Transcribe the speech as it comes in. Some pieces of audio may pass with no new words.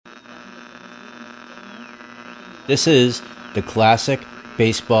This is the Classic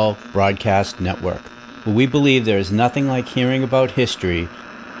Baseball Broadcast Network, where we believe there is nothing like hearing about history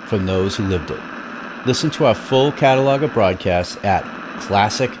from those who lived it. Listen to our full catalog of broadcasts at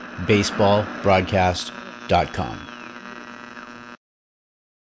classicbaseballbroadcast.com.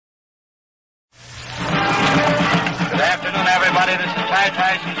 Good afternoon, everybody. This is Ty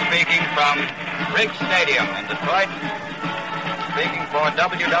Tyson speaking from Riggs Stadium in Detroit, speaking for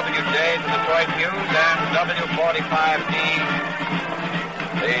WWJ, the Detroit News, and W45D,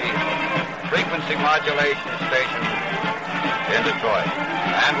 the frequency modulation station in Detroit.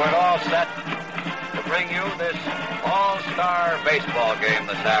 And we're all set to bring you this all-star baseball game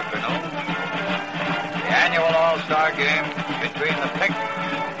this afternoon, the annual all-star game between the pick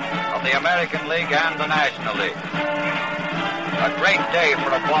of the American League and the National League. A great day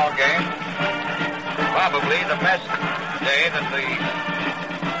for a ball game. Probably the best day that the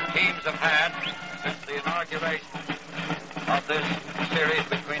teams have had since the inauguration of this series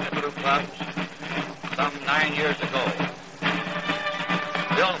between the two clubs some 9 years ago.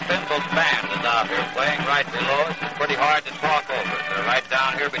 Bill Finzel's band is out here playing right below us. It's pretty hard to talk over. They're right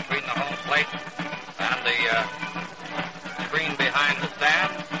down here between the home plate and the screen behind the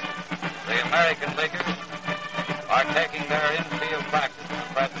stand. The American Leaguers are taking their infield practice at the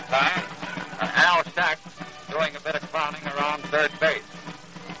present time. And Al Shack doing a bit of clowning around third base.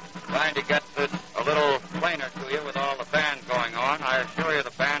 Trying to get this a little plainer to you with all the band going on. I assure you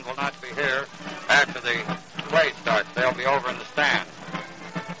the band will not be here after the play starts. They'll be over in the stand.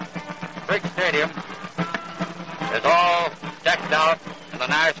 Riggs Stadium is all decked out in the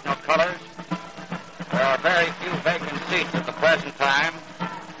national colors. There are very few vacant seats at the present time,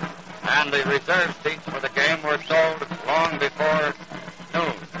 and the reserve seats for the game were sold long before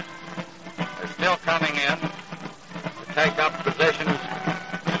noon. They're still coming in to take up positions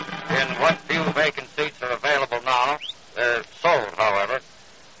in what few vacant seats are available now. They're sold, however.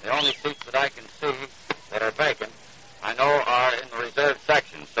 The only seats that I can see that are vacant, I know, are in the reserve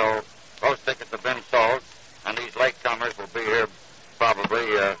section, so those tickets have been sold, and these latecomers will be here probably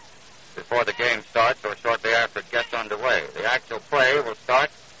before the game starts or shortly after it gets underway. The actual play will start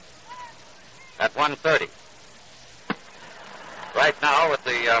at 1:30. Right now, with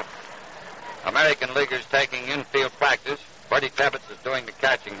the American Leaguers taking infield practice, Buddy Tebbetts is doing the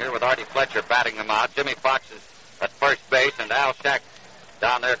catching here with Artie Fletcher batting them out. Jimmy Fox is at first base, and Al Shack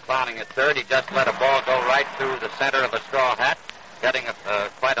down there clowning at third. He just let a ball go right through the center of a straw hat, getting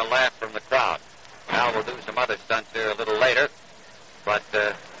quite a laugh from the crowd. Al will do some other stunts here a little later, but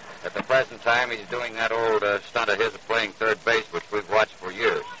at the present time he's doing that old stunt of his of playing third base, which we've watched for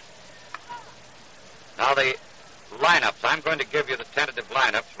years. Now the lineups. I'm going to give you the tentative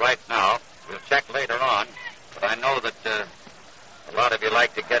lineups right now. We'll check later on, but I know that a lot of you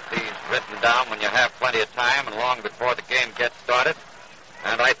like to get these written down when you have plenty of time and long before the game gets started.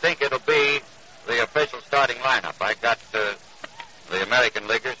 And I think it'll be the official starting lineup. I got the American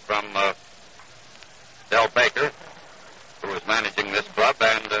Leaguers from Del Baker, who is managing this club,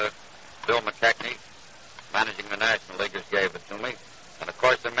 and Bill McKechnie, managing the National Leaguers, gave it to me. And, of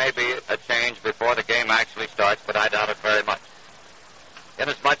course, there may be a change before the game actually starts, but I doubt it very much.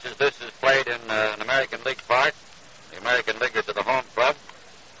 Inasmuch as this is played in an American League park, the American Leaguers are the home club,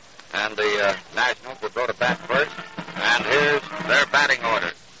 and the Nationals will go to bat first. And here's their batting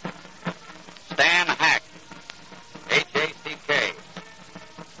order. Stan Hack, H-A-C-K,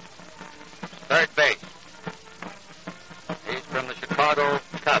 third base. He's from the Chicago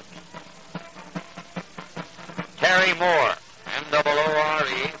Cubs. Terry Moore,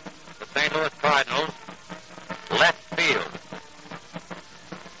 M-O-O-R-E, the St. Louis Cardinals, left field.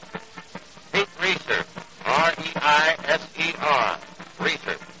 Pete Reeser, R-E-I-S-E-R,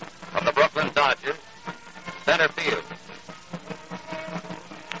 Reeser, of the Brooklyn Dodgers, center field.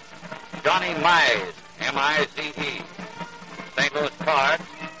 Johnny Mize, M-I-Z-E, St. Louis Cards,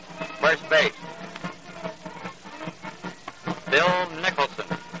 first base. Bill Nicholson,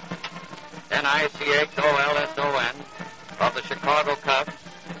 N-I-C-H-O-L-S-O-N, of the Chicago Cubs,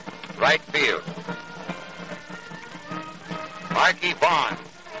 right field. Marky Vaughn,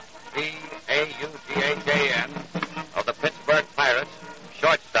 P-A-U-G-H-A-N, of the Pittsburgh Pirates,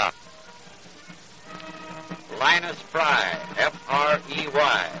 shortstop. Linus Fry,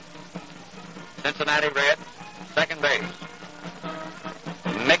 F-R-E-Y, Cincinnati Reds, second base.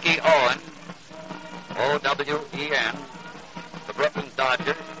 Mickey Owen, O-W-E-N, the Brooklyn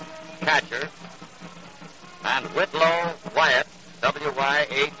Dodgers, catcher. And Whitlow Wyatt,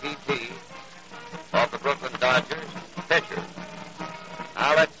 W-Y-A-T-T, of the Brooklyn Dodgers, pitcher.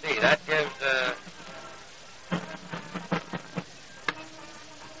 Now, let's see. That gives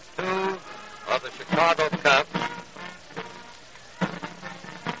two of the Chicago Cubs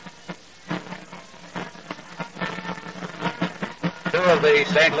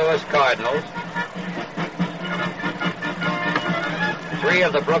St. Louis Cardinals, 3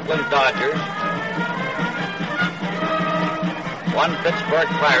 of the Brooklyn Dodgers, 1 Pittsburgh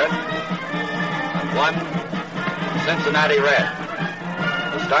Pirate, and 1 Cincinnati Red.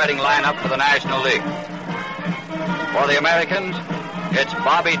 The starting lineup for the National League. For the Americans, it's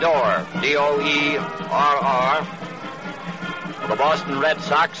Bobby Doerr, D-O-E-R-R, for the Boston Red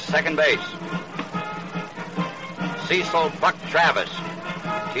Sox, second base. Cecil Buck Travis,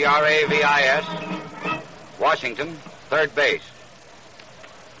 T-R-A-V-I-S, Washington, third base.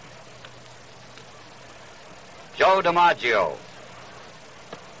 Joe DiMaggio,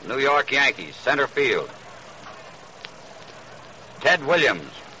 New York Yankees, center field. Ted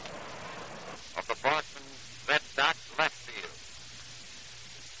Williams, of the Boston Red Sox, left field.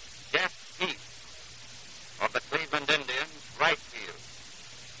 Jeff Heath, of the Cleveland Indians, right field.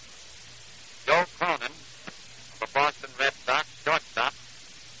 Joe Cronin, of the Boston Red Sox, shortstop.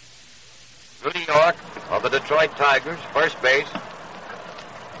 Rudy York, of the Detroit Tigers, first base.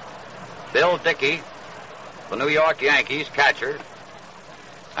 Bill Dickey, the New York Yankees, catcher.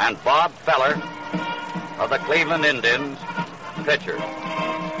 And Bob Feller, of the Cleveland Indians, pitcher.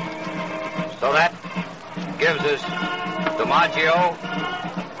 So that gives us DiMaggio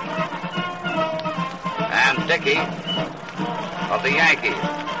and Dickey of the Yankees,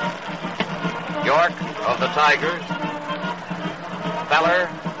 York of the Tigers, Feller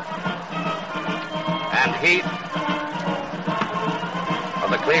and Heath of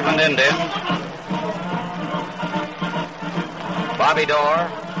the Cleveland Indians, Bobby Doerr,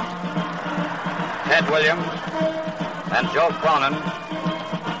 Ted Williams, and Joe Cronin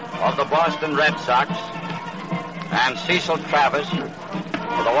of the Boston Red Sox, and Cecil Travis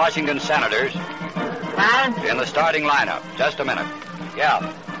for the Washington Senators in the starting lineup. Just a minute. Yeah.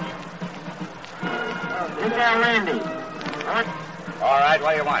 This is Randy. What? All right,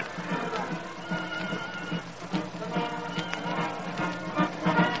 what do you want?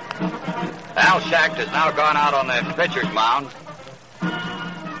 Al Schacht has now gone out on the pitcher's mound.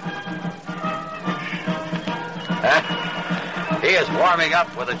 He is warming up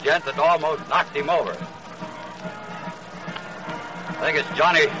with a gent that almost knocked him over. I think it's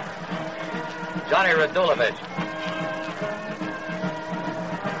Johnny Radulovich.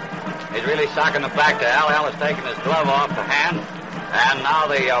 He's really socking them back to Al. Al has taken his glove off the hand, and now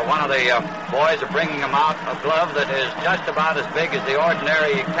one of the boys are bringing him out a glove that is just about as big as the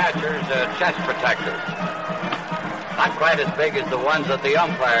ordinary catcher's chest protector. Not quite as big as the ones that the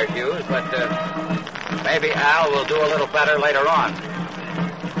umpires use, but maybe Al will do a little better later on.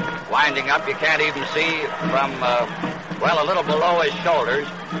 Winding up, you can't even see from, a little below his shoulders.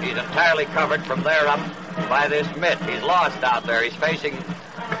 He's entirely covered from there up by this mitt. He's lost out there. He's facing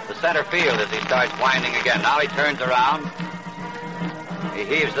the center field as he starts winding again. Now he turns around. He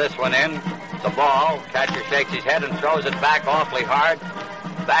heaves this one in. The ball. Catcher shakes his head and throws it back awfully hard.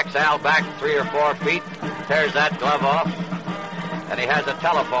 Backs Al back 3 or 4 feet. Tears that glove off. And he has a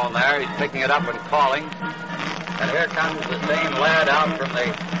telephone there. He's picking it up and calling. And here comes the same lad out from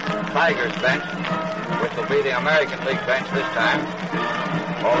the Tigers bench, which will be the American League bench this time,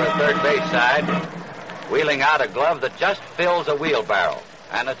 over the third base side, wheeling out a glove that just fills a wheelbarrow.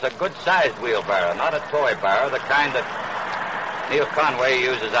 And it's a good-sized wheelbarrow, not a toy barrow, the kind that Neil Conway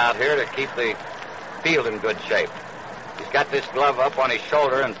uses out here to keep the field in good shape. He's got this glove up on his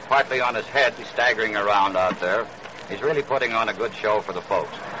shoulder and partly on his head. He's staggering around out there. He's really putting on a good show for the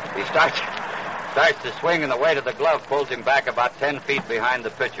folks. He starts to swing, and the weight of the glove pulls him back about 10 feet behind the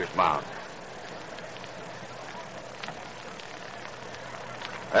pitcher's mound.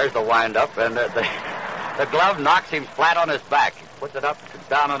 There's the wind-up, and the glove knocks him flat on his back. He puts it up,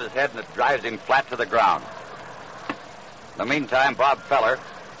 down on his head, and it drives him flat to the ground. In the meantime, Bob Feller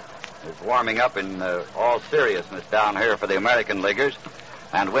is warming up in all seriousness down here for the American Leaguers,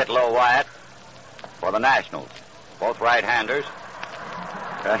 and Whitlow Wyatt for the Nationals. Both right-handers.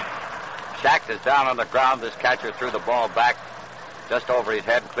 Schacht is down on the ground. This catcher threw the ball back just over his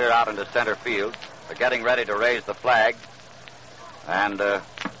head, clear out into center field. They're getting ready to raise the flag. And the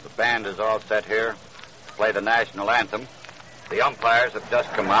band is all set here to play the national anthem. The umpires have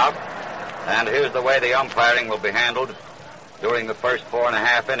just come out. And here's the way the umpiring will be handled during the first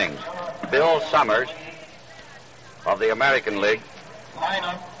 4.5 innings. Bill Summers of the American League.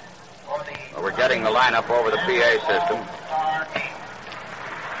 We're getting the lineup over the PA system.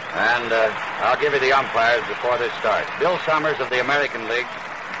 And I'll give you the umpires before this starts. Bill Summers of the American League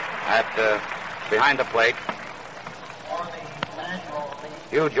behind the plate.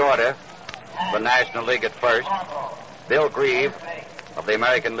 Hugh Jorda, the National League at first. Bill Grieve of the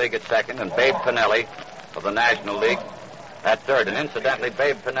American League at second. And Babe Pinelli of the National League at third. And incidentally,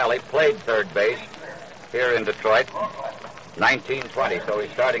 Babe Pinelli played third base here in Detroit, 1920. So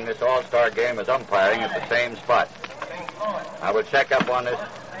he's starting this all-star game as umpiring at the same spot. I will check up on this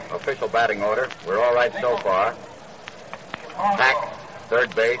official batting order. We're all right so far. Pack,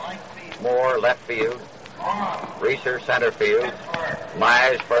 third base. Moore, left field. Reeser, center field.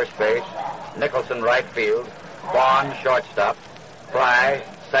 Mize, first base. Nicholson, right field. Vaughn, shortstop. Fry,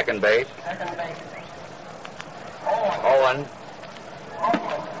 second base. Owen,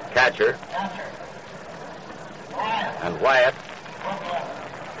 catcher. And Wyatt,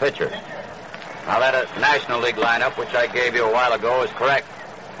 pitcher. Now that National League lineup, which I gave you a while ago, is correct.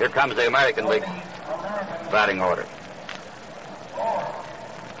 Here comes the American League batting order.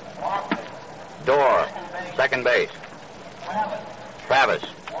 Dorr, second base. Travis,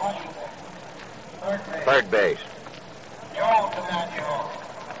 third base.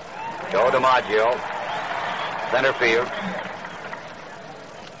 Joe DiMaggio, center field.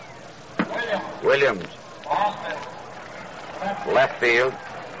 Williams, left field.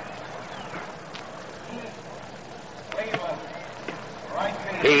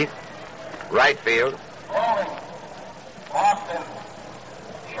 Heath, right field.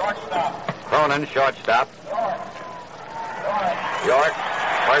 Cronin, shortstop. York,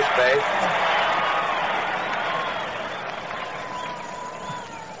 first base.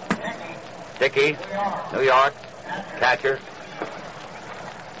 Dickey, New York, catcher.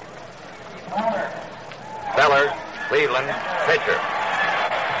 Feller, Cleveland, pitcher.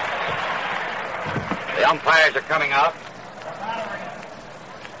 The umpires are coming out.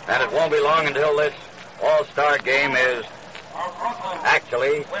 And it won't be long until this all-star game is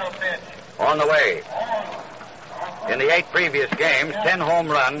actually on the way. In the 8 previous games, 10 home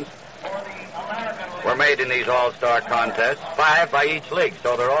runs were made in these all-star contests, 5 by each league,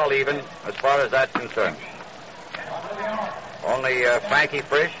 so they're all even as far as that's concerned. Only Frankie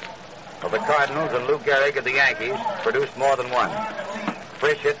Frisch of the Cardinals and Lou Gehrig of the Yankees produced more than one.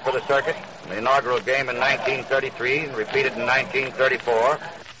 Frisch hit for the circuit in the inaugural game in 1933 and repeated in 1934.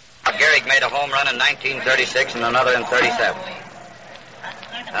 Gehrig made a home run in 1936 and another in 37.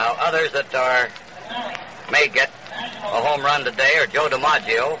 Now, others that may get a home run today are Joe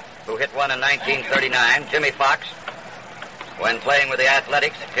DiMaggio, who hit one in 1939. Jimmy Fox, when playing with the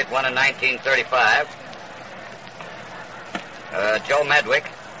Athletics, hit one in 1935. Joe Medwick,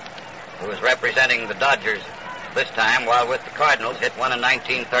 who was representing the Dodgers this time while with the Cardinals, hit one in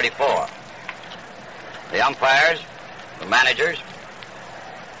 1934. The umpires, the managers,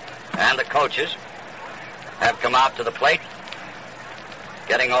 and the coaches have come out to the plate,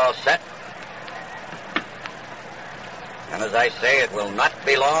 getting all set. And as I say, it will not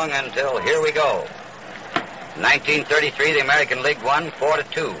be long until here we go. In 1933, the American League won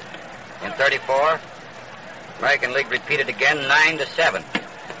 4-2. In 34, American League repeated again 9-7.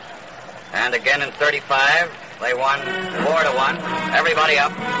 And again in 35, they won 4-1. Everybody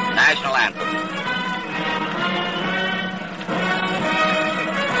up, national anthem.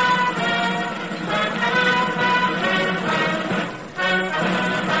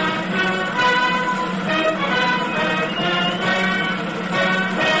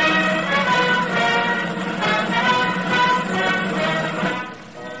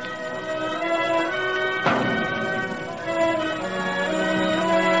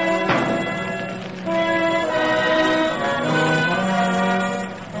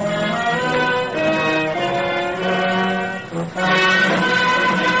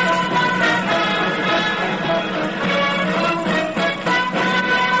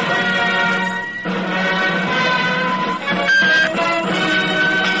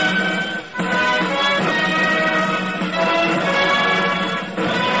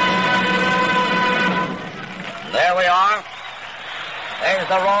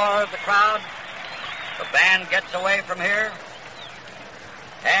 The roar of the crowd. The band gets away from here.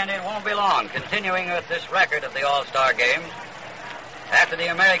 And it won't be long, continuing with this record of the All-Star Games. After the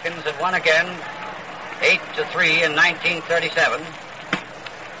Americans had won again 8-3 in 1937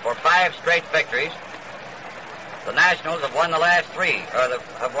 for 5 straight victories, the Nationals have won the last 3, or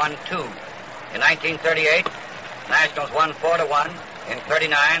have won 2. In 1938, Nationals won 4-1. In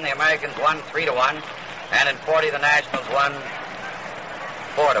 39, the Americans won 3-1. And in 40, the Nationals won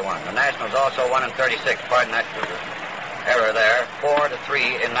 4-1. The Nationals also won in 36. Pardon, that was an error there.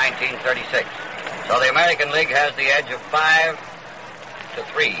 4-3 in 1936. So the American League has the edge of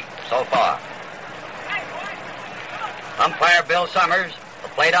 5-3 so far. Umpire Bill Summers, the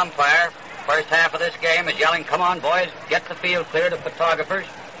plate umpire, first half of this game is yelling, "Come on, boys, get the field cleared of photographers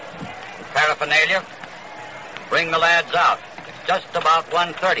and paraphernalia. Bring the lads out. It's just about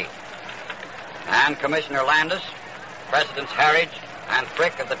 1:30. And Commissioner Landis Presidents Harridge and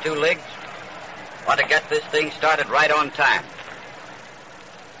Frick of the two leagues want to get this thing started right on time.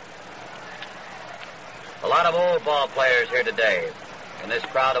 A lot of old ball players here today. In this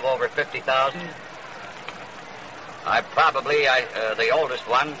crowd of over 50,000, the oldest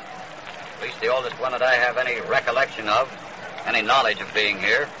one, at least the oldest one that I have any recollection of, any knowledge of being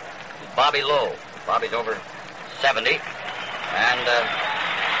here, is Bobby Lowe. Bobby's over 70, and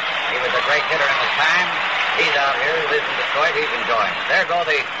he was a great hitter in his time. He's out here, he lives in Detroit, he's enjoying it. There go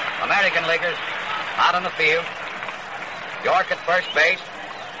the American leaguers out on the field. York at first base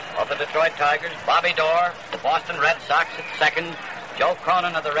of the Detroit Tigers. Bobby Doerr, the Boston Red Sox at second. Joe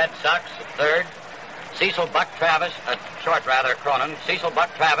Cronin of the Red Sox at third. Cecil Buck Travis, Cronin. Cecil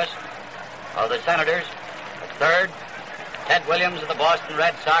Buck Travis of the Senators at third. Ted Williams of the Boston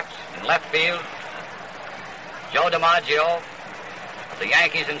Red Sox in left field. Joe DiMaggio of the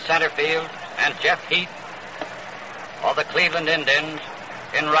Yankees in center field. And Jeff Heath of the Cleveland Indians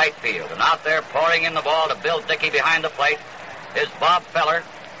in right field. And out there pouring in the ball to Bill Dickey behind the plate is Bob Feller,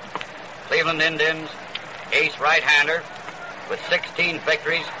 Cleveland Indians ace right-hander, with 16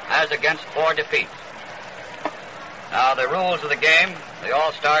 victories as against 4 defeats. Now, the rules of the game, the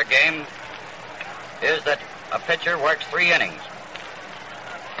All-Star game, is that a pitcher works 3 innings.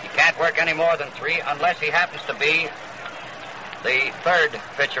 He can't work any more than 3 unless he happens to be the third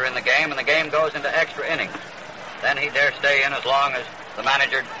pitcher in the game, and the game goes into extra innings. Then he dare stay in as long as the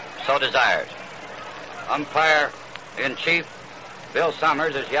manager so desires. Umpire-in-chief Bill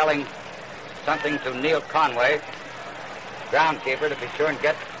Summers is yelling something to Neil Conway, groundskeeper, to be sure and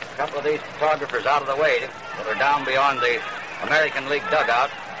get a couple of these photographers out of the way that are down beyond the American League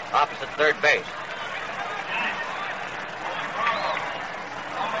dugout opposite third base.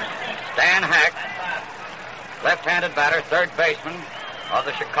 Stan Hack, left-handed batter, third baseman of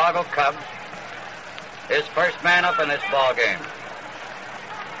the Chicago Cubs, is first man up in this ball game.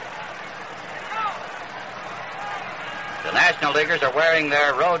 The National Leaguers are wearing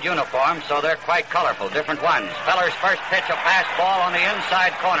their road uniforms, so they're quite colorful, different ones. Feller's first pitch, a fastball on the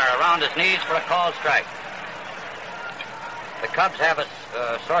inside corner around his knees for a called strike. The Cubs have a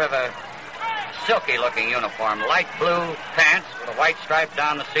sort of a silky-looking uniform, light blue pants with a white stripe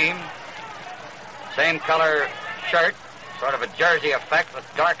down the seam. Same color shirt, sort of a jersey effect with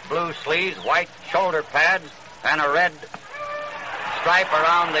dark blue sleeves, white shoulder pads, and a red stripe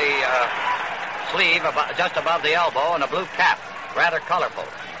around the sleeve just above the elbow, and a blue cap, rather colorful.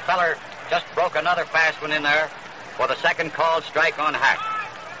 Feller just broke another fast one in there for the second called strike on Hack.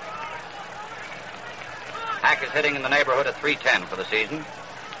 Hack is hitting in the neighborhood of .310 for the season.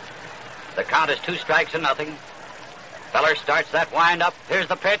 The count is 2 strikes and nothing. Feller starts that wind-up. Here's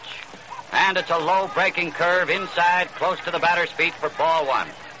the pitch, and it's a low breaking curve inside, close to the batter's feet for ball 1.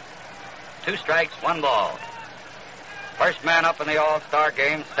 2 strikes, 1 ball. First man up in the All-Star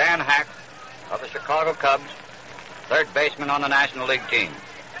game, Stan Hack of the Chicago Cubs, third baseman on the National League team.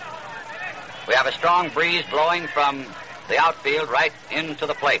 We have a strong breeze blowing from the outfield right into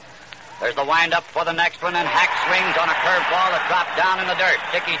the plate. There's the wind-up for the next one, and Hack swings on a curveball that dropped down in the dirt.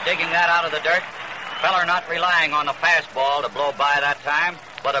 Dickey digging that out of the dirt. Feller not relying on the fastball to blow by that time,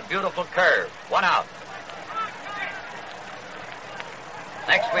 but a beautiful curve. 1 out.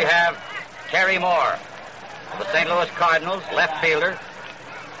 Next we have Terry Moore of the St. Louis Cardinals, left fielder,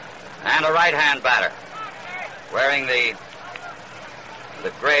 and a right-hand batter, wearing the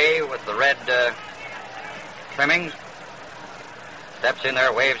gray with the red trimmings. Steps in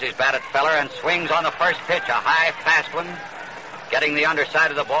there, waves his bat at Feller, and swings on the first pitch, a high, fast one, getting the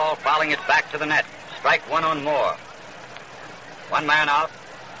underside of the ball, fouling it back to the net. Strike 1 on Moore. 1 man out.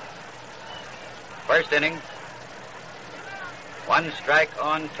 First inning. 1 strike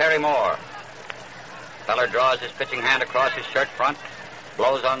on Terry Moore. Feller draws his pitching hand across his shirt front,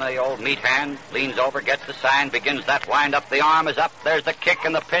 blows on the old meat hand, leans over, gets the sign, begins that wind-up. The arm is up. There's the kick,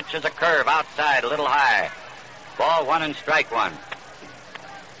 and the pitch is a curve outside, a little high. Ball 1 and strike 1.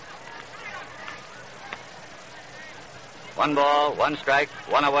 1 ball, 1 strike,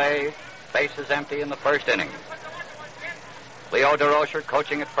 1 away. Bases empty in the first inning. Leo DeRocher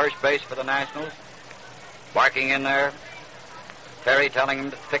coaching at first base for the Nationals. Barking in there. Terry telling him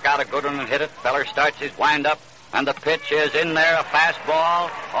to pick out a good one and hit it. Feller starts his wind-up, and the pitch is in there, a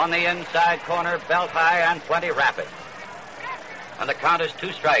fastball on the inside corner, belt high and plenty rapid. And the count is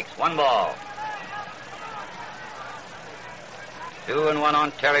 2 strikes, 1 ball. 2-1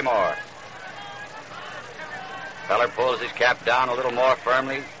 on Terry Moore. Feller pulls his cap down a little more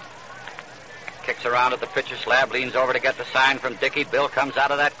firmly, kicks around at the pitcher's slab, leans over to get the sign from Dickey. Bill comes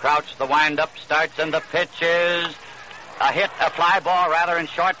out of that crouch. The wind-up starts, and the pitch is a hit, a fly ball rather, in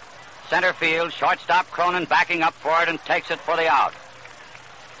short center field. Shortstop Cronin backing up for it and takes it for the out.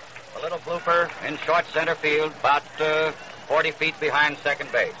 A little blooper in short center field, about 40 feet behind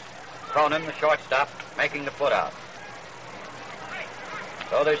second base. Cronin, the shortstop, making the put out.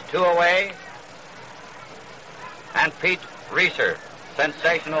 So there's 2 away. And Pete Reeser,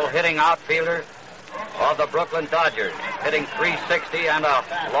 sensational hitting outfielder of the Brooklyn Dodgers, hitting .360 and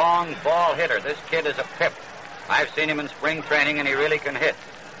a long ball hitter. This kid is a pip. I've seen him in spring training, and he really can hit.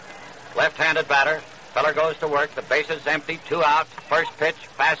 Left-handed batter. Feller goes to work. The base is empty. 2 outs. First pitch,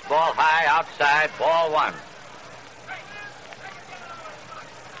 fastball high outside. Ball 1.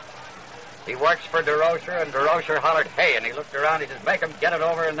 He works for DeRocher, and DeRocher hollered, "Hey," and he looked around. He says, "Make him get it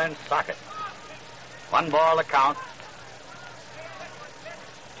over and then sock it." 1 ball to count.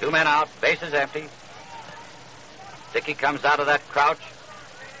 2 men out. Base is empty. Dickey comes out of that crouch.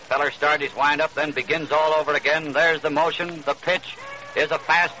 Feller starts his windup, then begins all over again. There's the motion. The pitch is a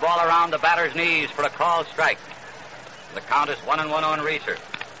fastball around the batter's knees for a called strike. The count is 1-1 on Reeser.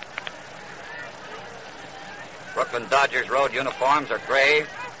 Brooklyn Dodgers road uniforms are gray,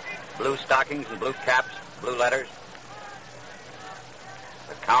 blue stockings and blue caps, blue letters.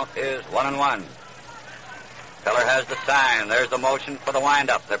 The count is 1-1. Feller has the sign. There's the motion for the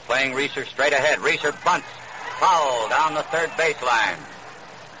windup. They're playing Reeser straight ahead. Reeser bunts. Foul down the third baseline.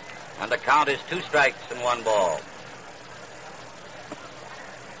 And the count is 2 strikes and 1 ball.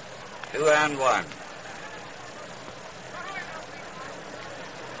 2-1.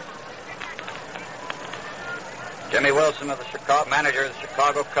 Jimmy Wilson, of the manager of the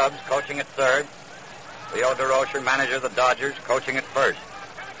Chicago Cubs, coaching at third. Leo DeRocher, manager of the Dodgers, coaching at first.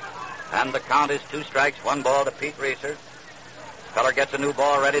 And the count is 2 strikes, 1 ball to Pete Reeser. Feller gets a new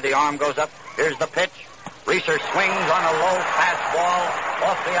ball ready. The arm goes up. Here's the pitch. Reeser swings on a low fastball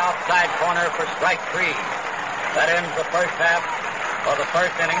off the outside corner for strike 3. That ends the first half of the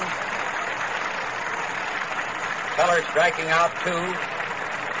first inning. Feller striking out 2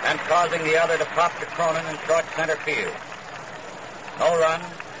 and causing the other to pop to Cronin in short center field. No run,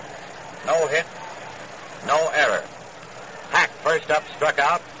 no hit, no error. Hack first up, struck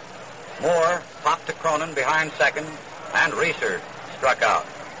out. Moore popped to Cronin behind second, and Reeser struck out.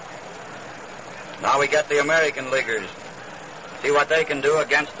 Now we get the American Leaguers. See what they can do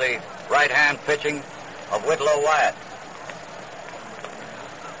against the right-hand pitching of Whitlow Wyatt.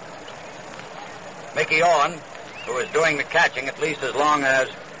 Mickey Owen, who is doing the catching at least as long as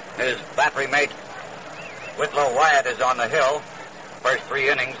his battery mate Whitlow Wyatt is on the hill, first 3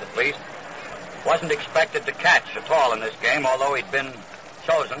 innings at least, wasn't expected to catch at all in this game, although he'd been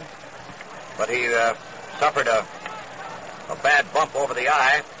chosen. But he suffered a bad bump over the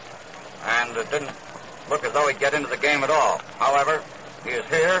eye, and it didn't look as though he'd get into the game at all. However, he is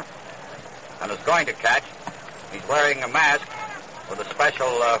here and is going to catch. He's wearing a mask with a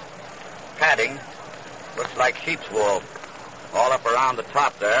special padding. Looks like sheep's wool all up around the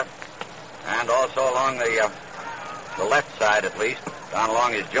top there, and also along the left side at least, down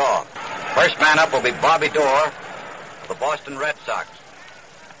along his jaw. First man up will be Bobby Doerr of the Boston Red Sox,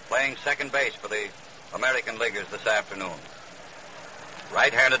 playing second base for the American Leaguers this afternoon.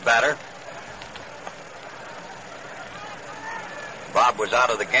 Right-handed batter. Bob was out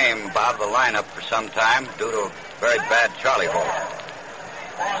of the game, out of the lineup for some time due to a very bad charley hole.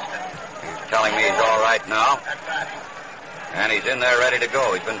 He's telling me he's all right now, and he's in there ready to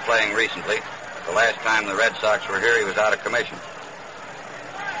go. He's been playing recently. The last time the Red Sox were here, he was out of commission.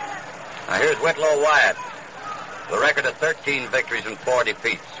 Now here's Whitlow Wyatt, the record of 13 victories and 4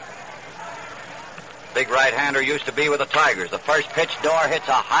 defeats. Big right-hander, used to be with the Tigers. The first pitch, Doerr hits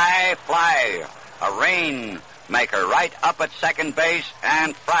a high fly, a rainmaker right up at second base,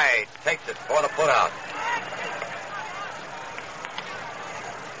 and Fry takes it for the putout.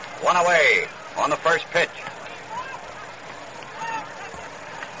 1 away on the first pitch.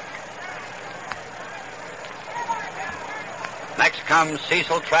 Next comes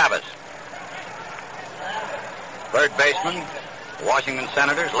Cecil Travis, third baseman, Washington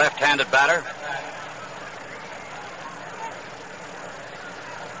Senators, left-handed batter.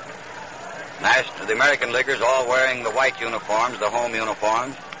 The American Leaguers all wearing the white uniforms, the home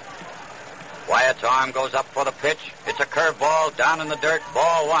uniforms. Wyatt's arm goes up for the pitch. It's a curveball down in the dirt,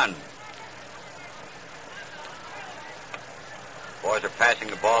 ball 1. Boys are passing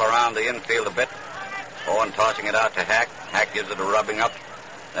the ball around the infield a bit. Owen tossing it out to Hack. Hack gives it a rubbing up,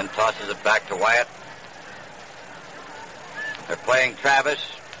 then tosses it back to Wyatt. They're playing Travis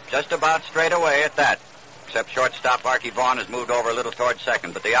just about straight away at that, except shortstop Archie Vaughn has moved over a little towards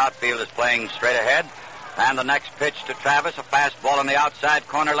second. But the outfield is playing straight ahead, and the next pitch to Travis, a fastball on the outside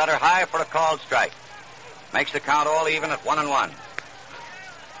corner, letter high for a called strike. Makes the count all even at 1-1.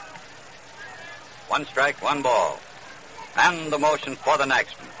 1 strike, 1 ball. And the motion for the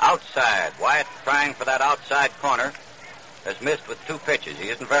next one. Outside. Wyatt trying for that outside corner. Has missed with 2 pitches. He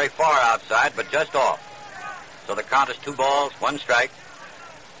isn't very far outside, but just off. So the count is 2 balls, 1 strike.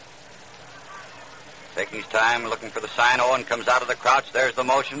 Taking his time, looking for the sign. Owen comes out of the crouch. There's the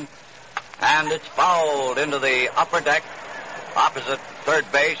motion. And it's fouled into the upper deck. Opposite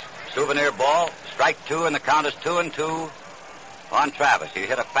third base. Souvenir ball. Strike 2, and the count is 2-2 on Travis. He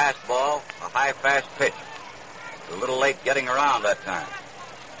hit a fastball, a high fast pitch. A little late getting around that time.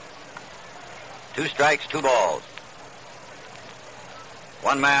 2 strikes, 2 balls.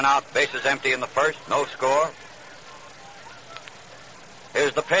 1 man out, bases empty in the first, no score.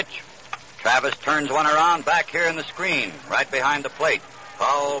 Here's the pitch. Travis turns one around back here in the screen, right behind the plate.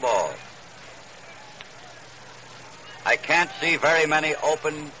 Foul ball. I can't see very many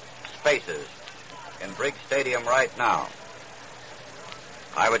open spaces in Briggs Stadium right now.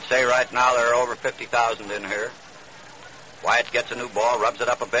 I would say right now there are over 50,000 in here. Wyatt gets a new ball, rubs it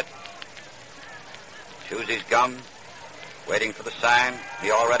up a bit. Chews his gum, waiting for the sign.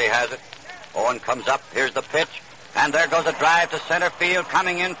 He already has it. Owen comes up. Here's the pitch. And there goes a drive to center field.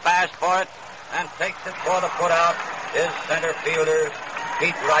 Coming in fast for it. And takes it for the put-out is center fielder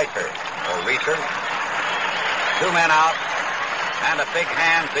Pete Reiser. Or Reiser. 2 men out. And a big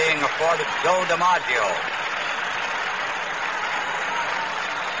hand being afforded Joe DiMaggio.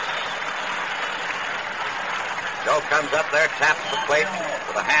 Joe comes up there, taps the plate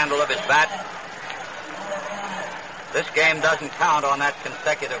with the handle of his bat. This game doesn't count on that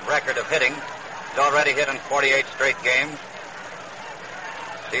consecutive record of hitting. He's already hit in 48 straight games.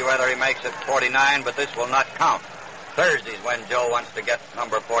 See whether he makes it 49, but this will not count. Thursday's when Joe wants to get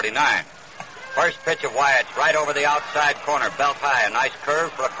number 49. First pitch of Wyatt's right over the outside corner, belt high, a nice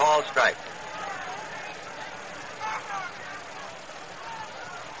curve for a called strike.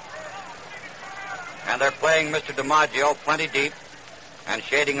 And they're playing Mr. DiMaggio plenty deep and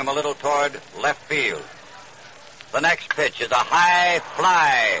shading him a little toward left field. The next pitch is a high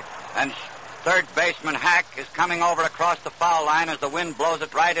fly, and third baseman Hack is coming over across the foul line as the wind blows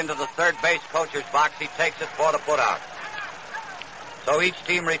it right into the third base coacher's box. He takes it for the put-out. So each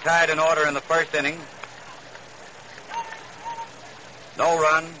team retired in order in the first inning. No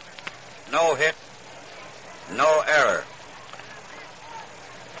run, no hit, no error.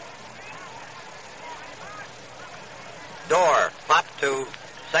 Dorr popped to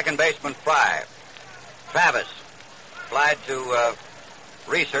second baseman Fry. Travis flied to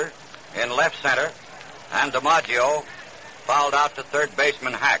Reiser in left center, and DiMaggio fouled out to third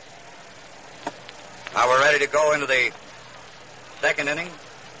baseman Hack. Now we're ready to go into the second inning.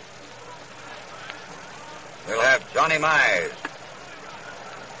 We'll have Johnny Mize,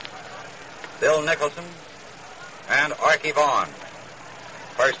 Bill Nicholson, and Archie Vaughn.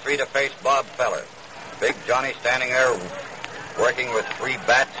 First 3 to face Bob Feller. Big Johnny standing there working with 3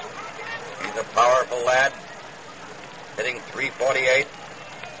 bats. He's a powerful lad, hitting .348.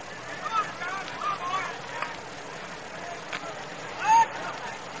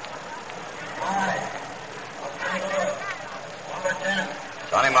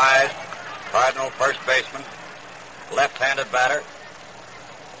 Johnny Mize, Cardinal first baseman, left-handed batter.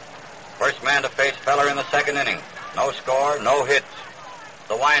 First man to face Feller in the second inning. No score, no hits.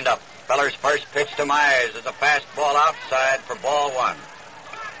 The windup. Feller's first pitch to Mize is a fastball outside for ball 1.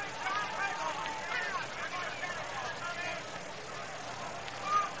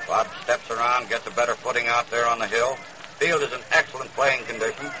 Bob steps around, gets a better footing out there on the hill. Field is in excellent playing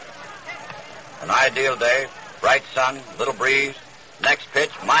condition. An ideal day, bright sun, little breeze. Next pitch,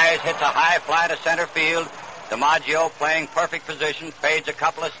 Mize hits a high fly to center field. DiMaggio playing perfect position, fades a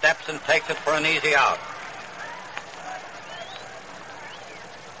couple of steps and takes it for an easy out.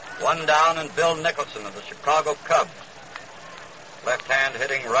 1 down, and Bill Nicholson of the Chicago Cubs. Left hand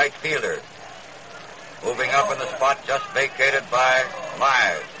hitting right fielder. Moving up in the spot just vacated by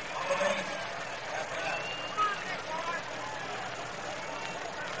Mize.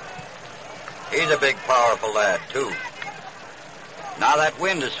 He's a big, powerful lad, too. Now that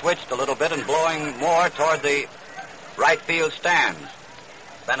wind has switched a little bit and blowing more toward the right field stands,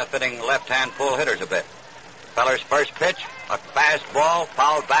 benefiting left-hand pull hitters a bit. Feller's first pitch, a fast ball,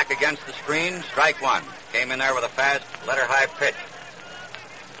 fouled back against the screen, strike 1. Came in there with a fast, letter-high pitch.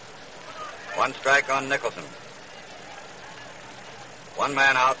 1 strike on Nicholson. 1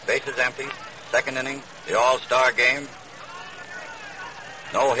 man out, bases empty. Second inning, the All-Star game.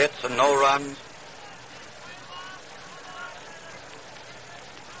 No hits and no runs.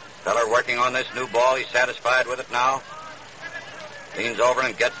 Feller working on this new ball. He's satisfied with it now. Leans over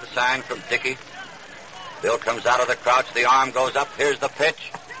and gets the sign from Dickey. Bill comes out of the crouch. The arm goes up. Here's the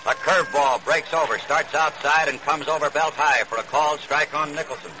pitch. A curveball breaks over, starts outside, and comes over belt high for a called strike on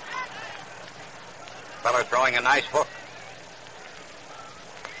Nicholson. Feller throwing a nice hook.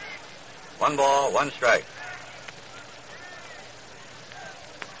 1 ball, 1 strike.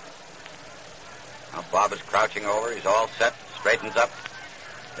 Now Bob is crouching over. He's all set, straightens up.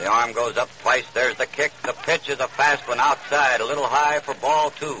 The arm goes up twice. There's the kick. The pitch is a fast one outside, a little high for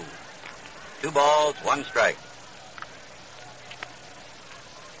ball 2. 2 balls, 1 strike.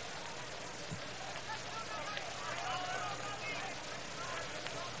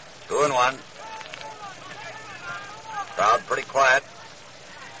 Two and 1. Crowd pretty quiet.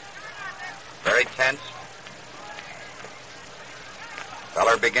 Very tense.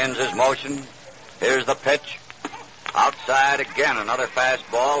 Feller begins his motion. Here's the pitch. Outside again, another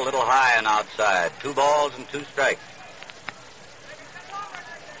fastball, a little high and outside. 2 balls and 2 strikes.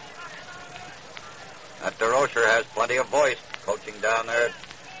 That DeRocher has plenty of voice, coaching down there at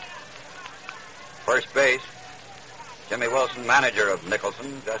first base. Jimmy Wilson, manager of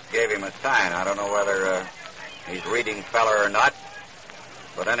Nicholson, just gave him a sign. I don't know whether he's reading Feller or not.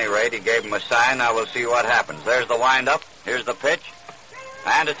 But at any rate, he gave him a sign. Now we'll see what happens. There's the windup. Here's the pitch.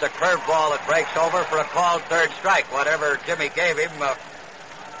 And it's a curveball that breaks over for a called third strike. Whatever Jimmy gave him,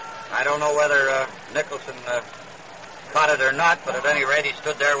 I don't know whether Nicholson caught it or not, but at any rate, he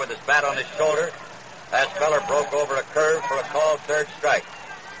stood there with his bat on his shoulder as Feller broke over a curve for a called third strike.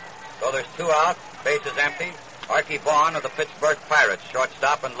 So there's 2 out, base is empty. Archie Vaughn of the Pittsburgh Pirates,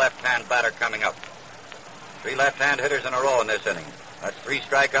 shortstop and left-hand batter coming up. 3 left-hand hitters in a row in this inning. That's 3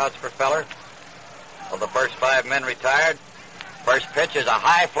 strikeouts for Feller. Of the first 5 men retired. First pitch is a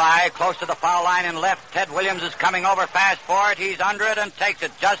high fly close to the foul line in left. Ted Williams is coming over fast for it. He's under it and takes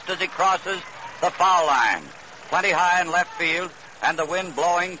it just as he crosses the foul line. Plenty high in left field, and the wind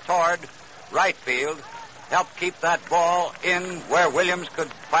blowing toward right field helped keep that ball in where Williams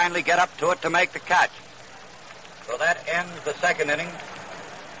could finally get up to it to make the catch. So that ends the second inning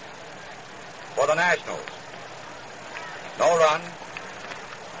for the Nationals. No run,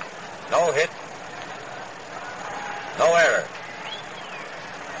 no hit, no error.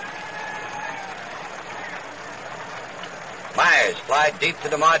 Myers flied deep to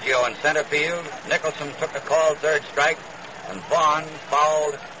DiMaggio in center field. Nicholson took a called third strike, and Vaughn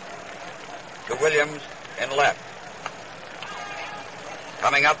fouled to Williams in left.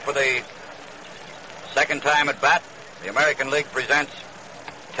 Coming up for the second time at bat, the American League presents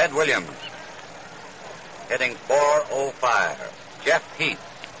Ted Williams, hitting .405. Jeff Heath,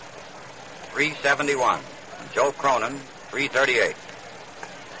 .371. And Joe Cronin, .338.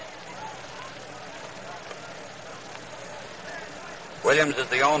 Williams is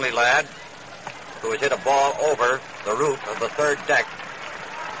the only lad who has hit a ball over the roof of the third deck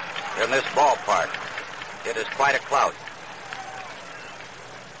in this ballpark. It is quite a clout.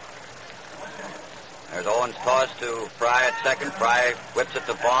 There's Owens' toss to Fry at second. Fry whips it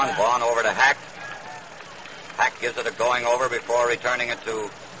to Vaughn. Vaughn over to Hack. Hack gives it a going over before returning it to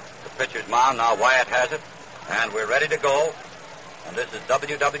the pitcher's mound. Now Wyatt has it, and we're ready to go. And this is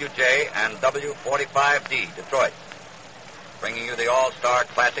WWJ and W45D, Detroit, bringing you the All-Star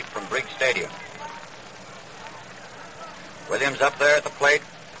Classic from Briggs Stadium. Williams up there at the plate.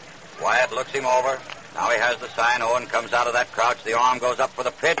 Wyatt looks him over. Now he has the sign. Owen comes out of that crouch. The arm goes up for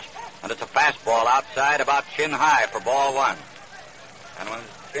the pitch, and it's a fastball outside about chin high for ball 1. And when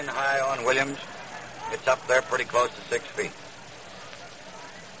it's chin high on Williams, it's up there pretty close to 6 feet.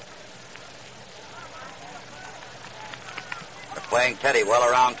 They're playing Teddy well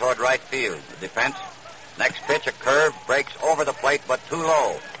around toward right field. The defense. Next pitch, a curve, breaks over the plate, but too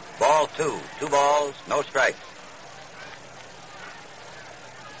low. Ball 2. 2 balls, no strikes.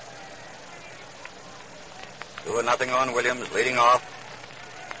 2-0 on Williams, leading off.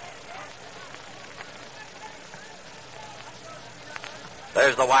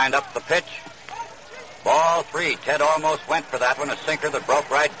 There's the windup, the pitch. Ball 3. Ted almost went for that one, a sinker that broke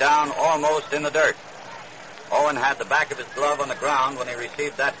right down almost in the dirt. Owen had the back of his glove on the ground when he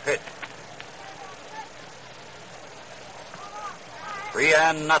received that pitch.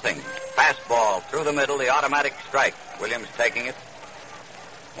 3-0. Fastball through the middle, the automatic strike. Williams taking it.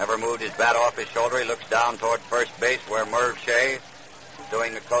 Never moved his bat off his shoulder. He looks down toward first base where Merv Shea is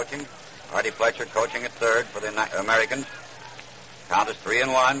doing the coaching. Artie Fletcher coaching at third for the Americans. Count is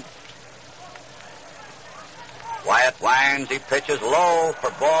 3-1. Wyatt winds. He pitches low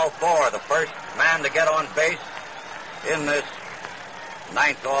for ball 4. The first man to get on base in this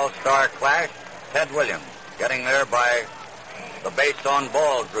 9th All-Star clash, Ted Williams, getting there by the base on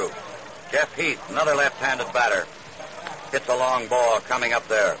ball group. Jeff Heath, another left-handed batter, hits a long ball coming up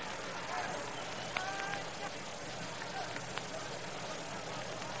there.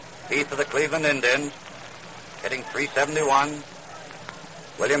 Heath of the Cleveland Indians, hitting .371.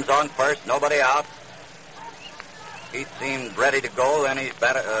 Williams on first, nobody out. Heath seemed ready to go, then he's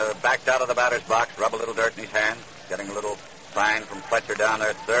backed out of the batter's box, rub a little dirt in his hand, getting a little sign from Fletcher down there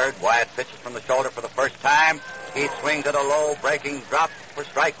at third. Wyatt pitches from the shoulder for the first time. Heath swings at a low, breaking drop for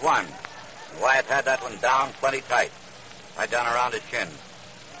strike one. Wyatt had that one down plenty tight, right down around his chin.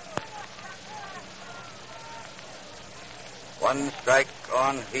 One strike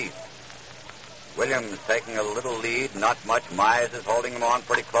on Heath. Williams taking a little lead, not much. Mize is holding him on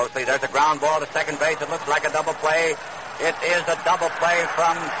pretty closely. There's a ground ball to second base. It looks like a double play. It is a double play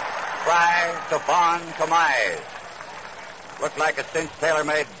from Fry to Vaughn to Mize. Looked like a cinch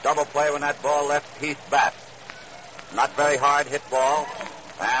tailor-made double play when that ball left Heath's bat. Not very hard hit ball,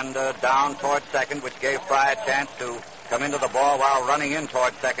 and down toward second, which gave Fry a chance to come into the ball while running in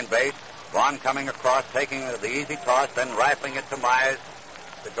toward second base. Vaughn coming across, taking the easy toss, then rifling it to Mize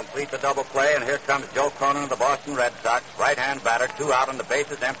to complete the double play, and here comes Joe Cronin of the Boston Red Sox, right-hand batter, 2 out, and the base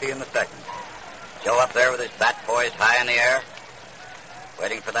is empty in the second. Joe up there with his bat poised high in the air,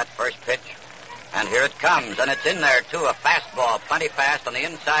 waiting for that first pitch, and here it comes, and it's in there, too, a fastball, plenty fast on the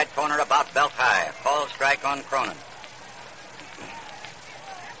inside corner about belt high. A called strike on Cronin.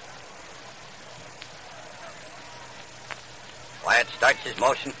 Wyatt starts his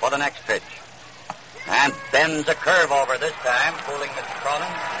motion for the next pitch. And bends a curve over this time, fooling Mr.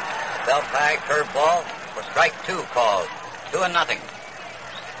 Cronin. Belt high curve ball for strike 2 called. 2-0.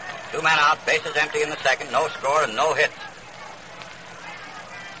 2 men out, bases empty in the second, no score and no hits.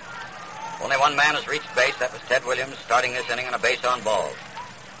 Only one man has reached base. That was Ted Williams, starting this inning on a base on balls.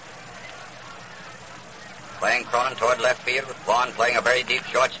 Playing Cronin toward left field with Vaughn playing a very deep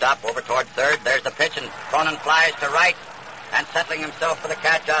shortstop over toward third. There's the pitch, and Cronin flies to right. And settling himself for the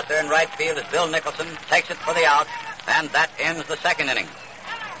catch out there in right field is Bill Nicholson. Takes it for the out, and that ends the second inning.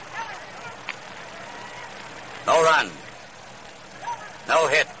 No run. No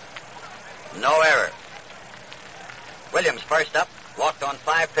hit. No error. Williams first up, walked on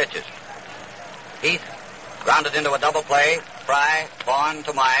 5 pitches. Heath grounded into a double play. Fry, Vaughn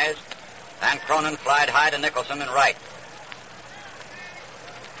to Mize, and Cronin flied high to Nicholson in right.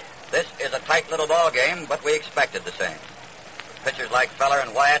 This is a tight little ball game, but we expected the same. Pitchers like Feller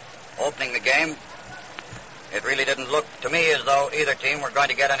and Wyatt opening the game, it really didn't look to me as though either team were going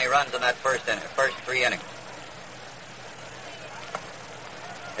to get any runs in that first 3 innings.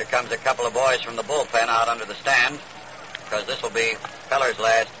 Here comes a couple of boys from the bullpen out under the stand, because this will be Feller's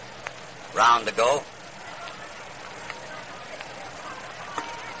last round to go.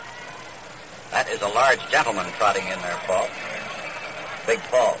 That is a large gentleman trotting in there, Paul. Big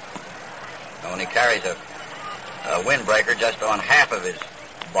Paul. And when he carries a windbreaker just on half of his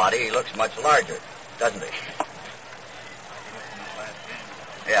body, he looks much larger, doesn't he?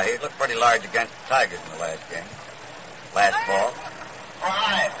 Yeah, he looked pretty large against the Tigers in the last game. Last fall.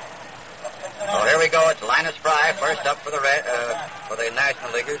 So here we go. It's Linus Fry, first up for the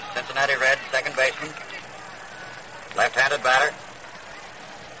National Leaguers. Cincinnati Reds, second baseman. Left-handed batter.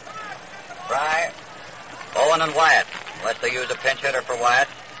 Fry, Owen, and Wyatt, unless they use a pinch hitter for Wyatt.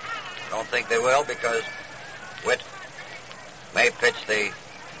 Don't think they will, because Witt may pitch the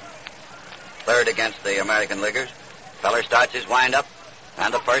third against the American Leaguers. Feller starts his windup,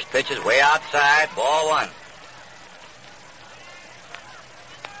 and the first pitch is way outside, ball 1.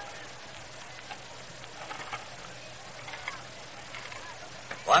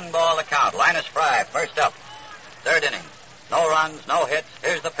 One ball to count. Linus Fry, first up. Third inning. No runs, no hits.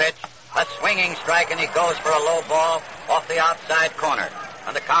 Here's the pitch. A swinging strike, and he goes for a low ball off the outside corner.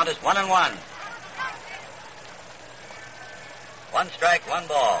 And the count is 1-1. 1 strike, 1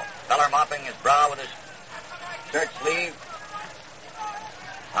 ball. Feller mopping his brow with his shirt sleeve.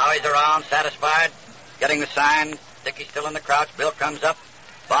 Now he's around, satisfied, getting the sign. Dickey's still in the crouch. Bill comes up.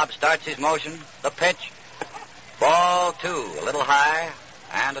 Bob starts his motion. The pitch. Ball 2, a little high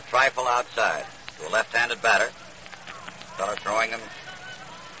and a trifle outside to a left-handed batter. Feller throwing him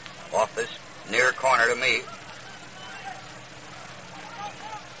off this near corner to me.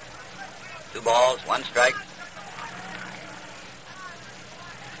 2 balls, 1 strike.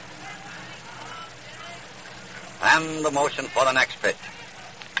 And the motion for the next pitch.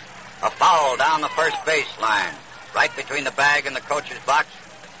 A foul down the first base line, right between the bag and the coach's box.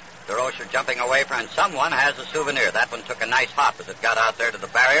 DeRocher jumping away from, and someone has a souvenir. That one took a nice hop as it got out there to the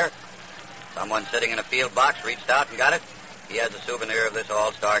barrier. Someone sitting in a field box reached out and got it. He has a souvenir of this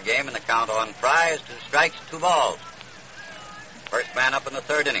all-star game, and the count on Fry is 2 strikes, 2 balls. First man up in the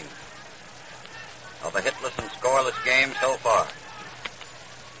third inning of a hitless and scoreless game so far.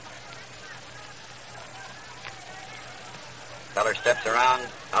 Feller Feller steps around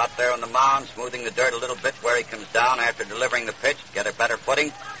out there on the mound, smoothing the dirt a little bit where he comes down after delivering the pitch, get a better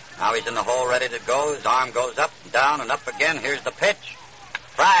footing. Now he's in the hole ready to go. His arm goes up and down and up again. Here's the pitch.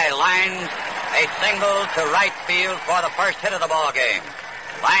 Fry lines a single to right field for the first hit of the ball game.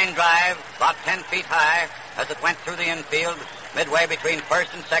 Line drive about 10 feet high as it went through the infield, midway between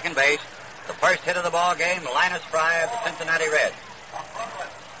first and second base. The first hit of the ball game, Linus Fry of the Cincinnati Reds.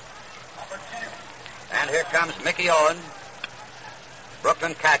 And here comes Mickey Owen,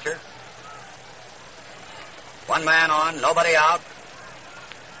 Brooklyn catcher. One man on, nobody out.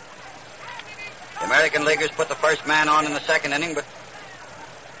 The American Leaguers put the first man on in the second inning, but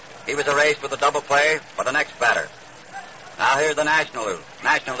he was erased with a double play for the next batter. Now here's the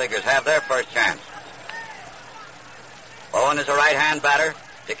National Leaguers have their first chance. Owen is a right-hand batter.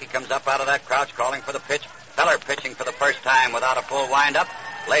 Dickey comes up out of that crouch calling for the pitch. Feller pitching for the first time without a full wind-up.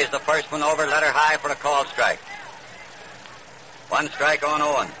 Lays the first one over, let her high for a called strike. One strike on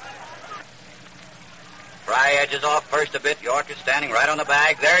Owen. Fry edges off first a bit. York is standing right on the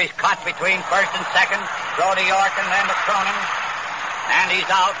bag. There he's caught between first and second. Throw to York and then to Cronin. And he's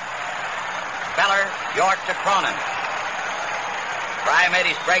out. Feller, York to Cronin. Fry made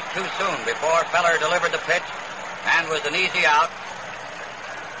his break too soon before Feller delivered the pitch and was an easy out.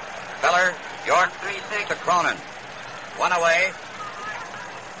 Feller, York, 3-6 to Cronin. One away.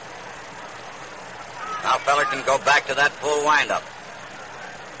 Now Feller can go back to that full windup.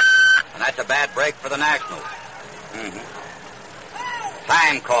 And that's a bad break for the Nationals.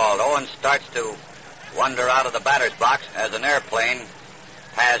 Time called. Owen starts to wander out of the batter's box as an airplane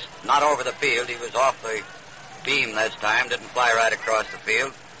passed not over the field. He was off the beam this time, didn't fly right across the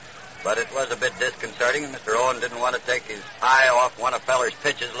field. But it was a bit disconcerting. Mr. Owen didn't want to take his eye off one of Feller's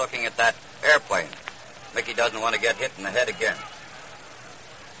pitches looking at that airplane. Mickey doesn't want to get hit in the head again.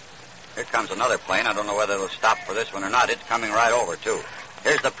 Here comes another plane. I don't know whether it'll stop for this one or not. It's coming right over, too.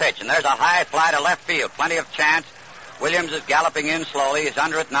 Here's the pitch, and there's a high fly to left field. Plenty of chance. Williams is galloping in slowly. He's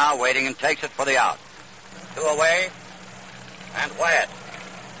under it now, waiting, and takes it for the out. Two away, and Wyatt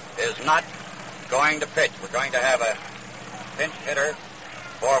is not going to pitch. We're going to have a pinch hitter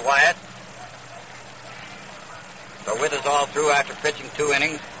for Wyatt. So with us all through after pitching 2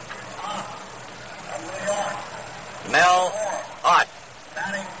 innings. Mel Ott.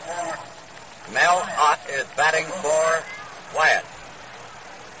 Mel Ott is batting for Wyatt.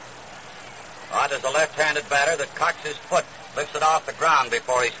 Ott is a left-handed batter that cocks his foot, lifts it off the ground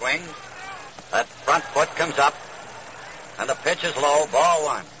before he swings. That front foot comes up, and the pitch is low, ball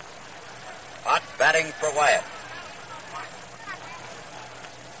 1. Ott batting for Wyatt.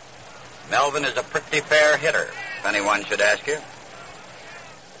 Melvin is a pretty fair hitter, if anyone should ask you.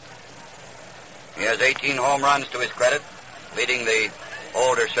 He has 18 home runs to his credit, leading the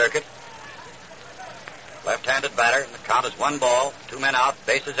older circuit. Left-handed batter, and the count is 1 ball, 2 men out,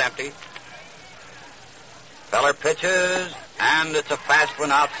 bases empty. Feller pitches, and it's a fast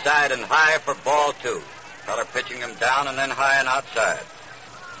one outside and high for ball 2. Feller pitching him down and then high and outside.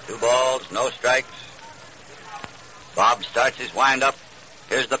 2 balls, no strikes. Bob starts his wind-up.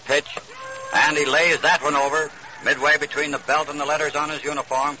 Here's the pitch, and he lays that one over, midway between the belt and the letters on his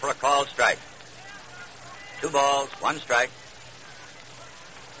uniform for a called strike. 2 balls, 1 strike.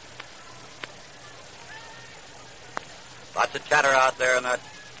 Lots of chatter out there in that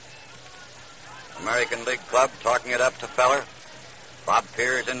American League club, talking it up to Feller. Bob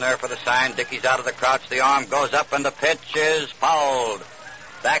Peers in there for the sign. Dickey's out of the crouch. The arm goes up, and the pitch is fouled.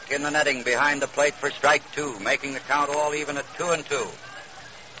 Back in the netting behind the plate for strike 2, making the count all even at 2-2.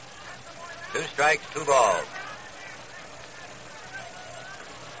 2 strikes, 2 balls.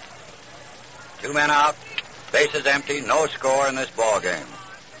 2 men out, bases empty, no score in this ball game.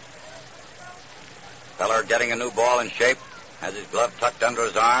 Feller getting a new ball in shape, has his glove tucked under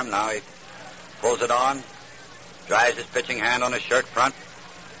his arm. Now he pulls it on, dries his pitching hand on his shirt front,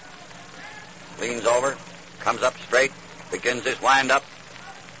 leans over, comes up straight, begins his wind-up.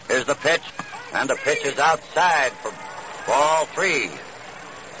 Here's the pitch, and the pitch is outside for ball 3.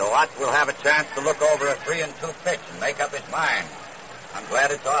 So Ott will have a chance to look over a 3-2 pitch and make up his mind. I'm glad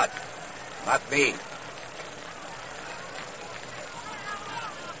it's Ott, not me.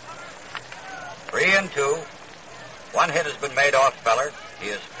 3-2. 1 hit has been made off Feller. He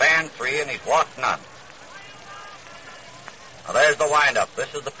has fanned 3, and he's walked none. Now there's the wind-up.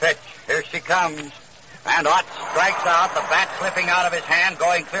 This is the pitch. Here she comes. And Ott strikes out, the bat slipping out of his hand,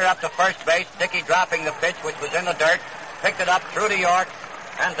 going clear up to first base. Dickey dropping the pitch, which was in the dirt, picked it up through to York,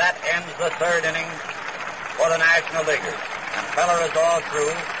 and that ends the 3rd inning for the National Leaguers. And Feller is all through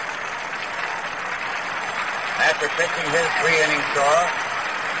after pitching his 3-inning score,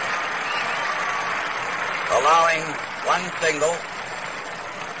 allowing One single.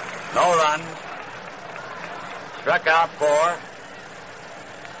 No runs. Struck out 4.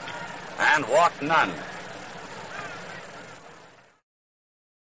 And walked none.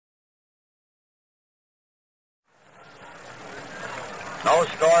 No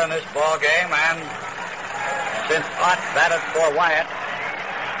score in this ball game, and since Ott batted for Wyatt,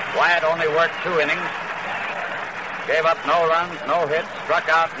 Wyatt only worked 2 innings, gave up no runs, no hits, struck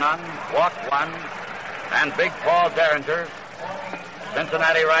out none, walked 1, and Big Paul Derringer,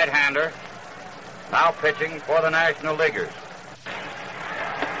 Cincinnati right-hander, now pitching for the National Leaguers.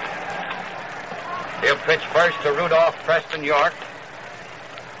 He'll pitch first to Rudolph Preston York,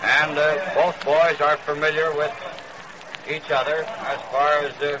 and both boys are familiar with each other as far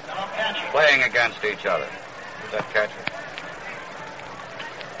as playing against each other. Who's that catcher?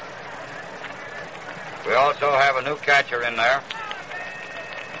 We also have a new catcher in there.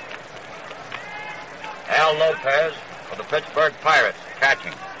 Al Lopez of the Pittsburgh Pirates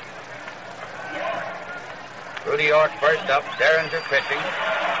catching. Rudy York first up, Derringer pitching.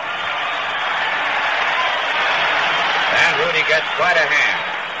 And Rudy gets quite a hand.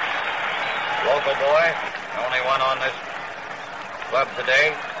 Local boy, the only one on this club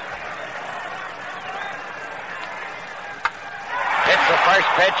today. Hits the first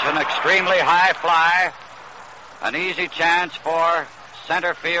pitch, an extremely high fly. An easy chance for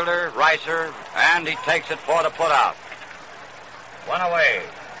center fielder Reiser, and he takes it for the putout. 1 away.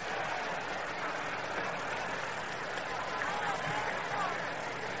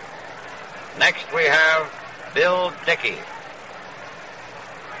 Next we have Bill Dickey,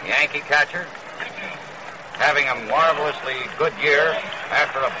 Yankee catcher, having a marvelously good year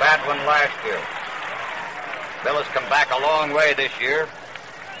after a bad one last year. Bill has come back a long way this year,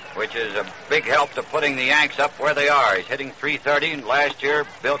 which is a big help to putting the Yanks up where they are. He's hitting .330, and last year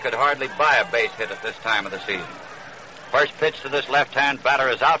Bill could hardly buy a base hit at this time of the season. First pitch to this left-hand batter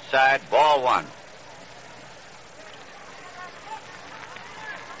is outside, ball 1.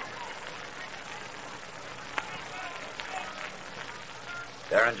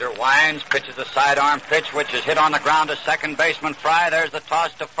 Derringer winds, pitches a sidearm pitch, which is hit on the ground to second baseman Fry. There's the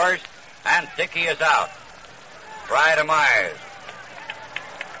toss to first, and Dickey is out. Fry to Myers.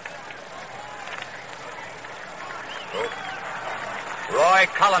 Roy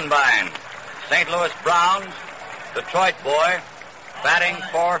Cullenbine, St. Louis Browns, Detroit boy, batting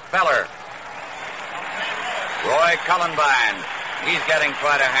for Feller. Roy Cullenbine, he's getting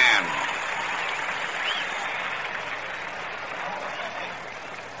quite a hand.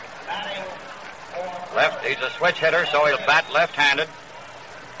 Left, he's a switch hitter, so he'll bat left-handed.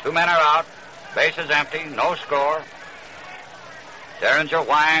 2 men are out, base is empty, no score. Derringer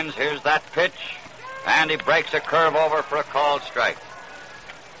winds, here's that pitch, and he breaks a curve over for a called strike.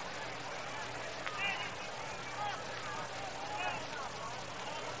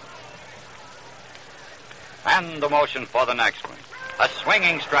 And the motion for the next one. A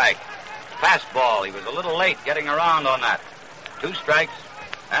swinging strike. Fastball. He was a little late getting around on that. 2 strikes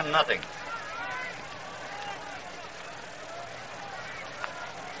and nothing.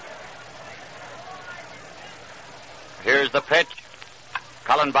 Here's the pitch.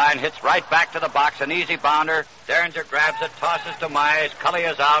 Cullenbine hits right back to the box, an easy bounder. Derringer grabs it, tosses to Mize. Cully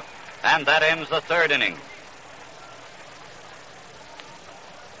is out, and that ends the 3rd inning.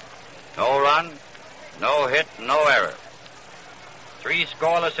 No run, no hit, no error. 3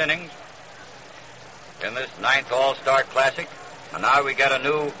 scoreless innings in this 9th All-Star Classic. And now we get a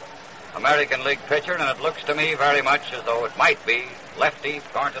new American League pitcher, and it looks to me very much as though it might be lefty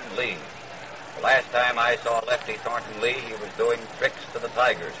Thornton Lee. The last time I saw lefty Thornton Lee, he was doing tricks to the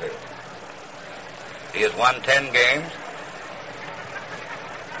Tigers here. He has won 10 games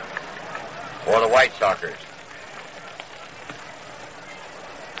for the White Soxers.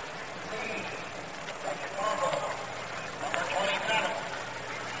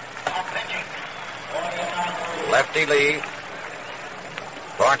 Lefty Lee,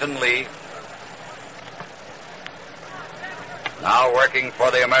 Thornton Lee, now working for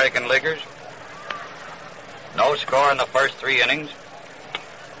the American Leaguers. No score in the first 3 innings.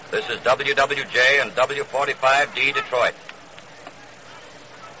 This is WWJ and W45D Detroit.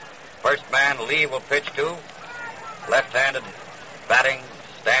 First man Lee will pitch to. Left-handed batting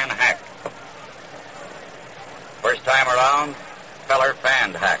Stan Hack. First time around, Feller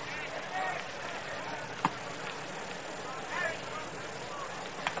fanned Hack.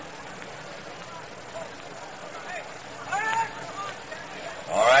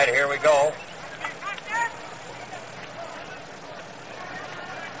 All right, here we go.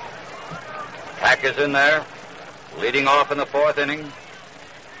 Hack is in there, leading off in the 4th inning.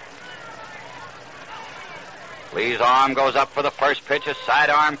 Lee's arm goes up for the first pitch, a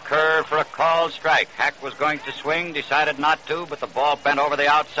sidearm curve for a called strike. Hack was going to swing, decided not to, but the ball bent over the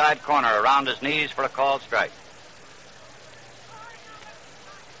outside corner around his knees for a called strike.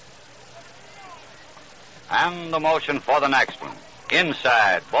 And the motion for the next one.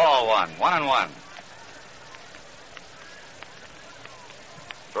 Inside, ball one, 1-1.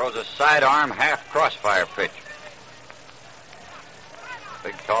 Throws a sidearm half crossfire pitch.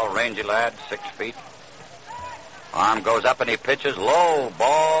 Big, tall, rangy lad, 6 feet. Arm goes up and he pitches low,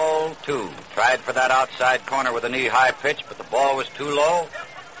 ball 2. Tried for that outside corner with a knee-high pitch, but the ball was too low,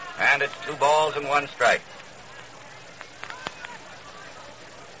 and it's 2 balls and 1 strike.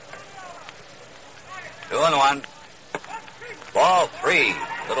 Two and 1. Ball 3.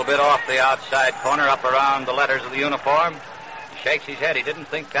 A little bit off the outside corner, up around the letters of the uniform. He shakes his head. He didn't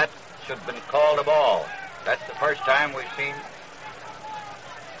think that should have been called a ball. That's the first time we've seen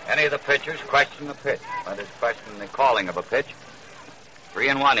any of the pitchers question the pitch. That is, question the calling of a pitch. 3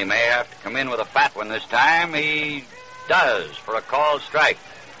 and 1. He may have to come in with a fat one this time. He does for a called strike.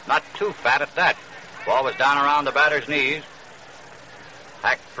 Not too fat at that. Ball was down around the batter's knees.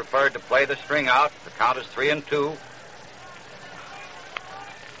 Hack preferred to play the string out. The count is 3 and 2.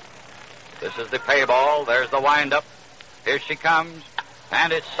 This is the pay ball. There's the windup. Here she comes.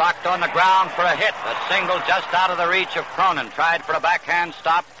 And it's socked on the ground for a hit. A single just out of the reach of Cronin. Tried for a backhand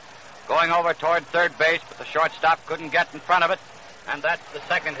stop. Going over toward third base, but the shortstop couldn't get in front of it. And that's the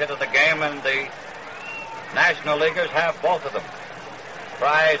second hit of the game, and the National Leaguers have both of them.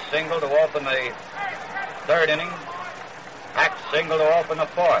 Fry single to open the third inning. Hack single to open the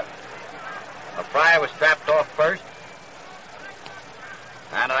fourth. Fry was trapped off first.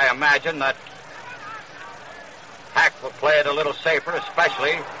 And I imagine that Hack will play it a little safer,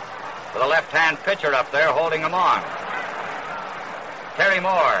 especially with a left-hand pitcher up there holding him on. Terry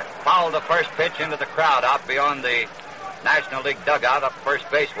Moore fouled the first pitch into the crowd out beyond the National League dugout up first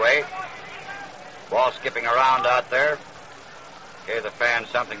base way. Ball skipping around out there. Gave the fans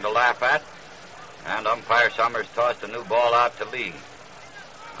something to laugh at. And umpire Summers tossed a new ball out to Lee.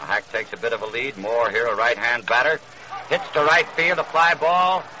 Now Hack takes a bit of a lead. Moore here, a right-hand batter. Hits to right field, a fly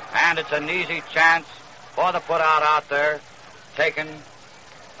ball, and it's an easy chance for the put-out out there, taken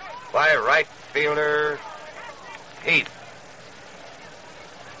by right fielder Heath.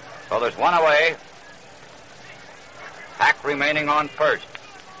 So there's one away. Hack remaining on first.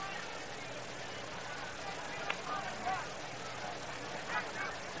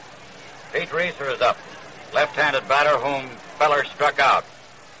 Pete Reeser is up. Left-handed batter whom Feller struck out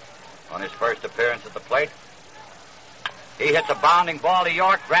on his first appearance at the plate. He hits a bounding ball to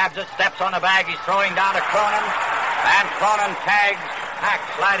York, grabs it, steps on the bag. He's throwing down to Cronin, and Cronin tags Hack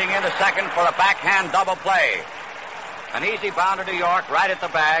sliding into second for a backhand double play. An easy bounder to York, right at the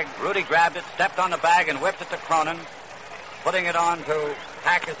bag. Rudy grabbed it, stepped on the bag, and whipped it to Cronin, putting it on to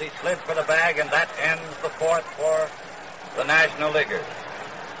Hack as he slid for the bag, and that ends the fourth for the National Leaguers.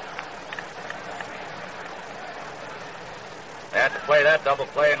 They had to play that double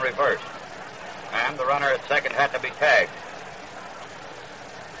play in reverse, and the runner at second had to be tagged.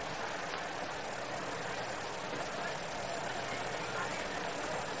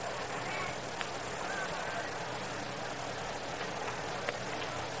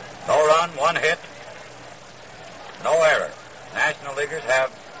 No run, 1 hit, no error. National Leaguers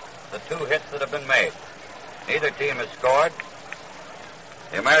have the 2 hits that have been made. Neither team has scored.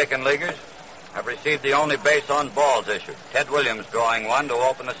 The American Leaguers have received the only base on balls issued. Ted Williams drawing one to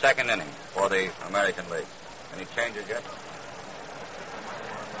open the second inning for the American League. Any changes yet?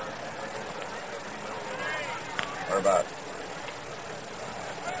 Where about?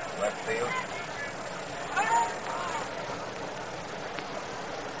 Left field.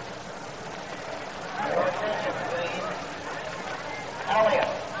 Elliott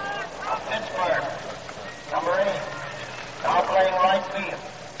of Pittsburgh, number 8, now playing right field.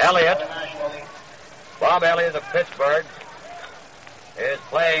 Elliott, Bob Elliott of Pittsburgh, is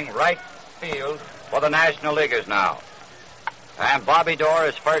playing right field for the National Leaguers now. And Bobby Dorr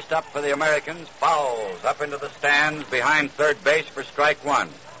is first up for the Americans, fouls up into the stands behind third base for strike 1.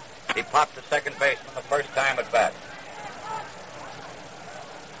 He popped the second baseman the first time at bat.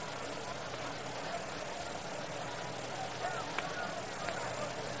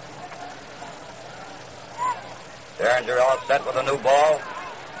 Derringer all set with a new ball.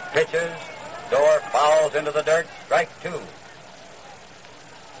 Pitches. Dorr fouls into the dirt. Strike 2.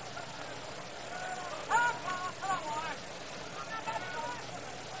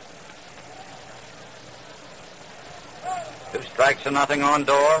 Two strikes and nothing on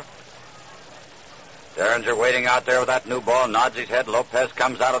Dorr. Derringer waiting out there with that new ball. Nods his head. Lopez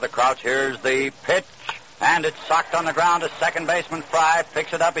comes out of the crouch. Here's the pitch. And it's socked on the ground to second baseman Fry.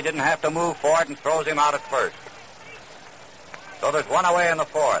 Picks it up. He didn't have to move for it and throws him out at first. So there's one away in the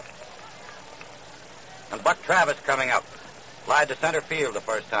fourth. And Buck Travis coming up. Slide to center field the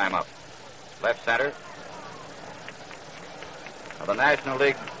first time up. Left center. Now the National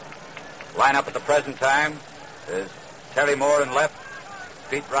League lineup at the present time is Terry Moore in left,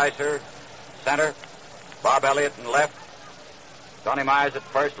 Pete Reiser center, Bob Elliott in left, Johnny Myers at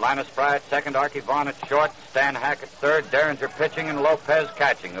first, Linus Fry at second, Archie Vaughn at short, Stan Hack at third, Derringer pitching, and Lopez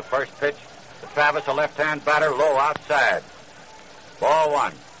catching. The first pitch to Travis, a left-hand batter, low outside. Ball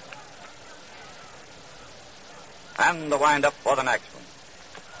one. And the windup for the next one.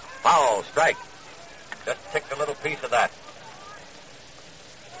 Foul, strike. Just ticked a little piece of that.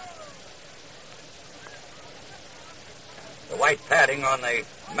 The white padding on the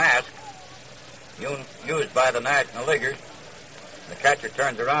mask used by the National Leaguers. The catcher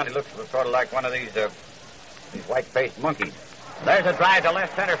turns around. He looks sort of like one of these white-faced monkeys. There's a drive to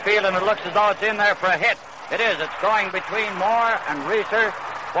left center field, and it looks as though it's in there for a hit. It is. It's going between Moore and Reeser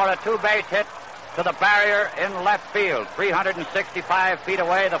for a two-base hit to the barrier in left field. 365 feet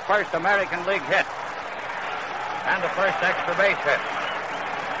away, the first American League hit. And the first extra base hit.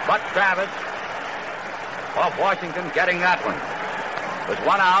 Buck Travis of Washington getting that one. With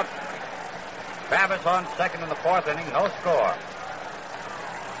one out. Travis on second in the fourth inning. No score.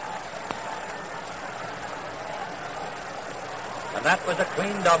 And that was a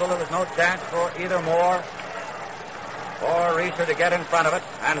clean double. There was no chance for either Moore or Reeser to get in front of it.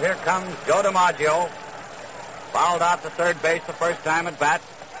 And here comes Joe DiMaggio. Fouled out to third base the first time at bat.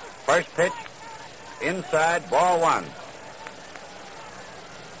 First pitch, inside, ball one.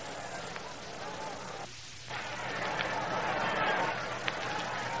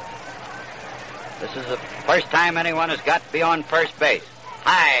 This is the first time anyone has got to be on first base.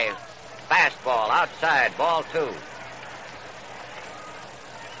 High, fastball, outside, ball two.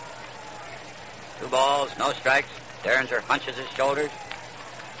 2 balls, no strikes. Derringer hunches his shoulders,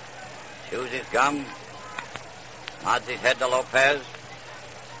 chews his gum, nods his head to Lopez.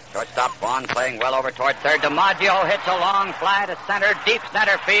 Shortstop Vaughn playing well over toward third. DiMaggio hits a long fly to center, deep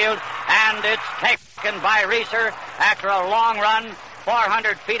center field, and it's taken by Reeser after a long run,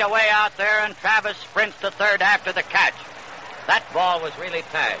 400 feet away out there, and Travis sprints to third after the catch. That ball was really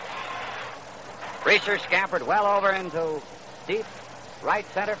tagged. Reeser scampered well over into deep right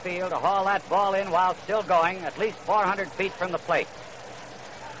center field to haul that ball in while still going, at least 400 feet from the plate.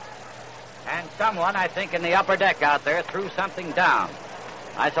 And someone, I think, in the upper deck out there threw something down.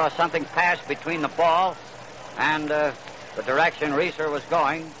 I saw something pass between the ball and the direction Reeser was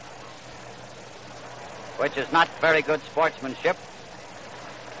going, which is not very good sportsmanship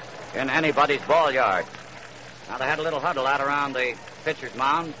in anybody's ball yard. Now, they had a little huddle out around the pitcher's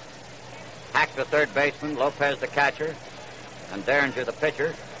mound. Hack, the third baseman, Lopez, the catcher, and Derringer, the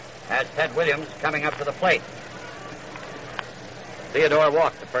pitcher, has Ted Williams coming up to the plate. Theodore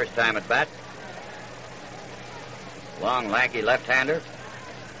walked the first time at bat. Long, lanky left-hander.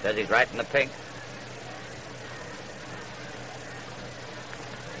 Says he's right in the pink.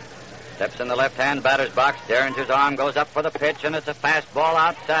 Steps in the left-hand batter's box. Derringer's arm goes up for the pitch, and it's a fastball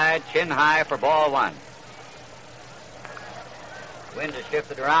outside, chin high for ball one. Wind has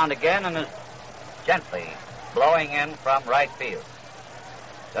shifted around again and is gently blowing in from right field.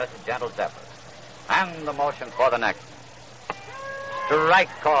 Just a gentle zephyr. And the motion for the next. Strike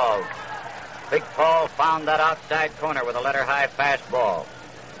called. Big Paul found that outside corner with a letter-high fastball.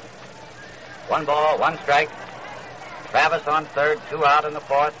 1 ball, 1 strike. Travis on third, 2 out in the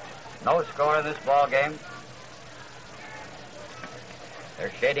fourth. No score in this ball game.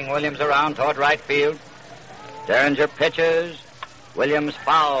 They're shading Williams around toward right field. Derringer pitches. Williams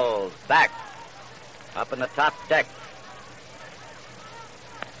fouls back up in the top deck.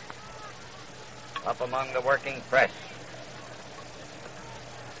 Up among the working press.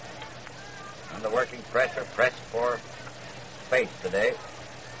 And the working press are pressed for space today.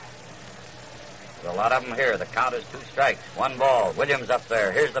 There's a lot of them here. The count is 2 strikes. 1 ball. Williams up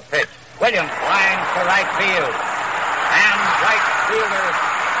there. Here's the pitch. Williams lines to right field. And right fielder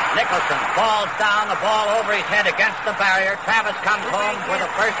Nicholson falls down, the ball over his head against the barrier. Travis comes home with the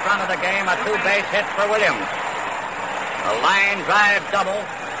first run of the game, a 2-base hit for Williams. A line drive double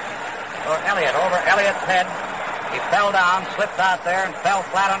for Elliott over Elliott's head. He fell down, slipped out there, and fell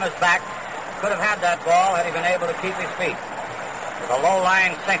flat on his back. Could have had that ball had he been able to keep his feet. With a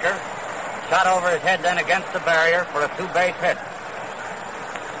low-line sinker, shot over his head then against the barrier for a 2-base hit.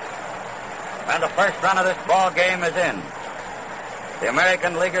 And the first run of this ball game is in. The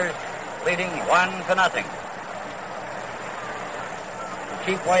American Leaguers leading 1-0. A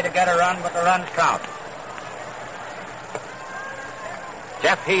cheap way to get a run, but the runs count.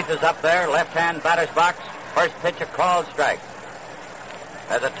 Jeff Heath is up there, left-hand batter's box. First pitch, a called strike.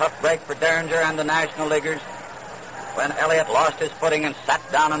 There's a tough break for Derringer and the National Leaguers when Elliott lost his footing and sat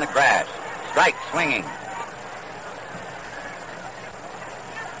down in the grass. Strike, swinging.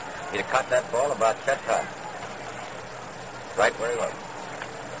 He'd have caught that ball about chest high. Right where he was.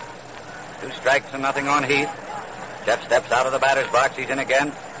 2 strikes and nothing on Heath. Jeff steps out of the batter's box. He's in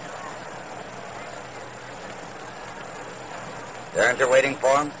again. Derringer waiting for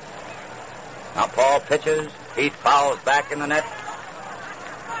him. Now Paul pitches. Heath fouls back in the net.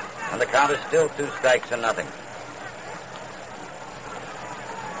 And the count is still 2 strikes and nothing.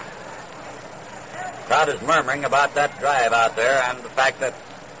 The crowd is murmuring about that drive out there and the fact that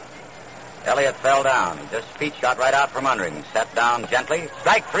Elliott fell down. Just feet shot right out from under him. He sat down gently.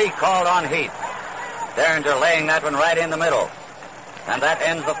 Strike 3 called on Heath. Derringer laying that one right in the middle. And that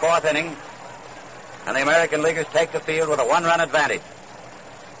ends the 4th inning. And the American Leaguers take the field with a 1-run advantage.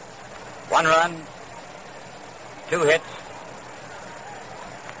 1 run, 2 hits,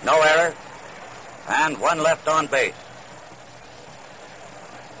 no error, and 1 left on base.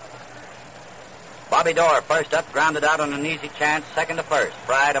 Bobby Dorr, first up, grounded out on an easy chance, second to first.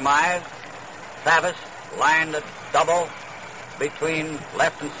 Fry to Mize. Travis lined a double between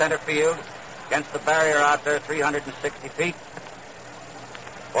left and center field against the barrier out there 360 feet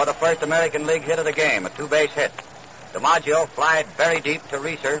for the first American League hit of the game, a 2-base hit. DiMaggio flied very deep to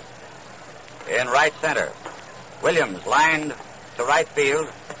Reeser in right center. Williams lined to right field,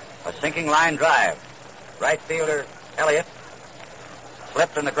 a sinking line drive. Right fielder Elliott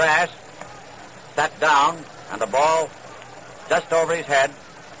slipped in the grass, sat down, and the ball just over his head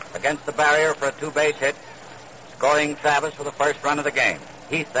against the barrier for a 2-base hit, scoring Travis for the first run of the game.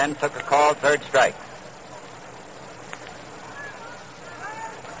 Heath then took a called 3rd strike.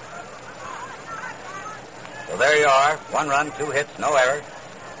 So there you are, 1 run, 2 hits, no error.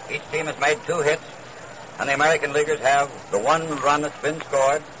 Each team has made 2 hits, and the American Leaguers have the 1 run that's been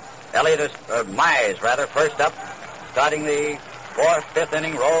scored. Mize, first up, starting the 4th, 5th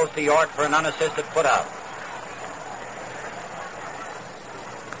inning, rolls to York for an unassisted putout.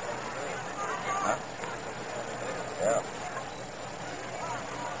 Yeah.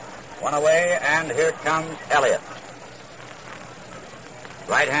 1 away, and here comes Elliott.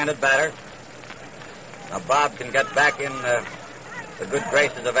 Right-handed batter. Now Bob can get back in the good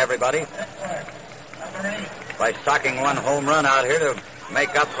graces of everybody by socking 1 home run out here to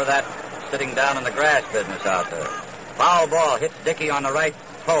make up for that sitting down in the grass business out there. Foul ball hits Dickey on the right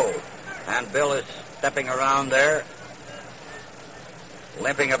toe, and Bill is stepping around there,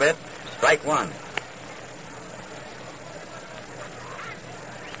 limping a bit. Strike 1.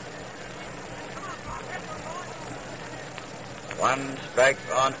 One strike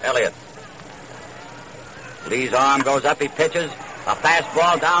on Elliott. Lee's arm goes up, he pitches. A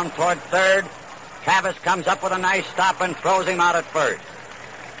fastball down toward third. Travis comes up with a nice stop and throws him out at first.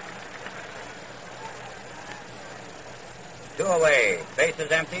 2 away.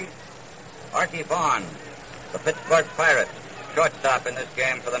 Bases empty. Archie Vaughn, the Pittsburgh Pirates, shortstop in this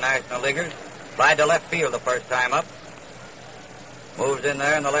game for the National Leaguers, tried to left field the first time up. Moves in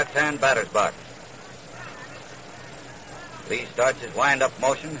there in the left-hand batter's box. Lee starts his wind-up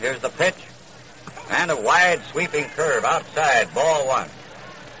motion. Here's the pitch. And a wide sweeping curve outside, ball 1.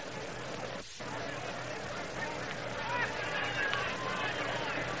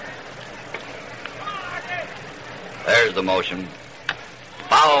 There's the motion.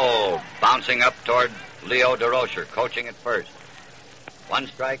 Foul, bouncing up toward Leo DeRocher, coaching at first. 1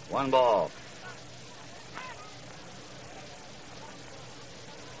 strike, 1 ball.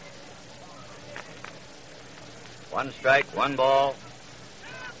 One strike, 1 ball.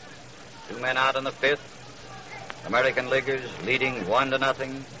 2 men out in the 5th. American Leaguers leading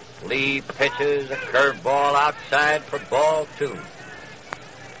 1-0. Lee pitches a curve ball outside for ball 2.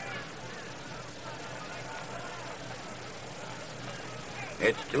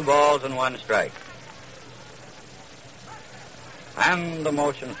 It's 2 balls and 1 strike. And the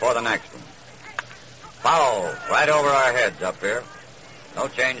motion for the next one. Foul right over our heads up here. No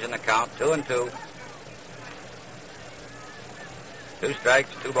change in the count. 2-2. 2 strikes,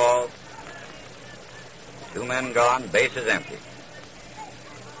 2 balls. 2 men gone, bases empty.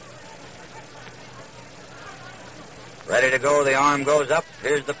 Ready to go, the arm goes up.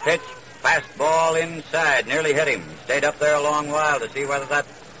 Here's the pitch. Fastball inside, nearly hit him. Stayed up there a long while to see whether that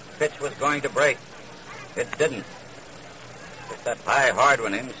pitch was going to break. It didn't. It's that high, hard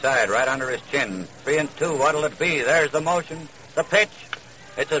one inside, right under his chin. 3-2, what'll it be? There's the motion, the pitch.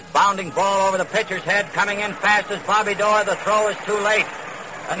 It's a bounding ball over the pitcher's head, coming in fast as Bobby Dorr. The throw is too late.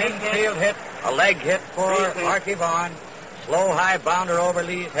 An infield hit, a leg hit for Archie Vaughn. slow high bounder over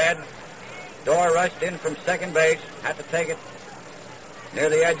Lee's head. Dorr rushed in from second base, had to take it near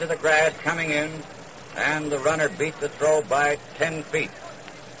the edge of the grass coming in, and the runner beat the throw by 10 feet.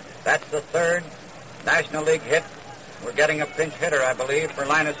 That's the third National League hit. We're getting a pinch hitter, I believe, for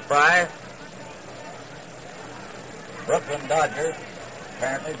Linus Fry. Brooklyn Dodgers,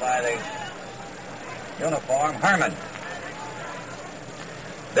 apparently by the uniform, Herman.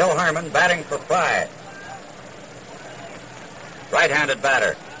 Bill Herman batting for Fry. Right-handed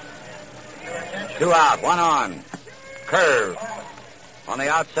batter. 2 out, 1 on. Curve on the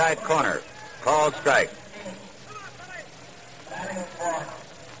outside corner. Called strike.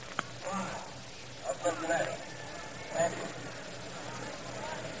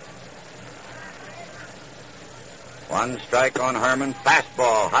 One strike on Herman.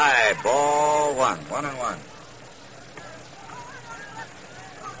 Fastball, high, ball 1. 1-1.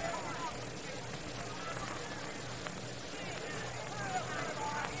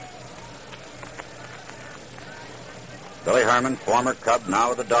 Billy Herman, former Cub, now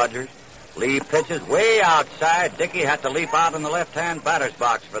with the Dodgers. Lee pitches way outside. Dickey had to leap out in the left-hand batter's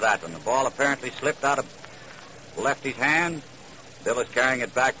box for that one. The ball apparently slipped out of lefty's hand. Bill is carrying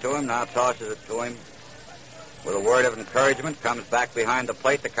it back to him, now tosses it to him with a word of encouragement. Comes back behind the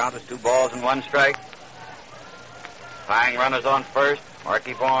plate. The count is 2 balls and 1 strike. Tying runners on first.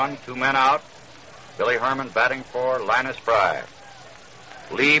 Marky Vaughn, 2 men out. Billy Herman batting for Linus Fry.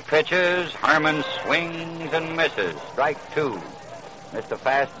 Lee pitches. Herman swings and misses. Strike 2. Missed a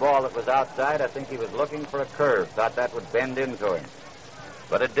fastball that was outside. I think he was looking for a curve. Thought that would bend into him.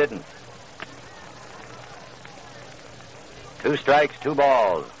 But it didn't. 2 strikes, 2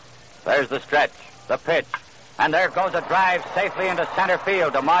 balls. There's the stretch, the pitch. And there goes a drive safely into center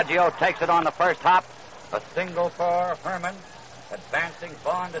field. DiMaggio takes it on the first hop. A single for Herman. Advancing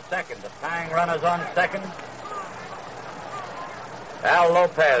Vaughn to second. The tying runners on second. Al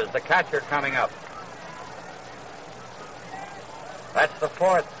Lopez, the catcher, coming up. That's the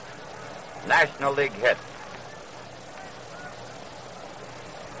 4th National League hit.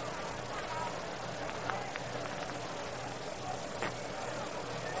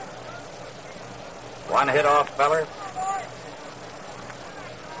 One hit off Feller.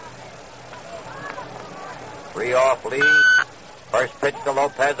 3 off Lee. First pitch to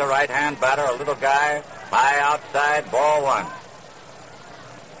Lopez, a right-hand batter, a little guy. High outside, ball 1.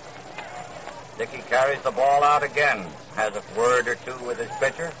 Dickey carries the ball out again. Has a word or two with his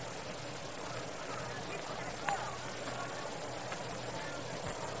pitcher.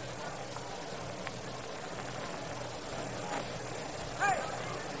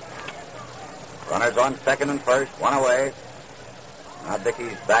 Runners on second and first, 1 away. Now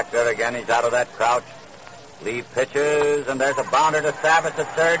Dickey's back there again. He's out of that crouch. Lee pitches, and there's a bounder to Savas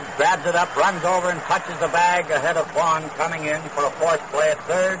at third. Grabs it up, runs over, and touches the bag ahead of Vaughn coming in for a forced play at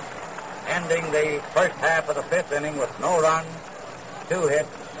third. Ending the first half of the 5th inning with no runs, 2 hits,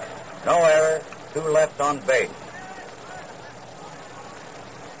 no error, 2 left on base.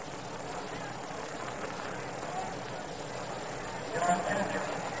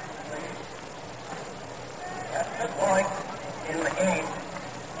 That's the point in the game.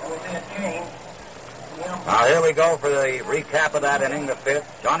 There will be a change. Now here we go for the recap of that inning, the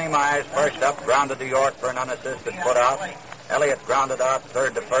 5th. Johnny Myers first up, grounded to York for an unassisted putout. Elliott grounded out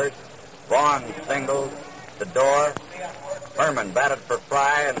third to first. Vaughn singled to Dorr. Herman batted for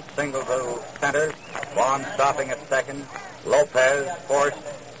Fry and singled to center. Vaughn stopping at second. Lopez forced.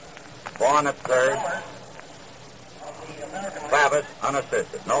 Vaughn at third. Travis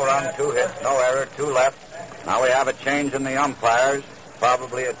unassisted. No run, 2 hits, no error, 2 left. Now we have a change in the umpires.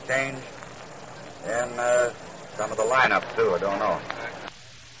 Probably a change in some of the lineup, too. I don't know.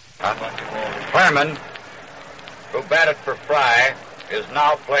 Herman, who batted for Fry, is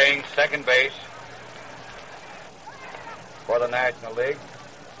now playing second base for the National League,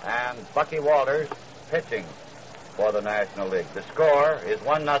 and Bucky Walters pitching for the National League. The score is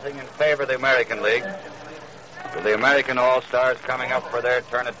 1-0 in favor of the American League, with the American All-Stars coming up for their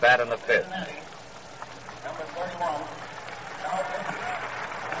turn at bat in the 5th. Number 31.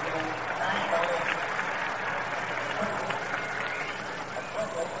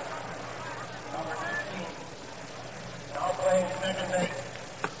 Playing second base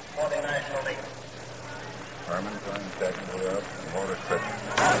for the National League. Herman playing second, and Walters pitching.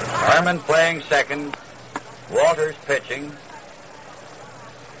 Herman playing second, Walters pitching.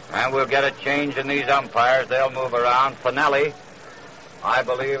 And we'll get a change in these umpires. They'll move around. Finelli, I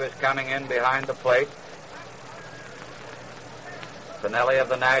believe, is coming in behind the plate. Finelli of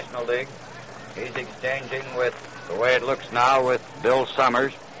the National League. He's exchanging with, the way it looks now, with Bill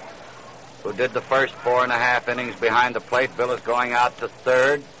Summers. who did the first 4.5 innings behind the plate. Bill is going out to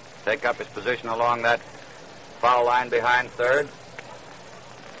third, take up his position along that foul line behind third.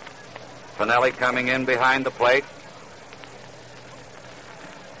 Pinelli coming in behind the plate.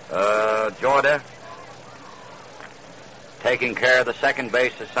 Jorda taking care of the second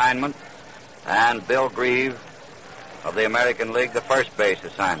base assignment, and Bill Grieve of the American League the first base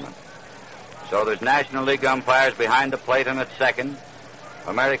assignment. So there's National League umpires behind the plate and at second,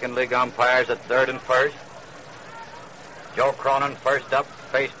 American League umpires at third and first. Joe Cronin first up,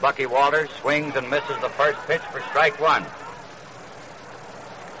 faced Bucky Walters, swings and misses the first pitch for strike one.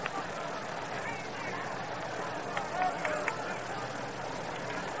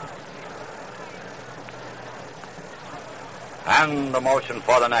 And the motion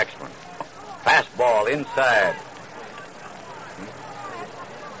for the next one. Fastball inside.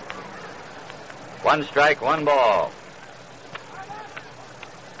 1 strike, 1 ball.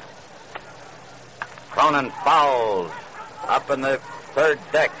 Cronin fouls up in the third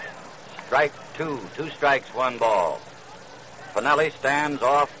deck. Strike 2. 2 strikes, 1 ball. Pinelli stands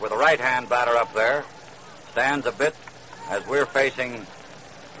off with a right-hand batter up there. Stands a bit as we're facing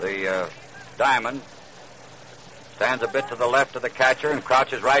the diamond. Stands a bit to the left of the catcher and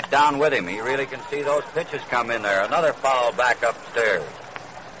crouches right down with him. He really can see those pitches come in there. Another foul back upstairs.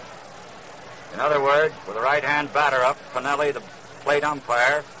 In other words, with the right-hand batter up, Pinelli, the plate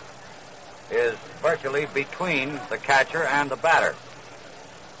umpire, is virtually between the catcher and the batter.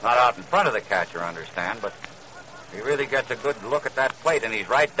 Not out in front of the catcher, understand, but he really gets a good look at that plate, and he's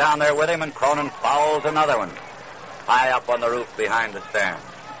right down there with him, and Cronin fouls another one high up on the roof behind the stand.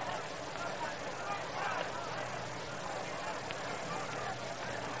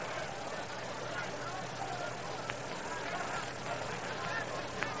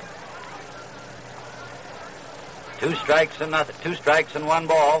 Two strikes and 1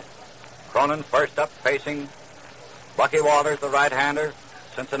 ball. Cronin first up facing Bucky Walters, the right-hander,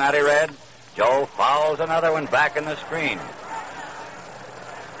 Cincinnati Red. Joe fouls another one back in the screen.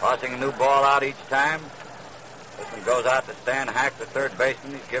 Tossing a new ball out each time. This one goes out to Stan Hack, the third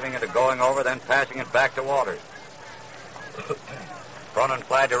baseman. He's giving it a going over, then passing it back to Walters. Cronin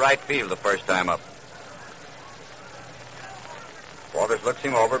flied to right field the first time up. Walters looks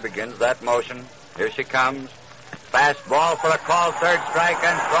him over, begins that motion. Here she comes. Fastball for a call, third strike,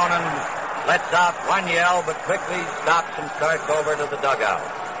 and Cronin lets out one yell, but quickly stops and starts over to the dugout.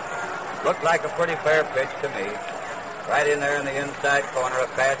 Looked like a pretty fair pitch to me. Right in there in the inside corner, a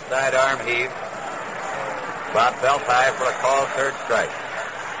fast sidearm heave. Bob felt high for a call, third strike.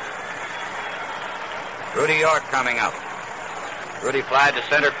 Rudy York coming up. Rudy flied to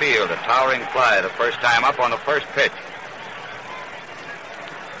center field, a towering fly the first time up on the first pitch.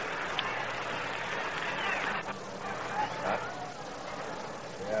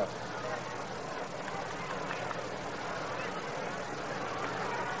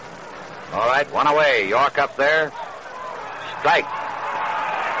 All right, one away. York up there. Strike.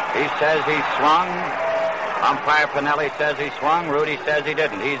 He says he swung. Umpire Pinelli says he swung. Rudy says he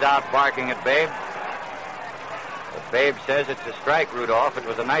didn't. He's out barking at Babe. But Babe says it's a strike, Rudolph. It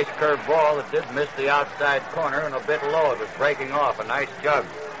was a nice curved ball that did miss the outside corner and a bit low. It was breaking off. A nice jug.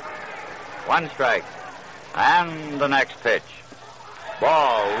 1 strike. And the next pitch.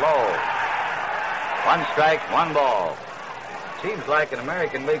 Ball low. 1 strike, 1 ball. Seems like an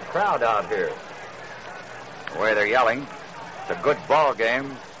American League crowd out here. The way they're yelling. It's a good ball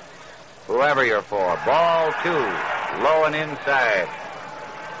game. Whoever you're for. Ball 2. Low and inside.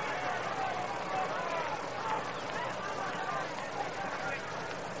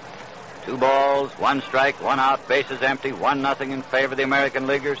 Two balls, 1 strike, 1 out, bases empty, 1-0 in favor of the American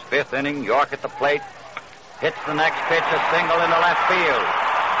Leaguers. 5th inning, York at the plate. Hits the next pitch, a single into left field.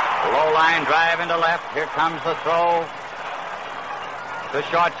 A low line drive into left. Here comes the throw. The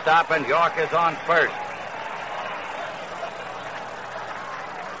shortstop, and York is on first.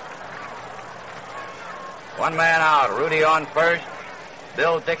 One man out. Rudy on first.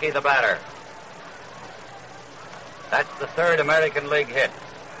 Bill Dickey, the batter. That's the 3rd American League hit.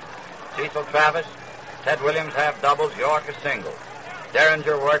 Cecil Travis, Ted Williams have doubles, York a single.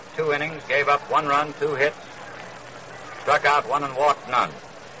 Derringer worked 2 innings, gave up 1 run, 2 hits, struck out 1 and walked none.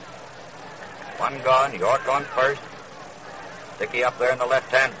 1 gone, York on first. Dickey up there in the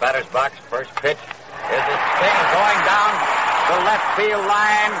left-hand batter's box. First pitch is a swing going down the left field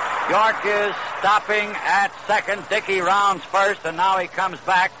line. York is stopping at second. Dickey rounds first, and now he comes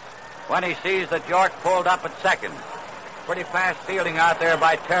back when he sees that York pulled up at second. Pretty fast fielding out there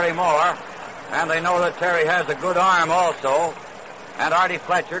by Terry Moore, and they know that Terry has a good arm also. And Artie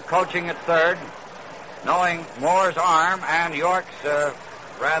Fletcher coaching at third, knowing Moore's arm and York's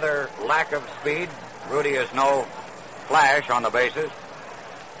rather lack of speed. Rudy is no flash on the bases.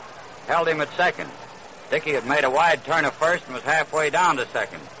 Held him at second. Dickey had made a wide turn of first and was halfway down to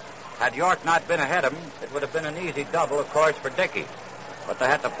second. Had York not been ahead of him, it would have been an easy double, of course, for Dickey. But they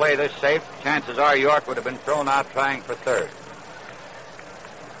had to play this safe. Chances are York would have been thrown out trying for third.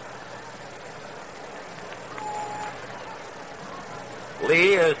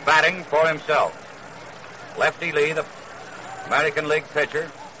 Lee is batting for himself. Lefty Lee, the American League pitcher,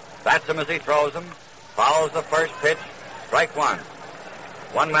 bats him as he throws him, fouls the first pitch, strike one.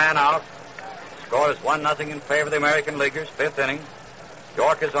 One man out. Score is 1-0 in favor of the American Leaguers, fifth inning.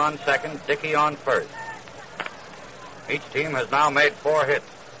 York is on second, Dickey on first. Each team has now made 4 hits.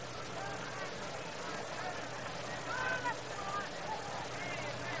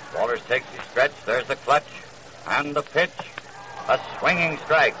 Walters takes his stretch. There's the clutch and the pitch. A swinging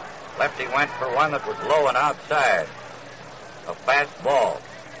strike. Lefty went for one that was low and outside. A fast ball.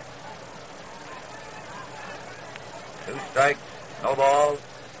 2 strikes, no balls.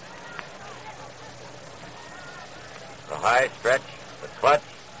 The high stretch, the clutch.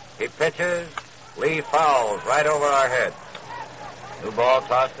 He pitches. Lee fouls right over our heads. New ball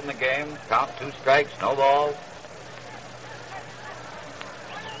tossed in the game. Count 2 strikes, no balls.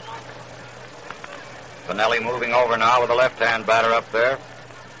 Finelli moving over now with the left-hand batter up there.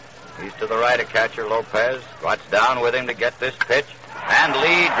 He's to the right of catcher Lopez. Squats down with him to get this pitch. And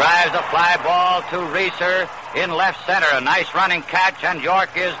Lee drives a fly ball to Reeser in left center. A nice running catch, and York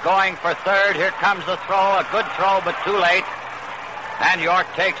is going for third. Here comes the throw. A good throw, but too late. And York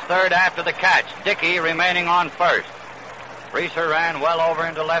takes third after the catch. Dickey remaining on first. Reeser ran well over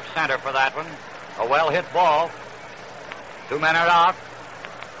into left center for that one. A well-hit ball. 2 men are out.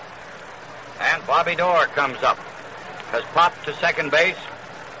 And Bobby Doerr comes up. Has popped to second base.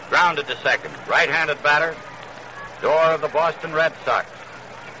 Grounded to second. Right-handed batter. Doerr of the Boston Red Sox.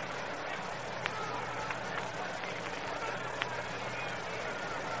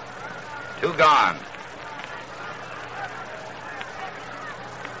 Two gone.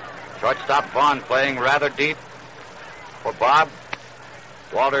 Shortstop Vaughn playing rather deep for Bob.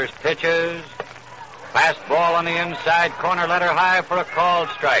 Walters pitches. Fastball on the inside corner, let her high for a called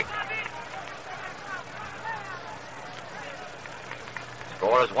strike.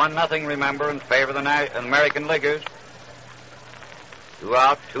 Score is 1-0, remember, in favor of the American Leaguers. 2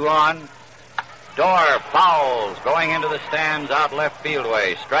 out, 2 on. Doerr fouls, going into the stands out left field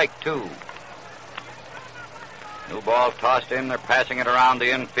way. Strike 2. New ball tossed in. They're passing it around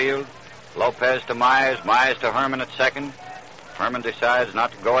the infield. Lopez to Myers. Myers to Herman at second. Herman decides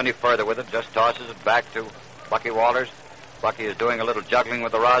not to go any further with it, just tosses it back to Bucky Walters. Bucky is doing a little juggling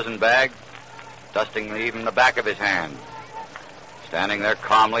with the rosin bag, dusting even the back of his hand. Standing there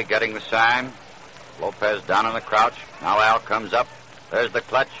calmly, getting the sign. Lopez down in the crouch. Now Al comes up. There's the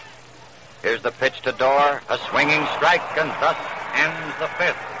clutch. Here's the pitch to Doerr. A swinging strike, and thus ends the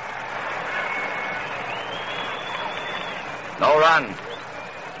 5th. No run.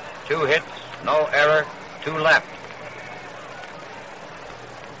 2 hits, no error, 2 left.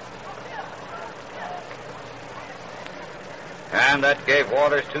 And that gave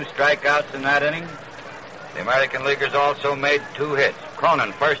Walters 2 strikeouts in that inning. The American Leaguers also made 2 hits.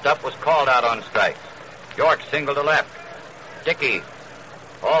 Cronin, first up, was called out on strikes. York single to left. Dickey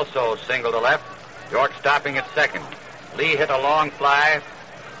also single to left. York stopping at second. Lee hit a long fly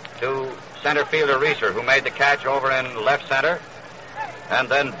to center fielder Reeser, who made the catch over in left center. And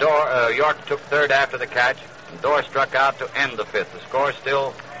then York took third after the catch. And Doerr struck out to end the 5th. The score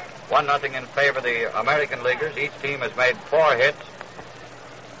still 1-0 in favor of the American Leaguers. Each team has made 4 hits.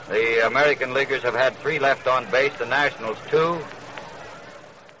 The American Leaguers have had 3 left on base, the Nationals 2.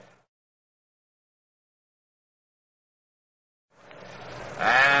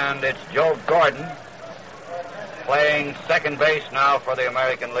 And it's Joe Gordon playing second base now for the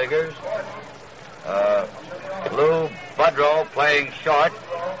American Leaguers. Lou Budrow playing short.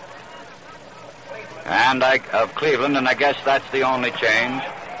 And of Cleveland, and I guess that's the only change.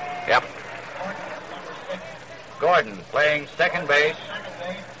 Yep. Gordon playing second base.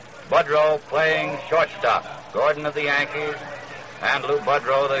 Budrow playing shortstop. Gordon of the Yankees and Lou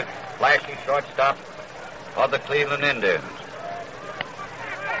Budrow, the flashy shortstop of the Cleveland Indians.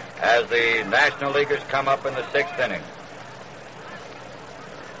 As the National Leaguers come up in the 6th inning.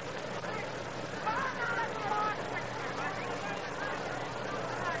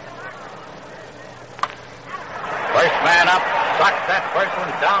 First man up, sucks that first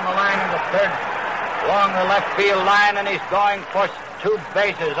one down the line in the 3rd, along the left field line, and he's going for 2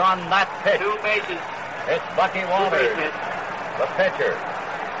 bases on that pitch. 2 bases. It's Bucky Walters, the pitcher.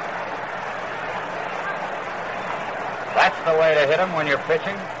 That's the way to hit him when you're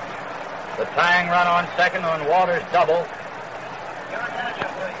pitching. The tying run on second on Walters' double.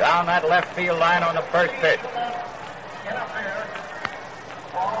 Down that left field line on the first pitch.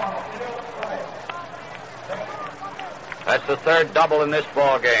 That's the third double in this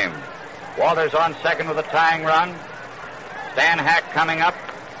ball game. Walters on second with a tying run. Stan Hack coming up.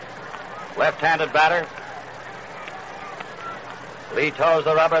 Left-handed batter. Lee toes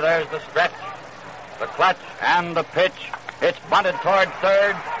the rubber. There's the stretch, the clutch, and the pitch. It's bunted toward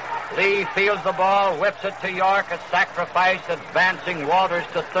third. Lee fields the ball, whips it to York. A sacrifice, advancing Walters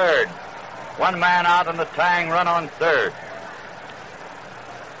to third. One man out on the tying run on third.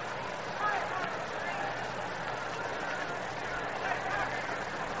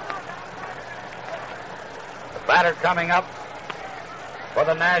 The batter coming up for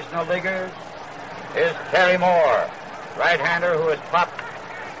the National Leaguers is Terry Moore, right-hander who has popped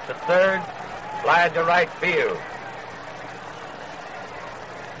to third, flied to right field.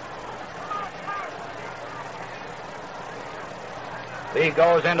 Lee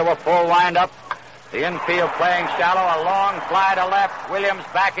goes into a full windup. The infield playing shallow, a long fly to left. Williams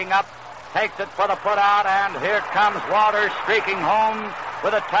backing up, takes it for the putout, and here comes Walters streaking home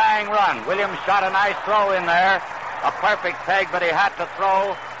with a tying run. Williams shot a nice throw in there, a perfect peg, but he had to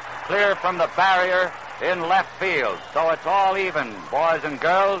throw clear from the barrier in left field. So it's all even, boys and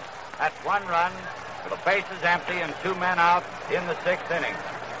girls. That's one run, the bases empty, and two men out in the sixth inning.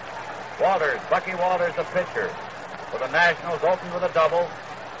 Walters, Bucky Walters, the pitcher, for the Nationals, opened with a double,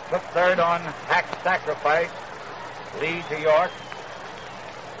 took third on Hack's sacrifice, Lee to York,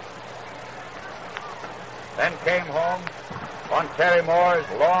 then came home on Terry Moore's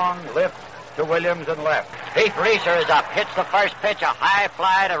long lift to Williams and left. Heath Reeser is up, hits the first pitch, a high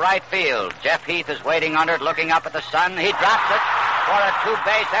fly to right field. Jeff Heath is waiting under it, looking up at the sun. He drops it for a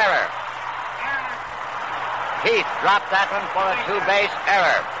two-base error. Heath dropped that one for a two-base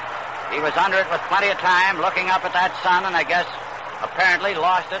error. He was under it with plenty of time, looking up at that sun, and I guess apparently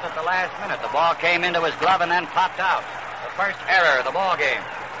lost it at the last minute. The ball came into his glove and then popped out. The first error of the ball game.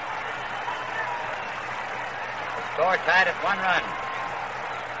 The score tied at one run.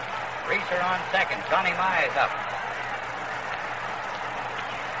 Reeser on second. Johnny Mize up.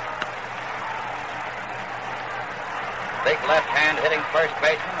 Big left hand hitting first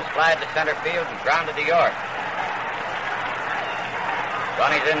baseman, a slide to center field and grounded to York.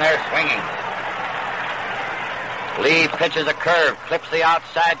 Johnny's in there swinging. Lee pitches a curve, clips the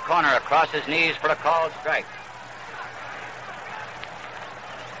outside corner across his knees for a called strike.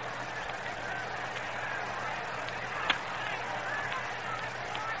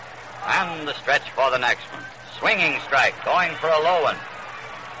 And the stretch for the next one. Swinging strike, going for a low one.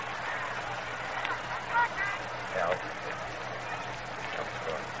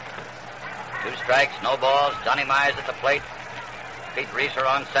 Two strikes, no balls. Johnny Mize at the plate. Pete Reeser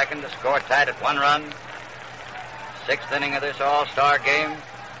on second. The score tied at one run. Sixth inning of this all-star game.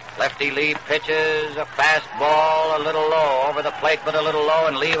 Lefty Lee pitches a fastball a little low over the plate, but a little low,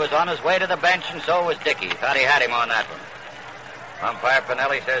 and Lee was on his way to the bench, and so was Dickey. Thought he had him on that one. Umpire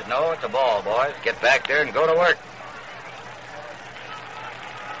Pinelli says, no, it's a ball, boys. Get back there and go to work.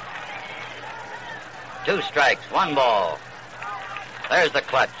 Two strikes, one ball. There's the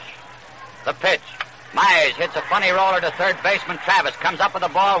clutch. The pitch. Mize hits a funny roller to third baseman Travis. Comes up with the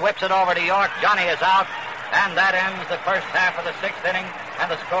ball, whips it over to York. Johnny is out. And that ends the first half of the sixth inning. And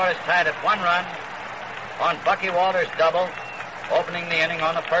the score is tied at one run on Bucky Walters' double, opening the inning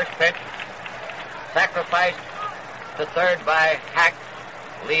on the first pitch. Sacrificed to third by Hack.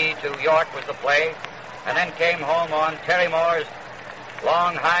 Lee to York was the play. And then came home on Terry Moore's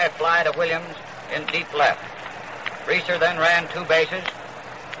long high fly to Williams in deep left. Reeser then ran two bases.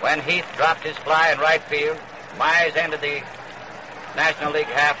 When Heath dropped his fly in right field, Mize ended the National League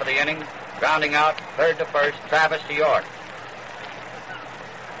half of the inning, grounding out third to first, Travis to York.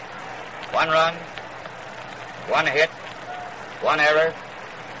 One run, one hit, one error,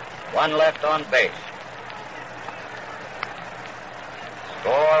 one left on base.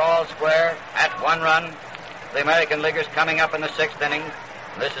 Score all square at one run. The American Leaguers coming up in the sixth inning.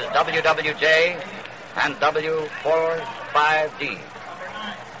 This is WWJ and W45D.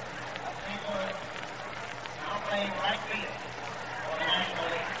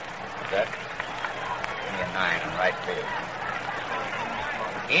 That? Give me a 9 in right field.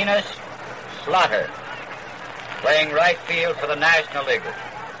 Enos Slaughter, playing right field for the National Leaguers.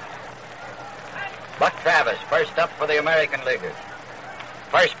 Buck Travis, first up for the American Leaguers.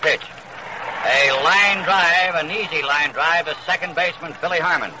 First pitch. A line drive, an easy line drive to second baseman Billy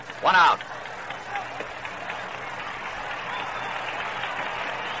Harmon. One out.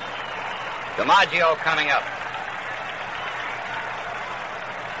 DiMaggio coming up.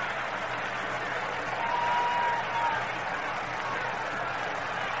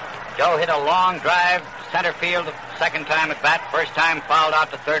 Joe hit a long drive, center field, second time at bat. First time fouled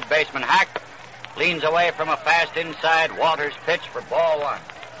out to third baseman Hack. Leans away from a fast inside. Walters pitch for ball one.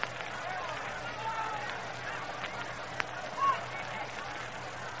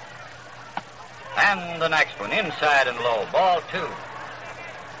 And the next one, inside and low, ball two.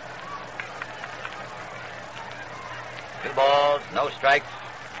 2 balls, no strikes.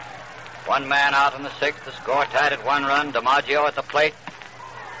 1 man out in the 6th. The score tied at 1 run. DiMaggio at the plate.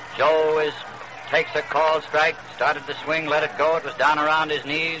 Joe takes a called strike, started to swing, let it go. It was down around his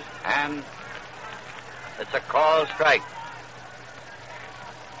knees, and it's a called strike.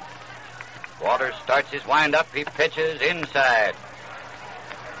 Walters starts his windup. He pitches inside.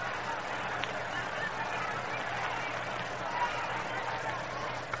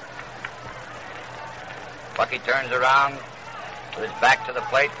 Bucky turns around with his back to the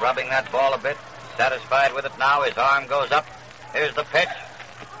plate, rubbing that ball a bit. Satisfied with it now, his arm goes up. Here's the pitch.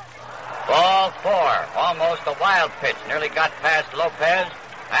 Ball 4, almost a wild pitch. Nearly got past Lopez,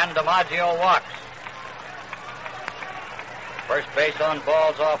 and DiMaggio walks. First base on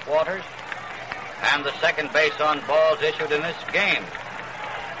balls off Walters, and the second base on balls issued in this game.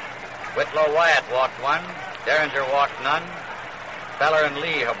 Whitlow Wyatt walked 1. Derringer walked none. Feller and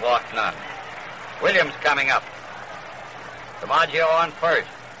Lee have walked none. Williams coming up. DiMaggio on first.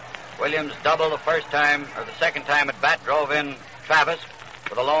 Williams doubled the second time at bat, drove in Travis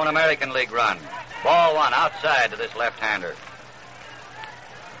with a lone American League run. Ball 1 outside to this left-hander.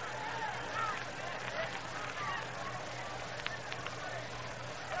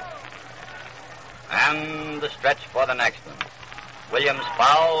 And the stretch for the next one. Williams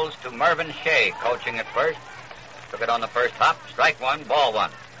fouls to Mervyn Shea, coaching at first. Took it on the first hop. Strike 1, ball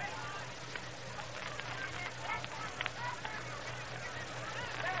 1.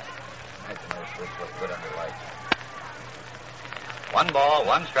 Good under lights. 1 ball,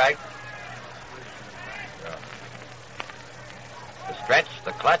 1 strike. The stretch,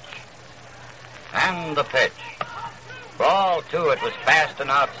 the clutch, and the pitch. Ball 2, it was fast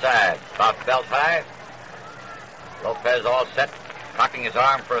and outside. About belt high. Lopez all set, cocking his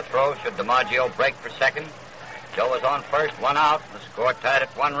arm for a throw should DiMaggio break for second. Joe is on first, 1 out. The score tied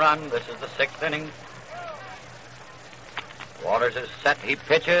at 1 run. This is the 6th inning. Walters is set, he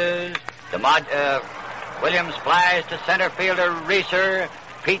pitches. Williams flies to center fielder Reeser.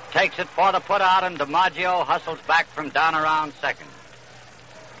 Pete takes it for the putout, and DiMaggio hustles back from down around second.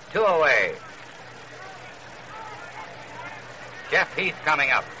 2 away. Jeff Heath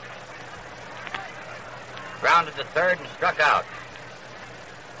coming up. Grounded to third and struck out.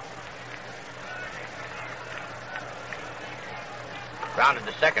 Grounded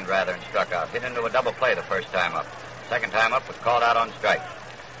to second, rather, and struck out. Hit into a double play the first time up. Second time up was called out on strike.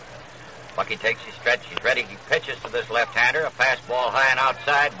 Bucky takes his stretch. He's ready. He pitches to this left-hander. A fastball high and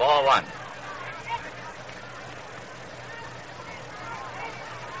outside. Ball 1.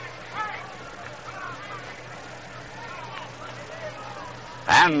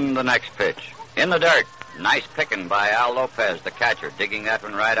 And the next pitch. In the dirt. Nice picking by Al Lopez, the catcher, digging that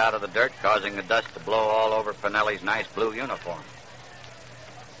one right out of the dirt, causing the dust to blow all over Pinelli's nice blue uniform.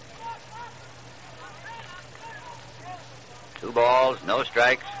 2 balls, no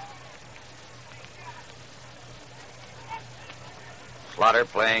strikes. Slaughter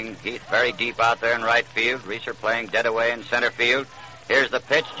playing Heath very deep out there in right field. Reeser playing dead away in center field. Here's the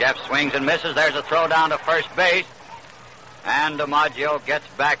pitch. Jeff swings and misses. There's a throw down to first base. And DiMaggio gets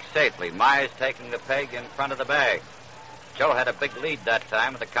back safely. Mize taking the peg in front of the bag. Joe had a big lead that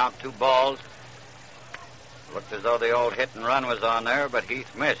time with the count 2 balls. Looked as though the old hit and run was on there, but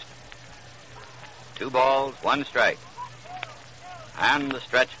Heath missed. 2 balls, 1 strike. And the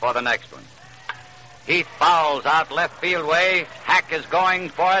stretch for the next one. Heath fouls out left field way. Hack is going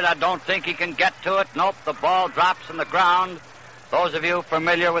for it. I don't think he can get to it. Nope, the ball drops in the ground. Those of you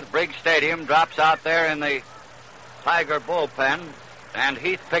familiar with Briggs Stadium, drops out there in the Tiger bullpen, and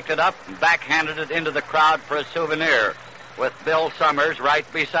Heath picked it up and backhanded it into the crowd for a souvenir with Bill Summers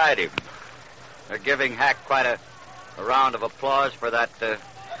right beside him. They're giving Hack quite a round of applause for that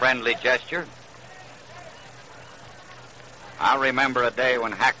friendly gesture. I remember a day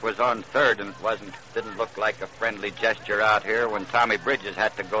when Hack was on third, and it didn't look like a friendly gesture out here when Tommy Bridges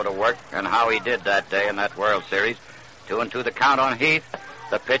had to go to work, and how he did that day in that World Series. 2-2 the count on Heath.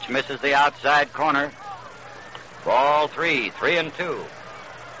 The pitch misses the outside corner. Ball 3, 3-2.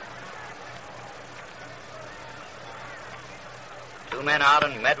 2 men out,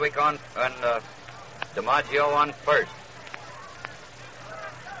 and Medwick and DiMaggio on first.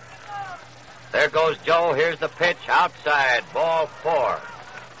 There goes Joe. Here's the pitch. Outside. Ball 4.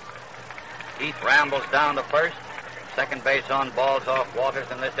 Heath rambles down to first. Second base on balls off Walters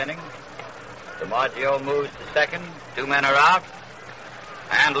in this inning. DiMaggio moves to second. 2 men are out.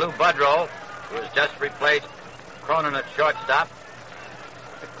 And Lou Budrow, who has just replaced Cronin at shortstop,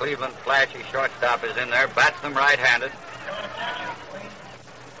 the Cleveland flashy shortstop, is in there, bats them right-handed.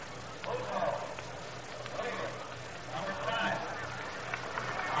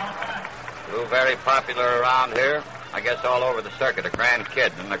 Lou very popular around here, I guess all over the circuit, a grand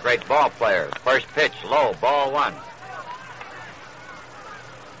kid and a great ball player. First pitch, low, ball 1.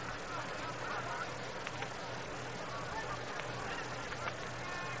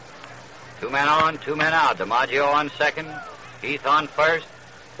 Two men on, 2 men out. DiMaggio on second, Heath on first.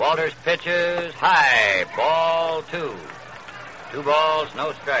 Walters pitches high, ball 2. 2 balls,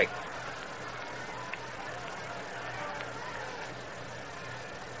 no strikes.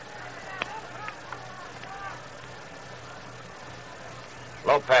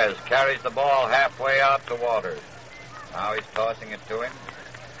 Lopez carries the ball halfway out to Walters. Now he's tossing it to him.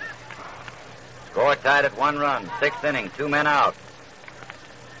 Score tied at 1 run. 6th inning, 2 men out.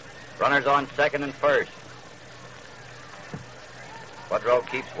 Runners on second and first. Budrow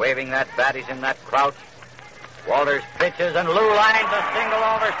keeps waving that bat. He's in that crouch. Walters pitches, and Lou lines a single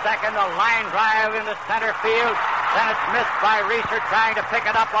over second. A line drive into center field. Then it's missed by Reeser trying to pick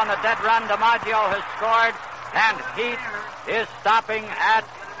it up on the dead run. DiMaggio has scored, and Heath is stopping at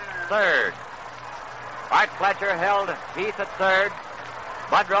third. Art Fletcher held Heath at third.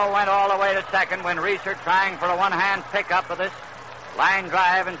 Budrow went all the way to second when Reeser, trying for a one-hand pickup of this line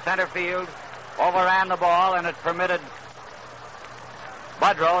drive in center field, overran the ball, and it permitted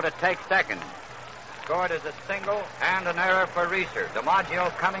Budrow to take second. Scored as a single and an error for Reeser. DiMaggio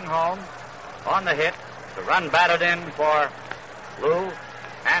coming home on the hit. The run batted in for Lou,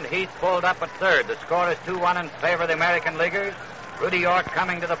 and Heath pulled up at third. The score is 2-1 in favor of the American Leaguers. Rudy York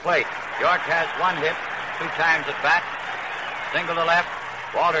coming to the plate. York has 1 hit, 2 times at bat. Single to left.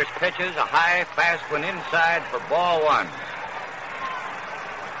 Walters pitches a high, fast one inside for ball 1.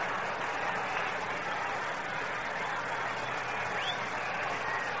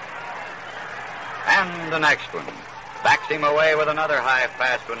 And the next one. Backs him away with another high,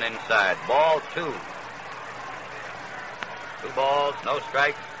 fast one inside. Ball 2. 2 balls, no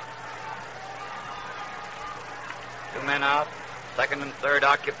strikes. 2 men out. Second and third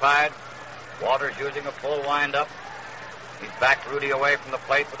occupied. Walters using a full wind-up. He's backed Rudy away from the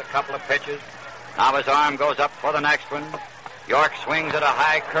plate with a couple of pitches. Now his arm goes up for the next one. York swings at a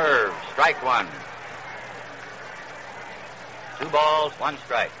high curve. Strike 1. 2 balls, 1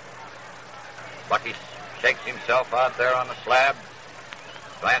 strike. Bucky shakes himself out there on the slab,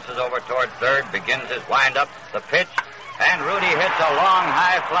 glances over toward third, begins his wind-up, the pitch, and Rudy hits a long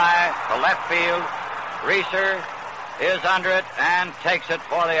high fly to left field. Reeser is under it and takes it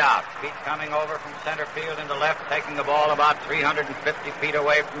for the out. Pete coming over from center field into left, taking the ball about 350 feet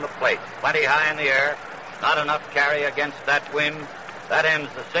away from the plate. Plenty high in the air, not enough carry against that wind. That ends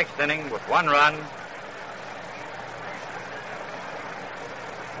the 6th inning with 1 run,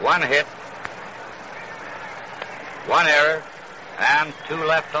 1 hit, 1 error, and 2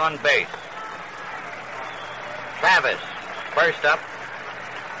 left on base. Travis, first up,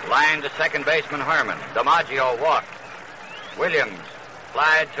 line to second baseman Herman. DiMaggio walked. Williams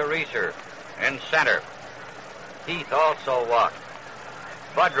flied to Reeser in center. Heath also walked.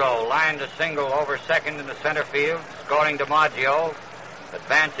 Budrow lined a single over second in the center field, scoring DiMaggio,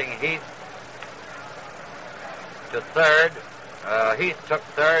 advancing Heath to third. Heath took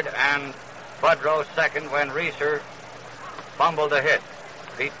third, and Budrow second when Reeser fumbled a hit.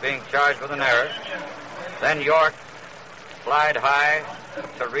 Pete being charged with an error. Then York flied high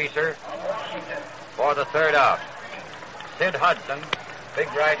to Reeser for the third out. Sid Hudson, big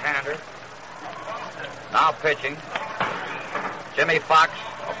right-hander, now pitching. Jimmy Fox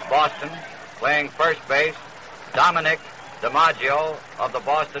of Boston playing first base. Dominic DiMaggio of the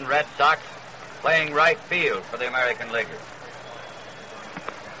Boston Red Sox playing right field for the American Leaguers.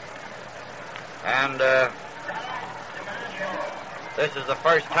 And this is the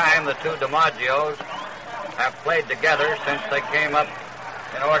first time the 2 DiMaggios have played together since they came up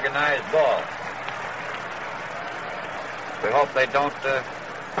in organized ball. We hope they don't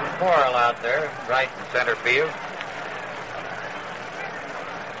quarrel out there, right in center field.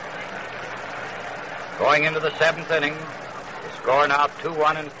 Going into the 7th inning, the score now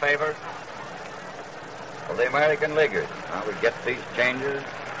 2-1 in favor of the American Leaguers. Now we get these changes.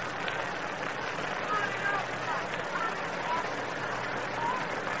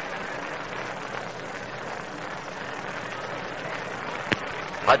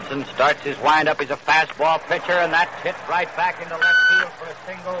 Hudson starts his wind-up. He's a fastball pitcher, and that's hit right back into left field for a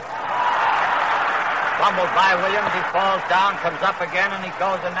single. Fumbled by Williams. He falls down, comes up again, and he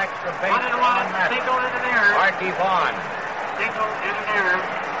goes an extra base. 1 and 1. Single in an error. Archie Vaughn. Single in an error.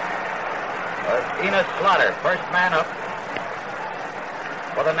 Enos Slaughter, first man up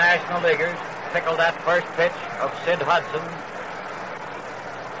for the National Leaguers. Tickled that first pitch of Sid Hudson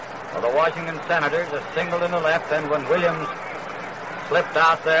of the Washington Senators. A single in the left, and when Williams slipped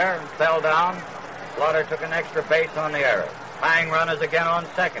out there and fell down, Slaughter took an extra base on the error. Tying run is again on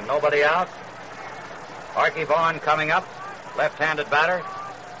second. Nobody out. Archie Vaughn coming up, left-handed batter.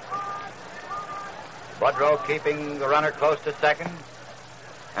 Budrow keeping the runner close to second.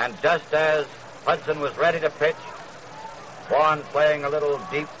 And just as Hudson was ready to pitch, Vaughn playing a little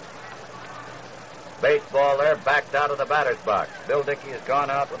deep baseball there, backed out of the batter's box. Bill Dickey has gone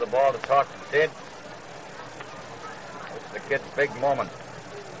out with the ball to talk to Sid. It's the kid's big moment.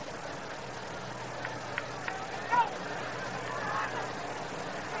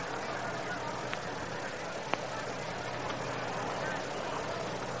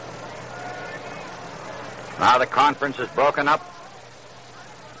 Now the conference is broken up.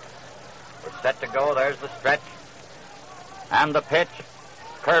 We're set to go. There's the stretch. And the pitch.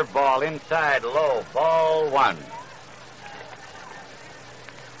 Curveball inside, low. Ball 1.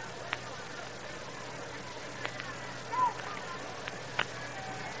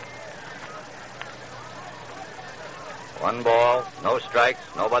 One ball, no strikes,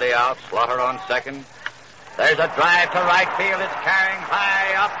 nobody out. Slaughter on second. There's a drive to right field. It's carrying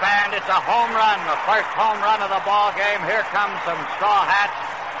high up, and it's a home run. The first home run of the ball game. Here comes some straw hats,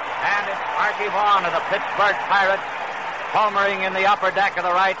 and it's Archie Vaughn of the Pittsburgh Pirates homering in the upper deck of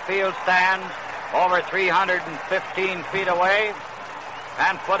the right field stands, over 315 feet away,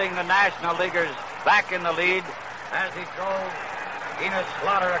 and putting the National Leaguers back in the lead as he drove Enos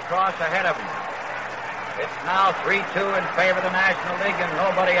Slaughter across ahead of him. It's now 3-2 in favor of the National League, and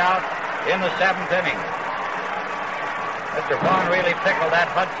nobody out in the 7th inning. Mr. Vaughn really tickled that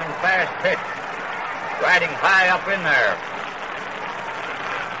Hudson fast pitch, riding high up in there.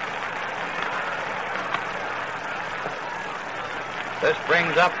 This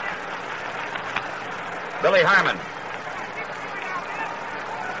brings up Billy Harmon.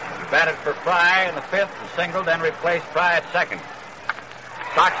 He batted for Fry in the 5th and singled, then replaced Fry at second.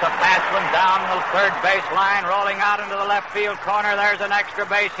 Socks a fast one down the third base line, rolling out into the left field corner. There's an extra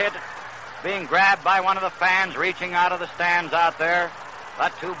base hit being grabbed by one of the fans reaching out of the stands out there. A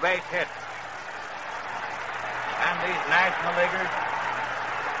 2-base hit. And these National Leaguers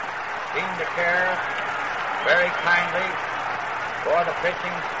seem to care very kindly for the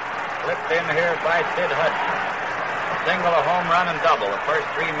pitching slipped in here by Sid Hudson. A single, a home run, and double. The first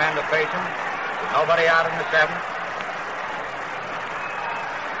 3 men to face him. There's nobody out in the 7th.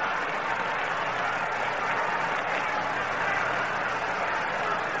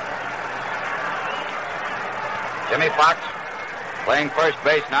 Jimmy Fox, playing first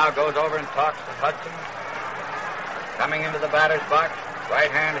base now, goes over and talks to Hudson. Coming into the batter's box,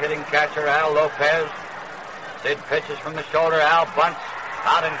 right-hand hitting catcher Al Lopez. Sid pitches from the shoulder. Al bunts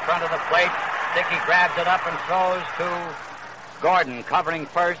out in front of the plate. Dickey grabs it up and throws to Gordon, covering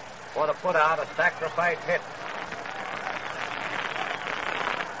first for the put-out, a sacrifice hit.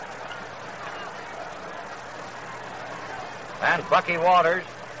 And Bucky Walters,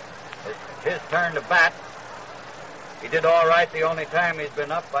 it's his turn to bat. He did all right the only time he's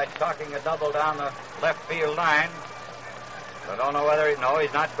been up by chalking a double down the left field line. I don't know whether he's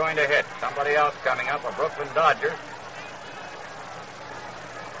not going to hit. Somebody else coming up, a Brooklyn Dodger.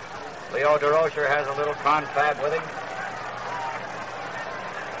 Leo DeRocher has a little confab with him.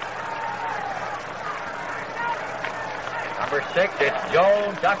 Number 6, it's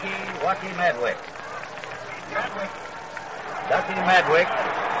Joe Ducky Wucky Medwick. Ducky Medwick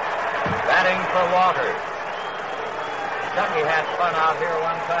batting for Walters. Ducky had fun out here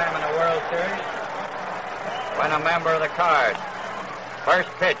one time in the World Series when a member of the Cards. First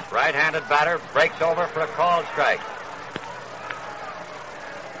pitch, right-handed batter, breaks over for a called strike.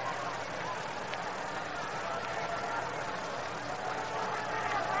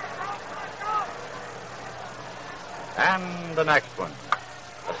 And the next one.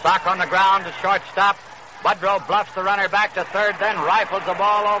 The sock on the ground to shortstop. Budrow bluffs the runner back to third, then rifles the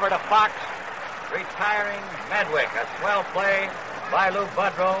ball over to Fox. Retiring Medwick. A swell play by Lou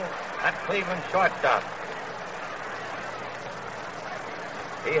Budrow at Cleveland shortstop.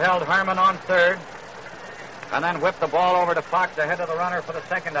 He held Herman on third and then whipped the ball over to Fox ahead of the runner for the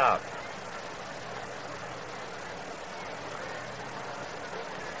second out.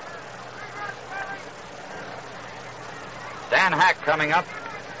 Stan Hack coming up.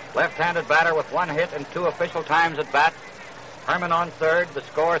 Left-handed batter with 1 hit and 2 official times at bat. Herman on third. The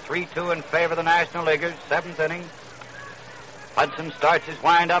score 3-2 in favor of the National Leaguers. Seventh inning. Hudson starts his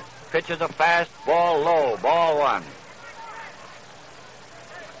windup, pitches a fast ball low, ball one.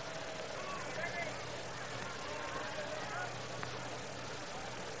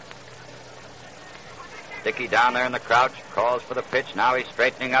 Dickey down there in the crouch, calls for the pitch. Now he's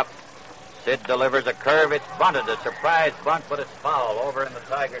straightening up. Sid delivers a curve. It's bunted, a surprise bunt, but it's foul over in the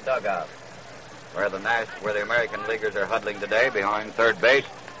Tiger dugout, where the American Leaguers are huddling today behind third base.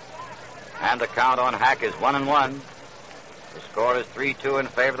 And the count on Hack is 1-1. The score is 3-2 in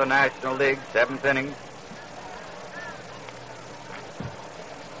favor of the National League, seventh inning.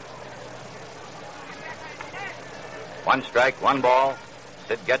 One strike, one ball.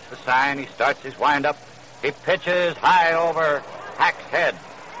 Sid gets the sign. He starts his windup. He pitches high over Hack's head.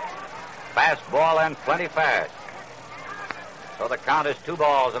 Fast ball and plenty fast. So the count is 2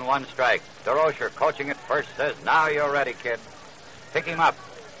 balls and 1 strike. DeRocher, coaching at first, says, now you're ready, kid. Pick him up.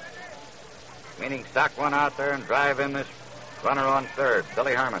 Meaning sock one out there and drive in this runner on third,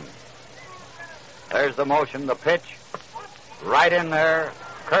 Billy Herman. There's the motion, the pitch. Right in there.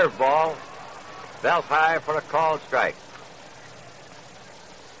 Curveball. Belt high for a called strike.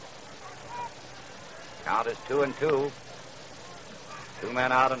 Count is 2-2. 2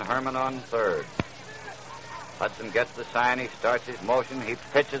 men out and Herman on third. Hudson gets the sign. He starts his motion. He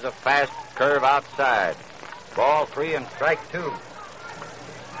pitches a fast curve outside. Ball 3 and strike 2.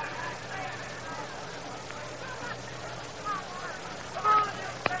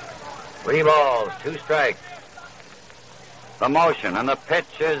 Three balls, 2 strikes. The motion and the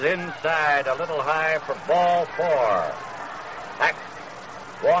pitch is inside, a little high for ball 4. Hack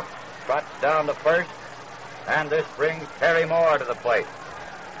walks, trots down to first, and this brings Terry Moore to the plate.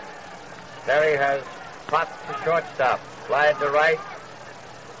 Terry has popped to shortstop, slide to right,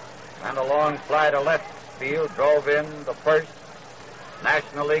 and a long fly to left field drove in the first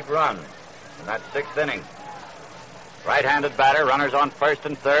National League run in that 6th inning. Right-handed batter, runners on first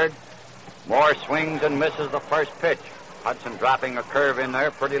and third. Moore swings and misses the first pitch. Hudson dropping a curve in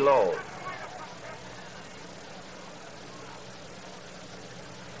there pretty low.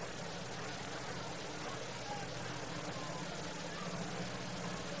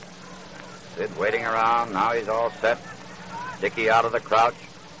 Sid waiting around. Now he's all set. Dickey out of the crouch.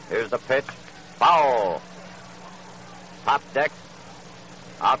 Here's the pitch. Foul. Top deck.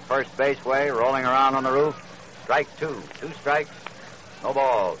 Out first base way. Rolling around on the roof. Strike 2. 2 strikes. No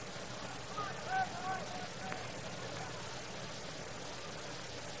balls.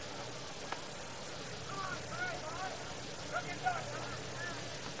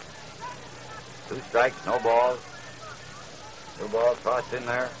 Two strikes, no balls. 2 balls tossed in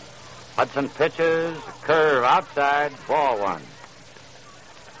there. Hudson pitches, curve outside, ball 1.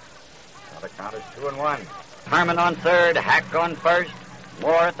 Now the count is 2-1. Herman on third, Hack on first.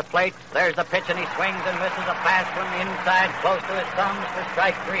 Moore at the plate. There's the pitch, and he swings and misses a fast one inside, close to his thumbs for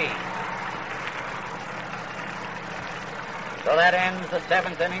strike 3. So that ends the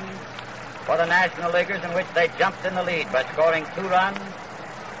 7th inning for the National Leaguers, in which they jumped in the lead by scoring 2 runs,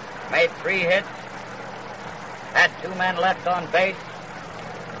 made 3 hits, had 2 men left on base,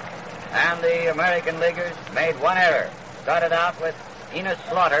 and the American Leaguers made 1 error. Started out with Enos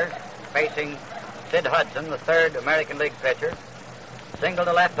Slaughter facing Sid Hudson, the 3rd American League pitcher. Singled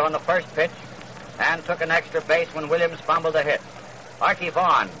to left on the first pitch and took an extra base when Williams fumbled a hit. Archie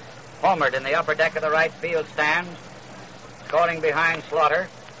Vaughn homered in the upper deck of the right field stand, scoring behind Slaughter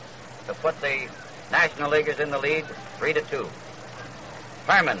to put the National Leaguers in the lead 3-2.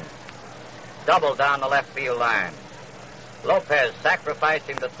 Herman doubled down the left field line. Lopez sacrificed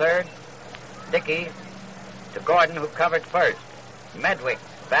him to third. Dickey to Gordon, who covered first. Medwick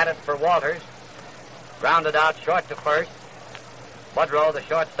batted for Walters, grounded out short to first. Budrow, the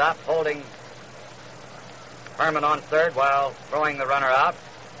shortstop, holding Herman on third while throwing the runner out.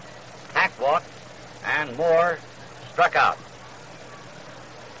 Hack walked, and Moore struck out.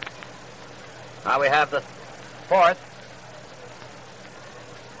 Now we have the 4th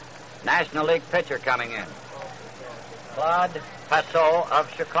National League pitcher coming in. Claude Passot of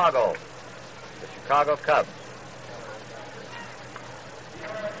Chicago, the Chicago Cubs.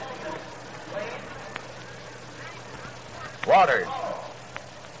 Walters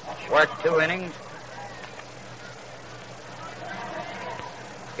worked 2 innings,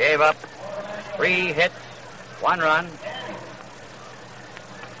 gave up 3 hits, 1 run,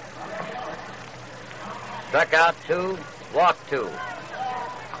 struck out 2, walked 2.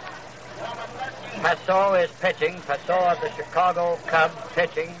 Passot is pitching. Passot of the Chicago Cubs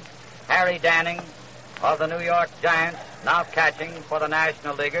pitching. Harry Danning of the New York Giants now catching for the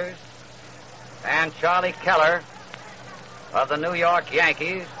National Leaguers. And Charlie Keller of the New York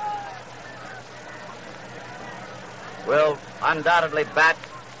Yankees will undoubtedly bat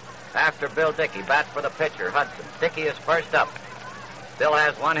after Bill Dickey. Bat for the pitcher, Hudson. Dickey is first up. Bill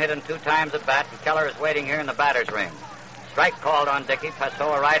has 1 hit and 2 times at bat, and Keller is waiting here in the batter's ring. Strike called on Dickey.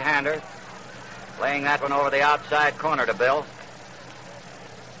 Passeau, a right-hander, laying that one over the outside corner to Bill.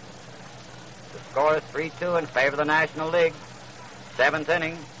 The score is 3-2 in favor of the National League. 7th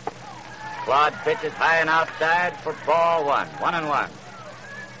inning. Claude pitches high and outside for ball 1. 1-1.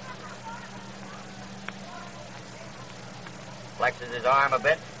 Flexes his arm a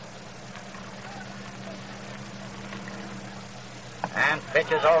bit. And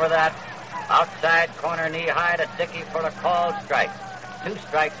pitches over that outside corner knee high to Dickey for a called strike. 2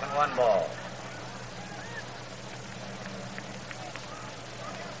 strikes and 1 ball.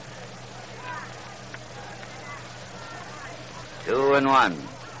 Two and 1.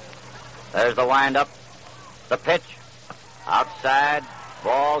 There's the windup. The pitch. Outside.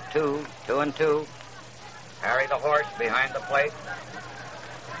 Ball 2. 2-2. Harry the horse behind the plate.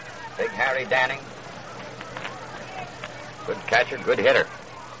 Big Harry Danning. Good catcher, good hitter.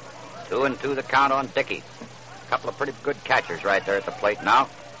 2-2 the count on Dickey. A couple of pretty good catchers right there at the plate now.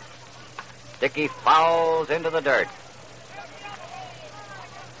 Dickey fouls into the dirt.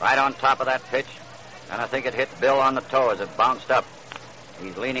 Right on top of that pitch. And I think it hit Bill on the toe as it bounced up.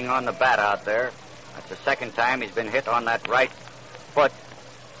 He's leaning on the bat out there. That's the second time he's been hit on that right foot.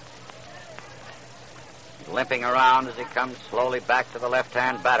 He's limping around as he comes slowly back to the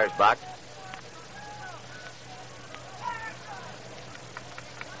left-hand batter's box.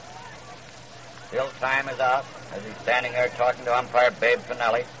 Still time is out as he's standing there talking to umpire Babe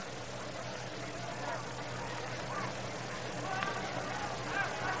Finelli.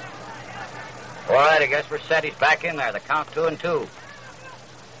 All right, I guess we're set. He's back in there. The count 2-2.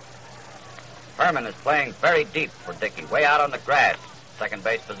 Herman is playing very deep for Dickey, way out on the grass, second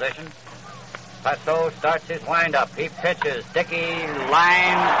base position. Passeau starts his windup. He pitches. Dickey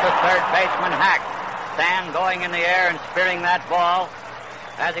lines to third baseman Hack. Stan going in the air and spearing that ball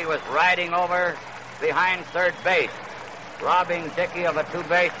as he was riding over behind third base, robbing Dickey of a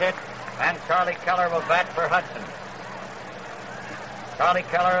 2-base hit, and Charlie Keller will bat for Hudson. Charlie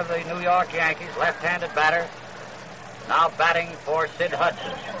Keller of the New York Yankees, left-handed batter, now batting for Sid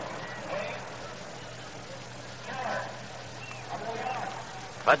Hudson.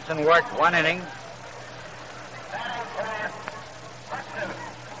 Hudson worked 1 inning.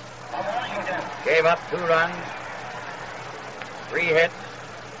 Gave up 2 runs, 3 hits,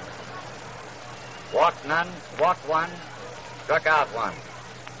 walked none, walked 1, struck out 1.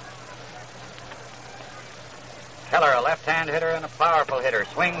 Keller, a left-hand hitter and a powerful hitter,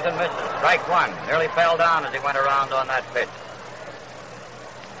 swings and misses. Strike 1. Nearly fell down as he went around on that pitch.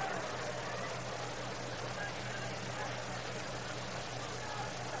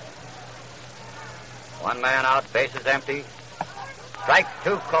 One man out, bases empty. Strike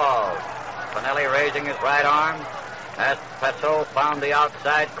 2 called. Finelli raising his right arm as Passeau found the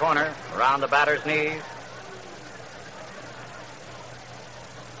outside corner around the batter's knees.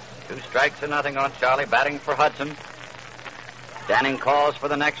 2 strikes and nothing on Charlie, batting for Hudson. Danning calls for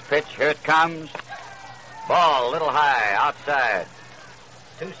the next pitch. Here it comes. Ball, a little high, outside.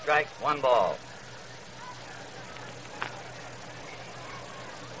 2 strikes, 1 ball.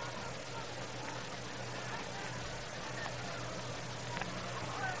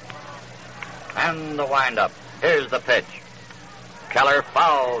 And the windup. Here's the pitch. Keller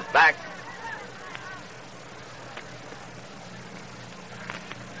fouls back.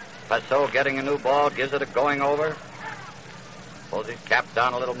 Passeau getting a new ball, gives it a going over. Pulls his cap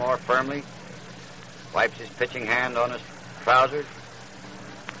down a little more firmly. Wipes his pitching hand on his trousers.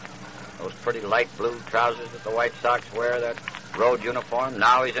 Those pretty light blue trousers that the White Sox wear, that road uniform.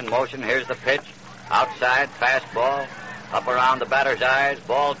 Now he's in motion. Here's the pitch. Outside, fastball. Up around the batter's eyes.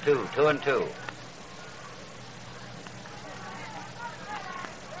 Ball 2, 2-2.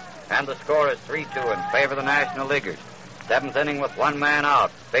 And the score is 3-2 in favor of the National Leaguers. 7th inning with 1 man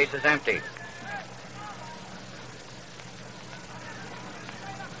out. Bases empty.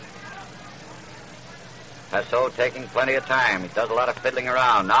 Passeau taking plenty of time. He does a lot of fiddling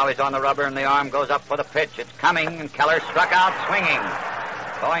around. Now he's on the rubber and the arm goes up for the pitch. It's coming and Keller struck out swinging.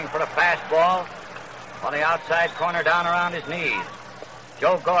 Going for the fastball on the outside corner down around his knees.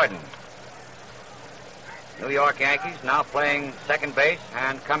 Joe Gordon. New York Yankees now playing second base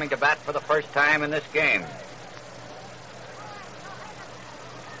and coming to bat for the first time in this game.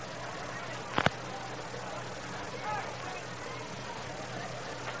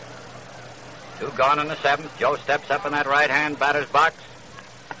 Two gone in the 7th. Joe steps up in that right-hand batter's box.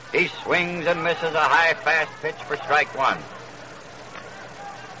 He swings and misses a high, fast pitch for strike 1.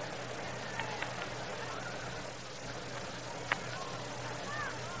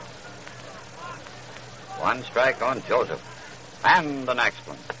 One strike on Joseph. And the next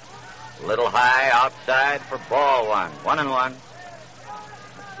one. A little high outside for ball one. 1-1.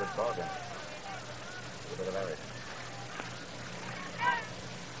 That's a good ball game. A little bit of everything.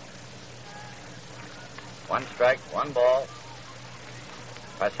 One strike, one ball.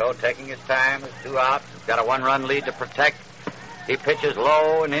 Passo taking his time. There's 2 out. He's got a 1-run lead to protect. He pitches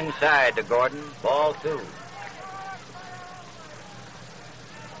low and inside to Gordon. Ball 2.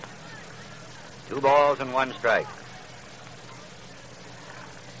 2 balls and 1 strike.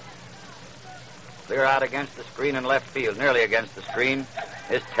 Clear out against the screen in left field. Nearly against the screen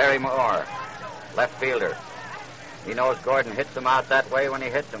is Terry Moore, left fielder. He knows Gordon hits him out that way when he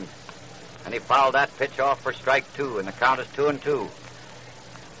hits him. And he fouled that pitch off for strike 2, and the count is 2-2. 2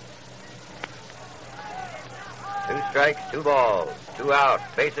 strikes, 2 balls, 2 out,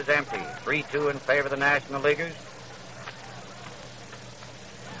 bases empty, 3-2 in favor of the National Leaguers.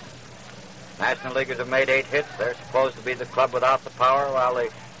 National Leaguers have made 8 hits. They're supposed to be the club without the power, while the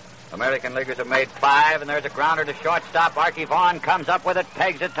American Leaguers have made 5, and there's a grounder to shortstop. Archie Vaughn comes up with it,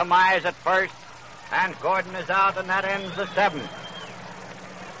 pegs it to Mize at first, and Gordon is out, and that ends the 7th.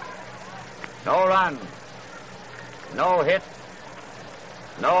 No run, no hit,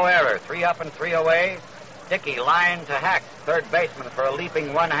 no error. 3 up and 3 away. Dickey lined to Hack, third baseman, for a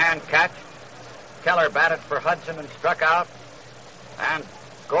leaping one-hand catch. Keller batted for Hudson and struck out. And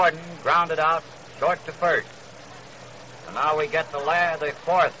Gordon grounded out short to first. And now we get the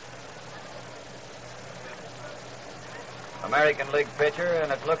 4th American League pitcher,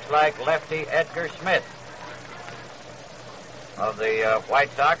 and it looks like lefty Edgar Smith of the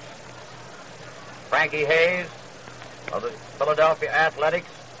White Sox. Frankie Hayes of the Philadelphia Athletics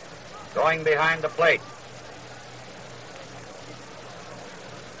going behind the plate.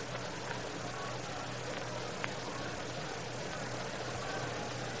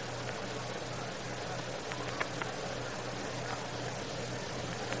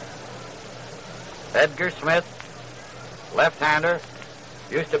 Edgar Smith, left-hander,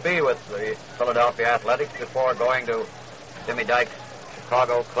 used to be with the Philadelphia Athletics before going to Timmy Dyke's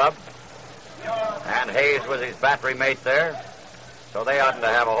Chicago club. And Hayes was his battery mate there, so they oughtn't to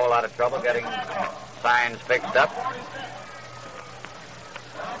have a whole lot of trouble getting signs fixed up.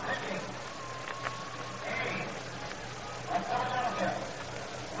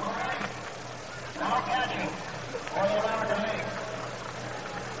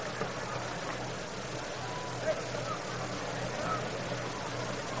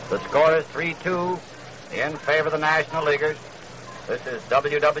 The score is 3-2 in favor of the National Leaguers. This is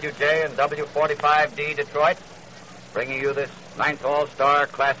WWJ and W45D Detroit, bringing you this 9th All-Star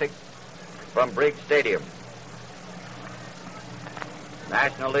Classic from Briggs Stadium.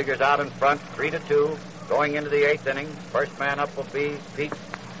 National Leaguers out in front, 3-2, going into the 8th inning. First man up will be Pete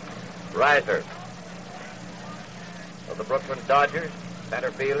Reiser of the Brooklyn Dodgers,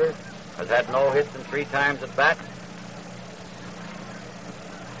 center fielder, has had no hits and 3 times at bat.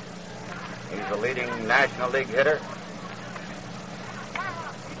 He's the leading National League hitter.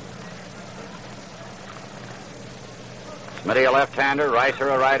 Smitty, a left-hander,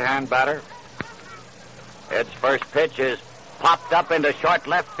 Reiser, a right-hand batter. Ed's first pitch is popped up into short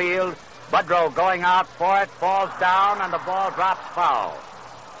left field. Budrow going out for it, falls down, and the ball drops foul.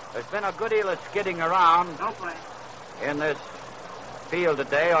 There's been a good deal of skidding around in this field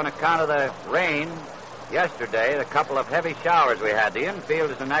today on account of the rain yesterday, the couple of heavy showers we had. The infield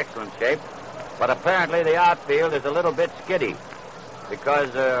is in excellent shape, but apparently the outfield is a little bit skiddy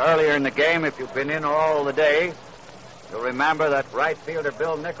because earlier in the game, if you've been in all the day, you'll remember that right fielder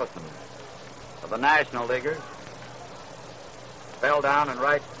Bill Nicholson of the National Leaguers fell down and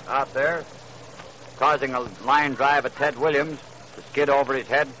right out there, causing a line drive at Ted Williams to skid over his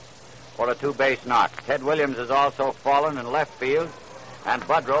head for a 2-base knock. Ted Williams has also fallen in left field, and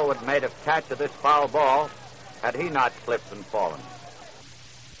Budrow would have made a catch of this foul ball had he not slipped and fallen.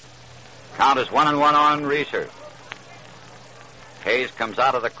 Count is 1-1 on Reiser. Hayes comes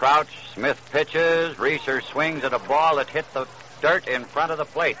out of the crouch. Smith pitches. Reiser swings at a ball that hit the dirt in front of the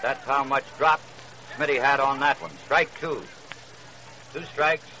plate. That's how much drop Smitty had on that one. Strike 2. 2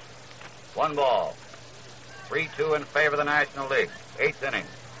 strikes, 1 ball. 3-2 in favor of the National League. 8th inning.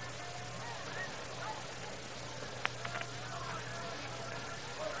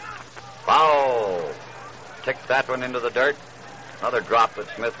 Foul. Ticked that one into the dirt. Another drop that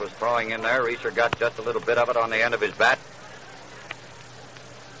Smith was throwing in there. Reiser got just a little bit of it on the end of his bat.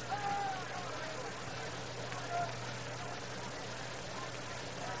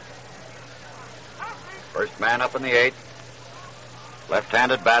 First man up in the 8th.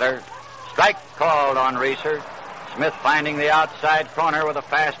 Left-handed batter. Strike called on Reiser. Smith finding the outside corner with a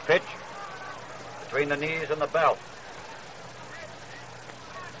fast pitch. between the knees and the belt.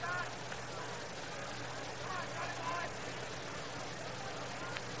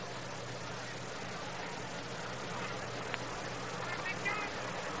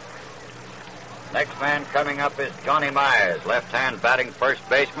 Next man coming up is Johnny Mize, left-hand batting first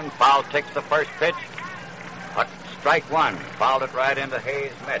baseman. Foul ticks the first pitch. Strike one. Fouled it right into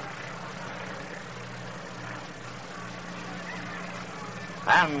Hayes' mitt.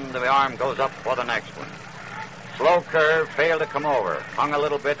 And the arm goes up for the next one. Slow curve, failed to come over. Hung a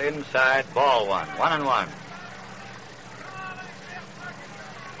little bit inside, ball one. 1-1.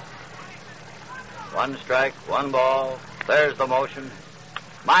 One strike, one ball. There's the motion.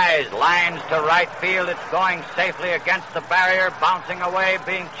 Mize lines to right field. It's going safely against the barrier, bouncing away,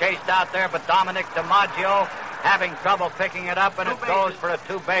 being chased out there, but Dominic DiMaggio having trouble picking it up, and it goes for a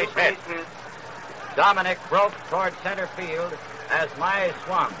two-base hit. Dominic broke toward center field as Mize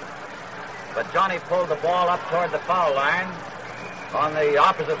swung, but Johnny pulled the ball up toward the foul line on the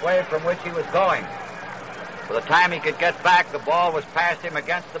opposite way from which he was going. By the time he could get back, the ball was past him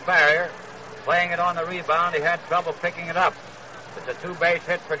against the barrier. Playing it on the rebound, he had trouble picking it up. It's a two-base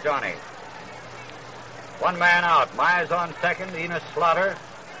hit for Johnny. One man out. Mize on second. Enos Slaughter,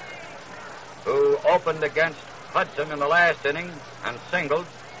 who opened against Hudson in the last inning and singled,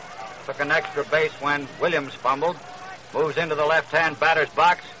 took an extra base when Williams fumbled, moves into the left-hand batter's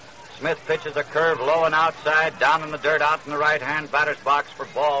box. Smith pitches a curve low and outside, down in the dirt, out in the right-hand batter's box for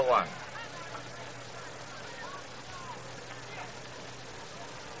ball one.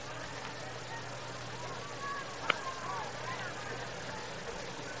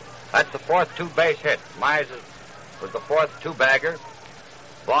 That's the fourth two-base hit. Mize was the fourth two-bagger.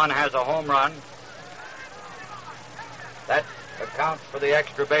 Vaughn has a home run. That accounts for the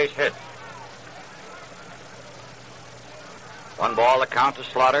extra base hit. One ball, the count to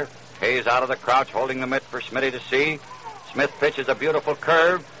Slaughter. Hayes out of the crouch, holding the mitt for Smitty to see. Smith pitches a beautiful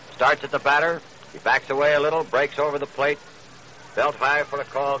curve, starts at the batter. He backs away a little, breaks over the plate. Belt high for a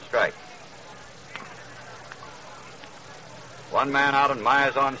called strike. One man out and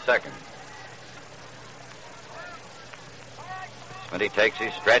Mize on second. Smitty takes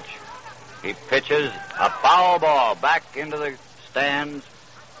his stretch. He pitches a foul ball back into the stands.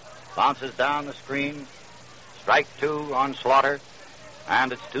 Bounces down the screen. Strike two on Slaughter.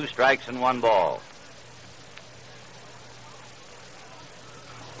 And it's 2 strikes and 1 ball.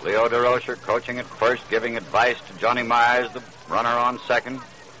 Leo DeRocher coaching at first, giving advice to Johnny Mize, the runner on second.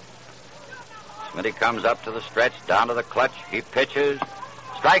 Smitty comes up to the stretch, down to the clutch. He pitches.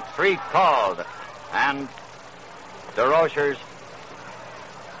 Strike 3 called. And DeRocher's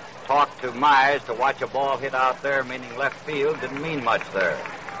talk to Mize to watch a ball hit out there, meaning left field, didn't mean much there.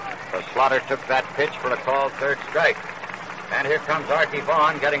 So Slaughter took that pitch for a called third strike. And here comes Archie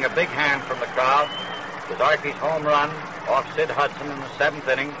Vaughn getting a big hand from the crowd. It was Archie's home run off Sid Hudson in the 7th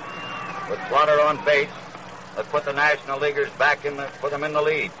inning with Slaughter on base. That put the National Leaguers back put them in the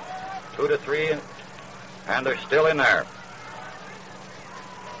lead. 2-3, and they're still in there.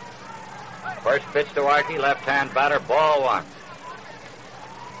 First pitch to Archie, left-hand batter, ball one.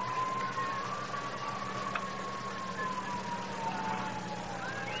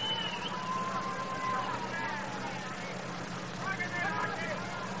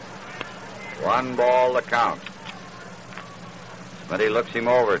 One ball to count. Smitty looks him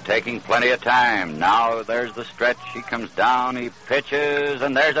over, taking plenty of time. Now there's the stretch. He comes down, he pitches,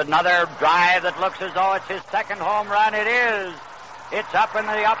 and there's another drive that looks as though it's his second home run. It is. It's up in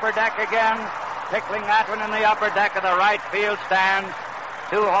the upper deck again, tickling that one in the upper deck of the right field stands.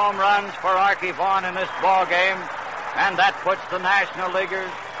 2 home runs for Archie Vaughn in this ball game, and that puts the National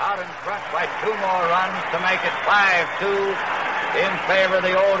Leaguers out in front by 2 more runs to make it 5-2 in favor of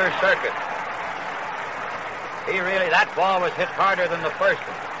the older circuit. That ball was hit harder than the first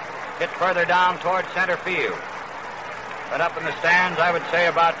one. Hit further down toward center field. But up in the stands, I would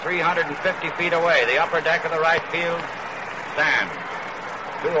say about 350 feet away, the upper deck of the right field stands.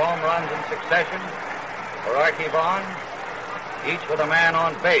 2 home runs in succession for Archie Vaughn, each with a man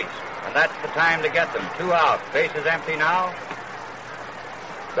on base. And that's the time to get them. 2 out. Base is empty now.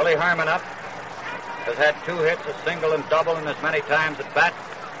 Billy Herman up. Has had 2 hits, a single and double, and as many times at bat.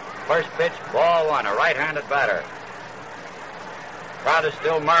 First pitch, ball one, a right-handed batter. Crowd is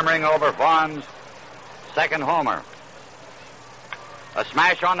still murmuring over Vaughn's second homer. A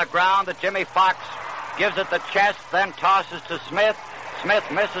smash on the ground that Jimmy Fox gives it the chest, then tosses to Smith. Smith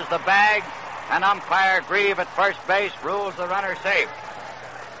misses the bag, and umpire Grieve at first base rules the runner safe.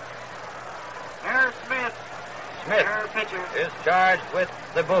 There's Smith. Smith is charged with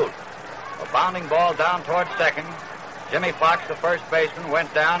the boot. A bounding ball down toward second. Jimmy Fox, the first baseman,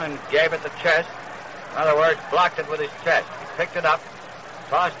 went down and gave it the chest. In other words, blocked it with his chest. He picked it up,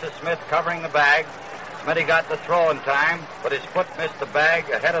 tossed to Smith, covering the bag. Smitty got the throw in time, but his foot missed the bag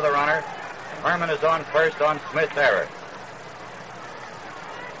ahead of the runner. Herman is on first on Smith's error.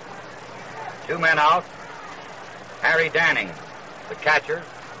 2 men out. Harry Danning, the catcher,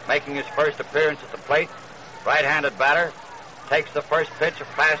 making his first appearance at the plate. Right-handed batter. Takes the first pitch, a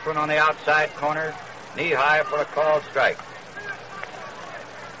fast one on the outside corner. Knee-high for a called strike.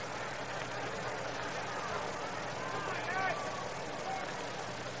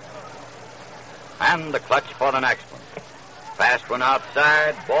 And the clutch for the next one. Fast one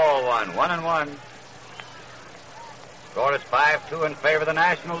outside, ball one, 1-1. Score is 5-2 in favor of the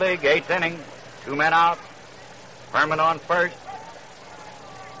National League. 8th inning, 2 men out. Herman on first.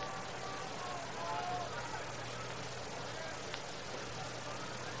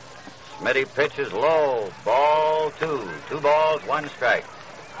 Smitty pitches low, ball 2. 2 balls, 1 strike.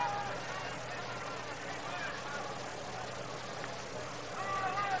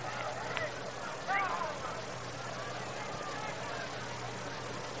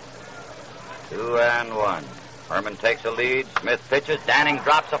 Two and 1. Herman takes a lead. Smith pitches. Danning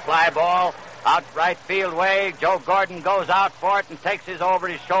drops a fly ball out right field way. Joe Gordon goes out for it and takes his over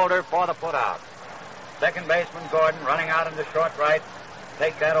his shoulder for the put out. Second baseman Gordon running out into short right.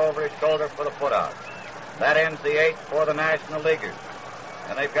 Take that over his shoulder for the put out. That ends the 8th for the National Leaguers.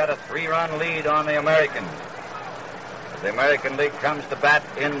 And they've got a 3-run lead on the Americans. The American League comes to bat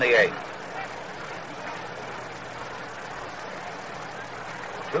in the 8th.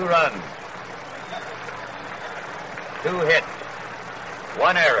 2 runs. 2 hits,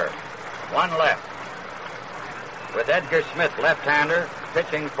 1 error, 1 left. With Edgar Smith, left-hander,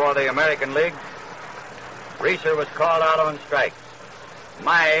 pitching for the American League, Reeser was called out on strikes.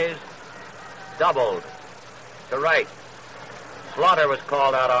 Mize doubled to right. Slaughter was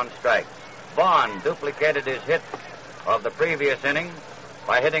called out on strikes. Vaughn duplicated his hit of the previous inning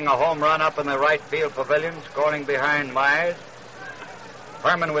by hitting a home run up in the right field pavilion, scoring behind Mize.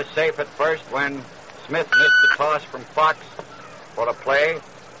 Herman was safe at first when Smith missed the toss from Fox for a play,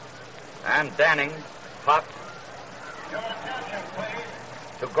 and Danning popped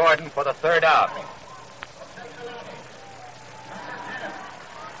to Gordon for the 3rd out.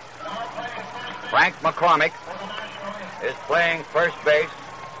 Frank McCormick is playing first base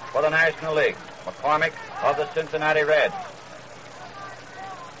for the National League. McCormick of the Cincinnati Reds.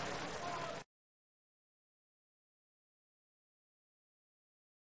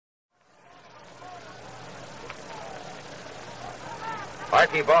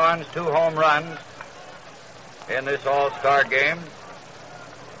 Archie Vaughan's 2 home runs in this All-Star game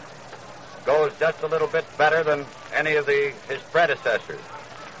goes just a little bit better than any of his predecessors.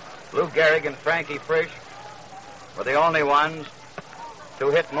 Lou Gehrig and Frankie Frisch were the only ones to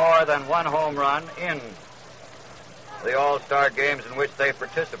hit more than 1 home run in the All-Star games in which they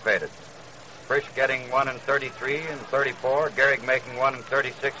participated. Frisch getting 1 in 33 and 34, Gehrig making 1 in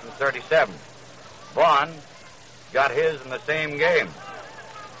 36 and 37. Vaughn got his in the same game.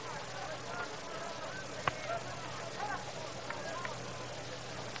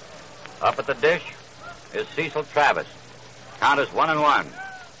 Up at the dish is Cecil Travis. Count is 1-1.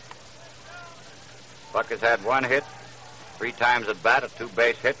 Buck has had 1 hit, 3 times at bat, a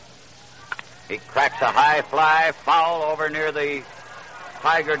 2-base hit. He cracks a high fly, foul over near the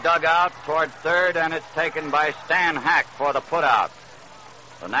Tiger dugout toward third, and it's taken by Stan Hack for the putout.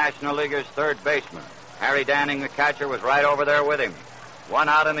 The National Leaguer's third baseman. Harry Danning, the catcher, was right over there with him. 1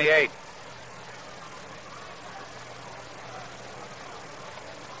 out in the 8th.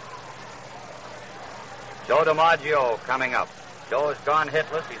 Joe DiMaggio coming up. Joe has gone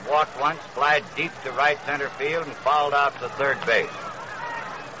hitless. He's walked once, flied deep to right center field, and fouled out to third base.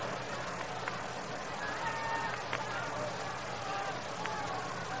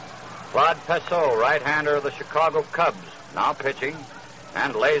 Claude Pessot, right-hander of the Chicago Cubs, now pitching,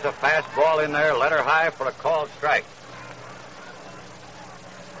 and lays a fastball in there, letter high for a called strike.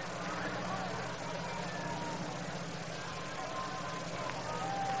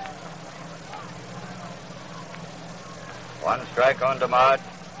 One strike on DeMott.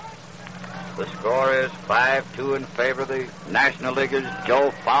 The score is 5-2 in favor of the National Leaguers.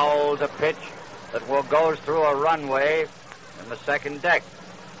 Joe fouls a pitch that goes through a runway in the second deck.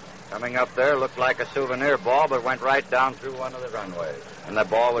 Coming up there looked like a souvenir ball, but went right down through one of the runways. And the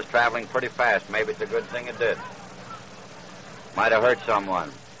ball was traveling pretty fast. Maybe it's a good thing it did. Might have hurt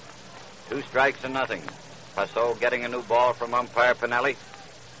someone. 2 strikes and nothing. Pessot getting a new ball from umpire Pinelli.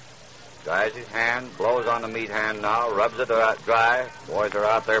 Dries his hand, blows on the meat hand now, rubs it dry. Boys are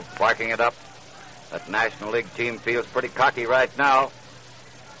out there barking it up. That National League team feels pretty cocky right now.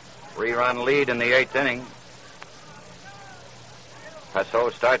 3-run lead in the 8th inning.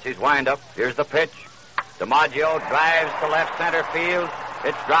 Passeau starts his windup. Here's the pitch. DiMaggio drives to left center field.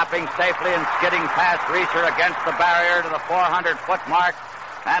 It's dropping safely and skidding past Reeser against the barrier to the 400-foot mark.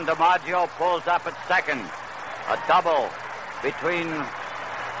 And DiMaggio pulls up at second. A double between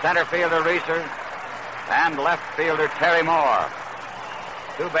center fielder Reeser and left fielder Terry Moore.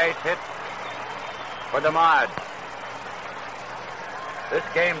 2 base hits for DiMaggio. This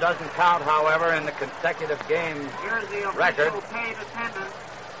game doesn't count, however, in the consecutive game Here's the record. official paid attendance.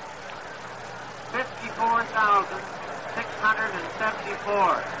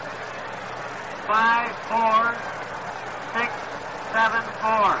 54,674.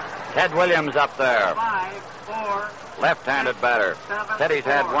 5-4-6-7-4. Ted Williams up there. 5-4. Left-handed batter. Teddy's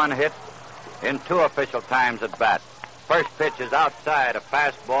had 1 hit in 2 official times at bat. First pitch is outside, a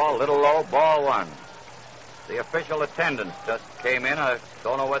fastball, little low, ball 1. The official attendance just came in. I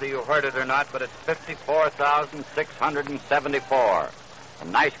don't know whether you heard it or not, but it's 54,674. A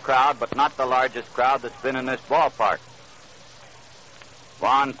nice crowd, but not the largest crowd that's been in this ballpark.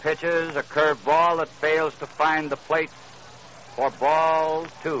 Vaughn pitches a curved ball that fails to find the plate for ball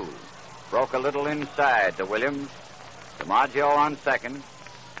 2. Broke a little inside to Williams. DiMaggio on second.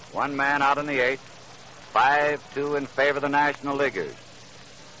 1 man out in the 8th. 5-2 in favor of the National Leaguers.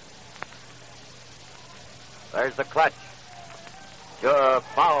 There's the clutch.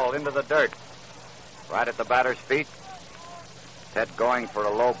 Foul into the dirt. Right at the batter's feet. Ted going for a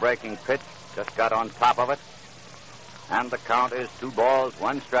low breaking pitch. Just got on top of it. And the count is 2 balls,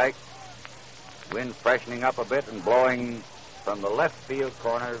 1 strike. Wind freshening up a bit and blowing from the left field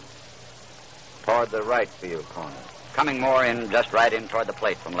corner toward the right field corner. Coming more in, just right in toward the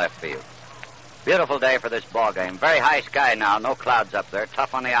plate from left field. Beautiful day for this ball game. Very high sky now. No clouds up there.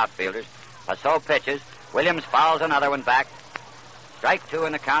 Tough on the outfielders. Passeau pitches. Williams fouls another one back. Strike 2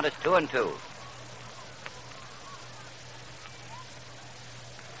 and the count is 2-2.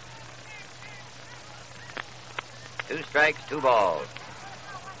 Two strikes, 2 balls.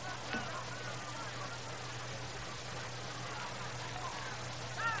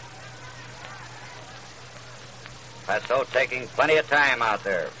 Passeau taking plenty of time out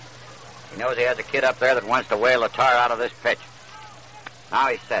there. He knows he has a kid up there that wants to whale the tar out of this pitch. Now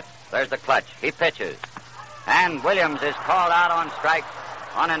he's set. There's the clutch. He pitches. And Williams is called out on strikes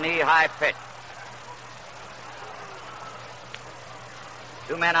on a knee-high pitch.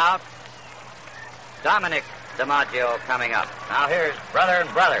 2 men out. Dominic DiMaggio coming up. Now here's brother and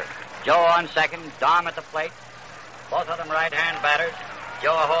brother. Joe on second, Dom at the plate. Both of them right-hand batters.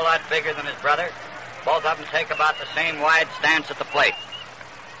 Joe a whole lot bigger than his brother. Both of them take about the same wide stance at the plate.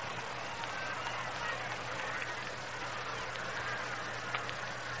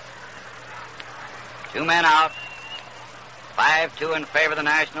 Two men out. 5-2 in favor of the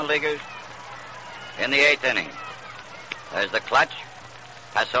National Leaguers in the 8th inning. There's the clutch.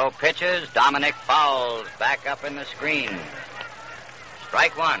 Passeau pitches. Dominic fouls back up in the screen.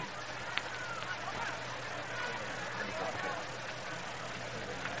 Strike 1.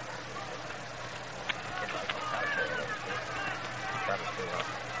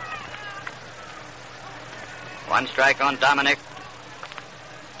 One strike on Dominic.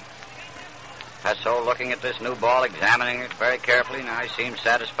 Passeau looking at this new ball, examining it very carefully. Now he seems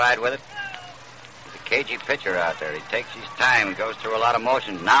satisfied with it. He's a cagey pitcher out there. He takes his time. He goes through a lot of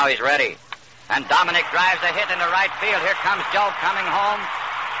motions. Now he's ready. And Dominic drives a hit into right field. Here comes Joe coming home.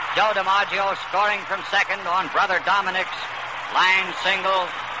 Joe DiMaggio scoring from second on brother Dominic's line single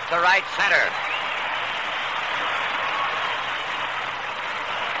to right center.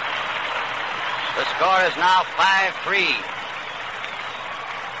 The score is now 5-3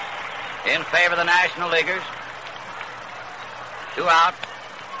 in favor of the National Leaguers. 2 out.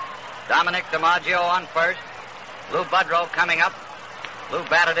 Dominic DiMaggio on first. Lou Budrow coming up. Lou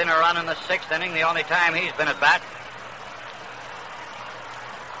batted in a run in the 6th inning, the only time he's been at bat.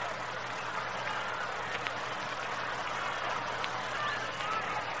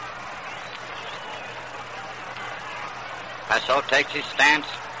 Passeau takes his stance.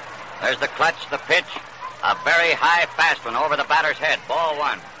 There's the clutch, the pitch. A very high fast one over the batter's head. Ball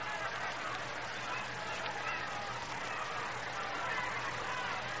 1.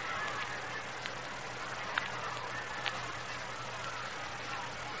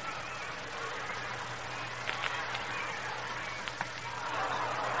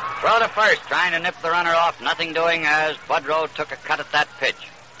 Throw to first, trying to nip the runner off. Nothing doing as Budrow took a cut at that pitch.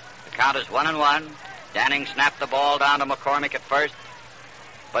 The count is 1-1. Danning snapped the ball down to McCormick at first,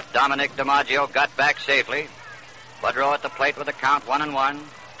 but Dominic DiMaggio got back safely. Budrow at the plate with the count 1-1.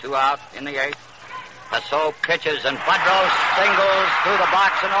 2 out in the 8th. Passeau pitches, and Budrow singles through the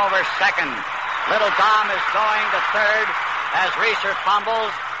box and over second. Little Dom is going to third as Reeser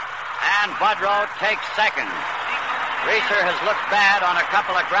fumbles, and Budrow takes second. Reeser has looked bad on a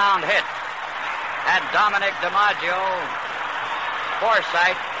couple of ground hits. Had Dominic DiMaggio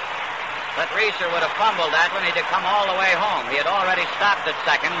foresight that Reeser would have fumbled that one, he'd have come all the way home. He had already stopped at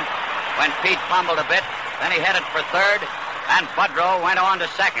second when Pete fumbled a bit. Then he headed for third, and Budrow went on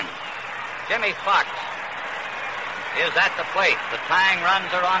to second. Jimmy Fox is at the plate. The tying runs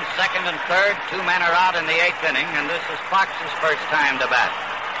are on second and third. 2 men are out in the 8th inning, and this is Fox's first time to bat.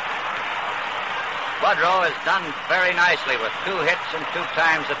 Budrow has done very nicely with 2 hits and 2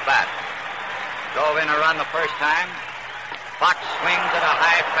 times at bat. Drove in a run the first time. Fox swings at a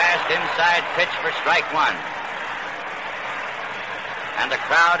high, fast inside pitch for strike 1. And the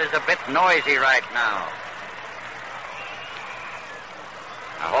crowd is a bit noisy right now.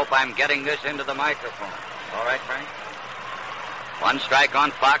 I hope I'm getting this into the microphone. All right, Frank? 1 strike on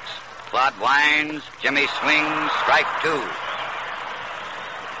Fox. Claude winds. Jimmy swings. Strike 2.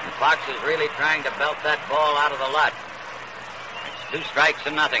 And Fox is really trying to belt that ball out of the lot. It's 2 strikes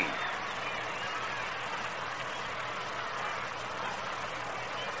and nothing.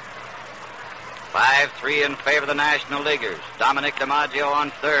 (5-3) in favor of the National Leaguers. Dominic DiMaggio on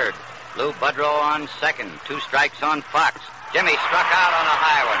third. Lou Budrow on second. 2 strikes on Fox. Jimmy struck out on a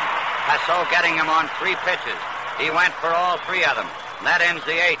high one. Passeau getting him on 3 pitches. He went for all 3 of them. And that ends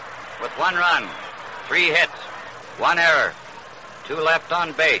the 8th with 1 run, 3 hits, 1 error, 2 left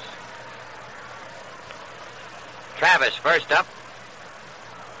on base. Travis first up.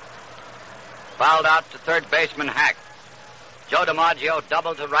 Fouled out to third baseman Hack. Joe DiMaggio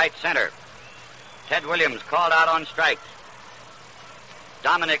doubled to right center. Ted Williams called out on strikes.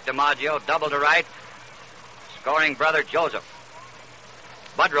 Dominic DiMaggio doubled to right, scoring brother Joseph.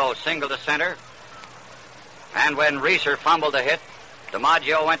 Budrow singled to center. And when Reeser fumbled a hit,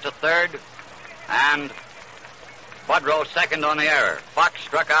 DiMaggio went to third, and Budrow second on the error. Fox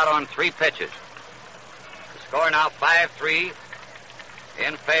struck out on 3 pitches. The score now 5-3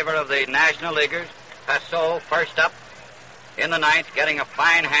 in favor of the National Leaguers. Passeau first up in the 9th, getting a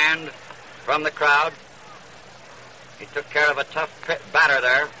fine hand from the crowd. He took care of a tough batter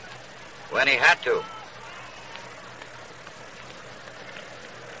there when he had to.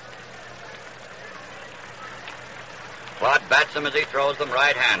 Claude bats him as he throws them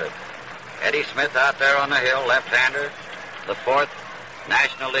right-handed. Eddie Smith out there on the hill, left-hander, the 4th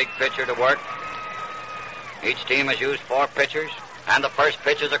National League pitcher to work. Each team has used 4 pitchers, and the first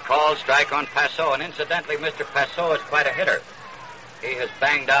pitch is a called strike on Passeau. And incidentally, Mr. Passeau is quite a hitter. He has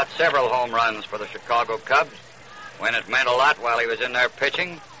banged out several home runs for the Chicago Cubs when it meant a lot while he was in there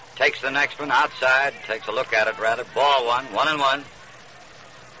pitching. Takes the next one outside, takes a look at it rather. Ball 1, 1-1.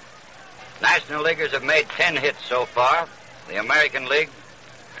 National Leaguers have made 10 hits so far. The American League,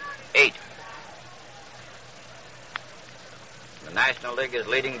 8. The National League is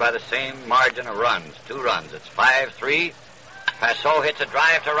leading by the same margin of runs, 2 runs. It's 5-3. Passeau hits a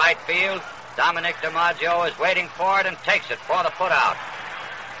drive to right field. Dominic DiMaggio is waiting for it and takes it for the put-out.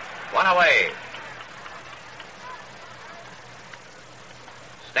 1 away.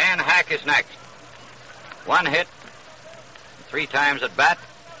 Stan Hack is next. 1 hit, 3 times at bat.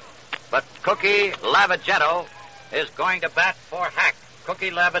 But Cookie Lavagetto is going to bat for Hack.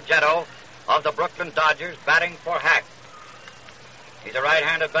 Cookie Lavagetto of the Brooklyn Dodgers batting for Hack. He's a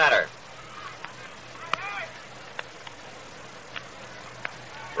right-handed batter.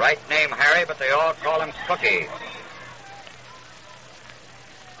 Right name Harry, but they all call him Cookie.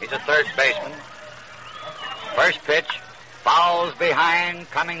 He's a third baseman. First pitch, fouls behind.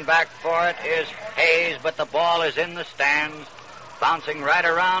 Coming back for it is Hayes, but the ball is in the stands. Bouncing right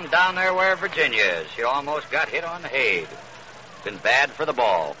around down there where Virginia is. She almost got hit on the head. Been bad for the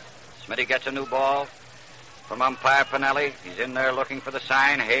ball. Smitty gets a new ball from umpire Pinelli. He's in there looking for the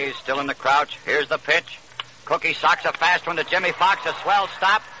sign. Hayes still in the crouch. Here's the pitch. Cookie socks a fast one to Jimmy Fox. A swell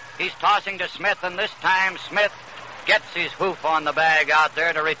stop. He's tossing to Smith, and this time Smith gets his hoof on the bag out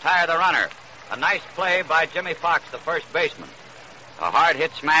there to retire the runner. A nice play by Jimmy Fox, the first baseman. A hard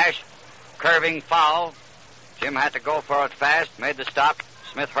hit smash, curving foul. Jim had to go for it fast, made the stop.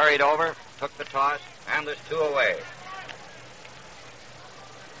 Smith hurried over, took the toss, and there's 2 away.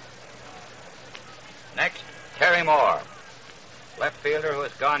 Next, Terry Moore, left fielder who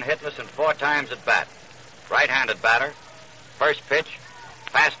has gone hitless in 4 times at bat. Right-handed batter. First pitch,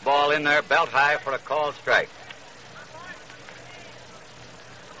 fastball in there, belt high for a called strike.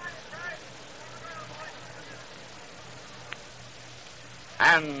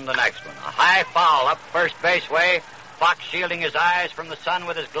 And the next one, a high foul up first base way. Fox, shielding his eyes from the sun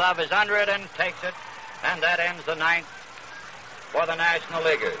with his glove, is under it and takes it And that ends the ninth for the National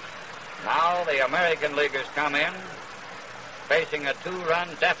Leaguers. Now the American Leaguers come in facing a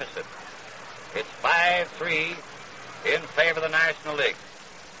 2-run deficit. It's 5-3 in favor of the National League.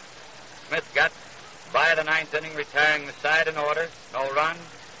 Smith got by the ninth inning, retiring the side in order. No run,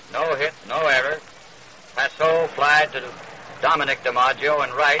 no hit, no error. Passot flied to Dominic DiMaggio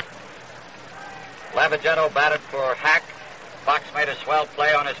in right. Lavagetto batted for Hack. Fox made a swell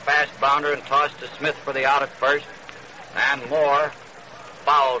play on his fast bounder and tossed to Smith for the out at first. And Moore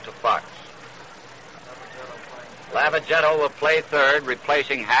fouled to Fox. Lavagetto will play third,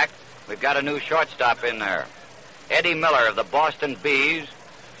 replacing Hack. We've got a new shortstop in there. Eddie Miller of the Boston Bees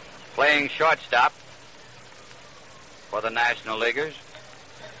playing shortstop for the National Leaguers.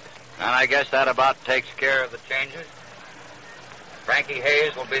 And I guess that about takes care of the changes. Frankie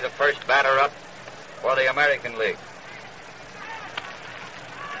Hayes will be the first batter up for the American League.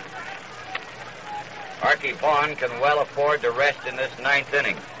 Archie Vaughan can well afford to rest in this ninth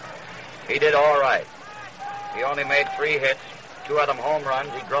inning. He did all right. He only made 3 hits, 2 of them home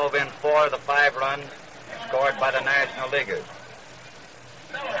runs. He drove in 4 of the 5 runs scored by the National Leaguers.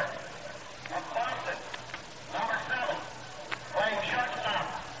 Miller of Boston, number 7, playing shortstop.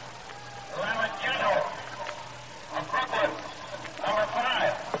 Lavagetto of Brooklyn, number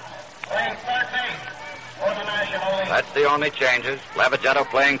 5, playing third base for the National League. That's the only changes. Lavagetto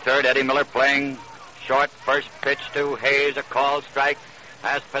playing third, Eddie Miller playing short. First pitch to Hayes, a called strike,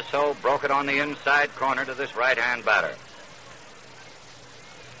 as Passot broke it on the inside corner to this right-hand batter.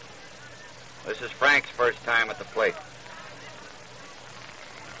 This is Frank's first time at the plate.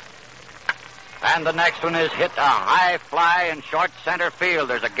 And the next one is hit a high fly in short center field.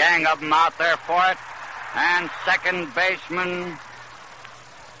 There's a gang of them out there for it. And second baseman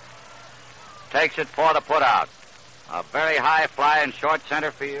takes it for the putout. A very high fly in short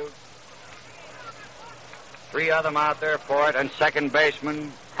center field. 3 of them out there for it, and second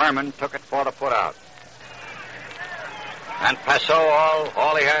baseman Herman took it for the putout. And Passot,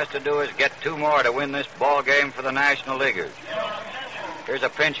 all he has to do is get 2 more to win this ball game for the National Leaguers. Here's a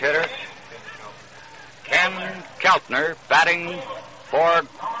pinch hitter. Ken Keltner batting for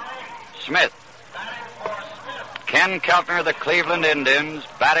Smith. Ken Keltner of the Cleveland Indians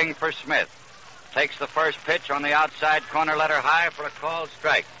batting for Smith. Takes the first pitch on the outside corner, letter high for a called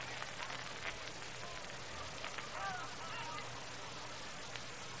strike.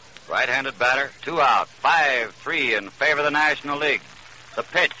 Right-handed batter, 2 out, 5-3 in favor of the National League. The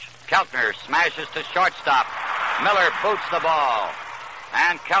pitch, Keltner smashes to shortstop. Miller boots the ball.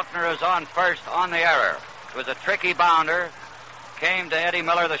 And Keltner is on first on the error. It was a tricky bounder. Came to Eddie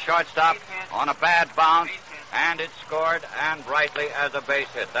Miller, the shortstop, on a bad bounce, and it scored, and rightly, as a base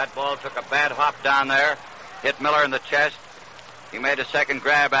hit. That ball took a bad hop down there, hit Miller in the chest. He made a second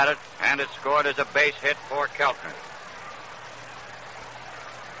grab at it, and it scored as a base hit for Keltner.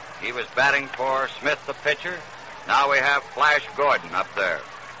 He was batting for Smith, the pitcher. Now we have Flash Gordon up there.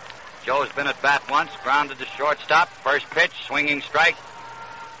 Joe's been at bat once, grounded to shortstop. First pitch, swinging strike.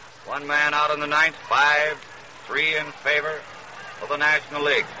 1 man out in the ninth, 5-3 in favor of the National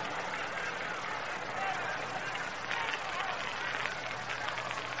League.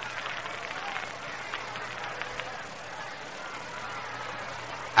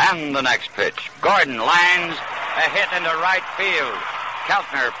 And the next pitch. Gordon lines a hit into right field.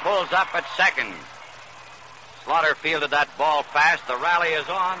 Keltner pulls up at second. Slaughter fielded that ball fast. The rally is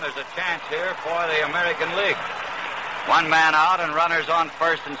on. There's a chance here for the American League. 1 man out and runners on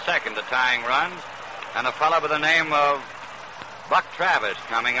first and second, the tying runs. And a fellow by the name of Buck Travis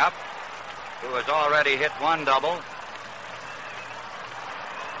coming up, who has already hit 1 double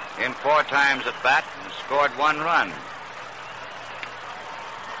in 4 times at bat and scored 1 run.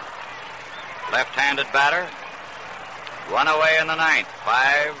 Left-handed batter. Run away in the ninth.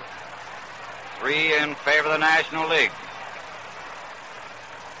 5-3 in favor of the National League.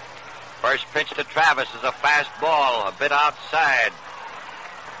 First pitch to Travis is a fast ball, a bit outside.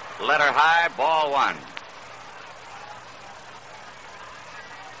 Letter high, ball 1.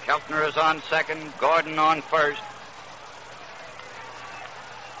 Keltner is on second, Gordon on first.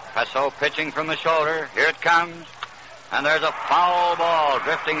 Passot pitching from the shoulder. Here it comes. And there's a foul ball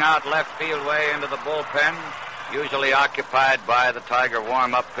drifting out left field way into the bullpen, usually occupied by the Tiger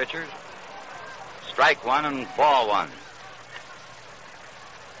warm-up pitchers. Strike 1 and ball 1.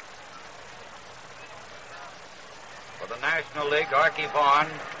 For the National League, Archie Vaughan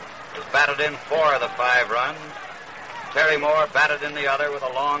has batted in 4 of the 5 runs. Terry Moore batted in the other with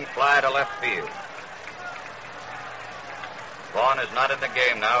a long fly to left field. Vaughan is not in the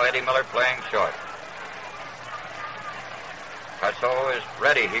game now. Eddie Miller playing short. Passeau is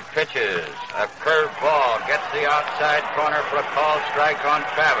ready. He pitches. A curved ball gets the outside corner for a called strike on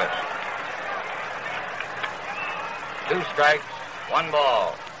Travis. 2 strikes, 1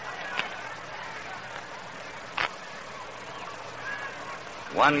 ball.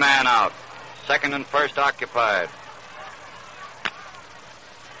 1 man out. Second and first occupied.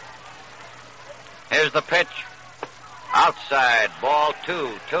 Here's the pitch. Outside, ball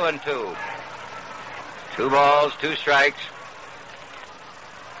 2, 2-2. 2 balls, 2 strikes.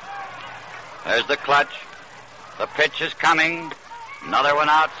 There's the clutch. The pitch is coming. Another one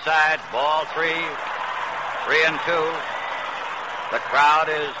outside, ball 3, 3-2. The crowd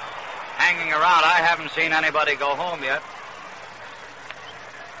is hanging around. I haven't seen anybody go home yet.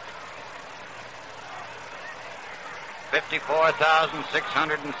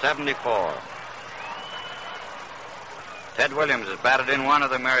 $54,674. Ted Williams has batted in 1 of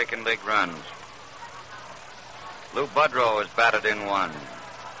the American League runs. Lou Budrow has batted in 1.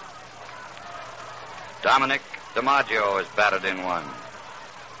 Dominic DiMaggio has batted in 1.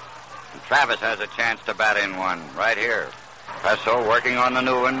 And Travis has a chance to bat in 1 right here. Passeau working on the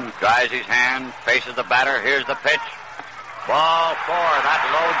new one, dries his hand, faces the batter. Here's the pitch. Ball 4. That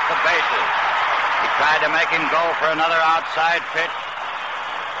loads the bases. He tried to make him go for another outside pitch.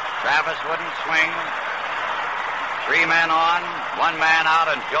 Travis wouldn't swing. 3 men on, 1 man out,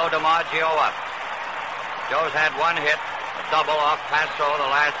 and Joe DiMaggio up. Joe's had 1 hit, a double off Passeau the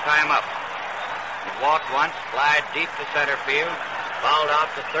last time up. He walked once, flied deep to center field, fouled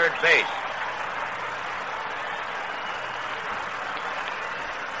out to third base.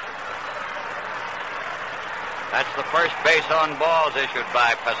 That's the first base on balls issued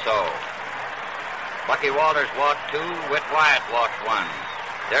by Passeau. Bucky Walters walked 2, Whit Wyatt walked 1.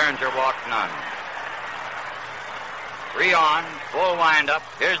 Derringer walked none. 3 on, full windup.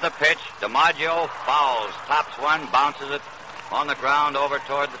 Here's the pitch. DiMaggio fouls, tops 1, bounces it on the ground over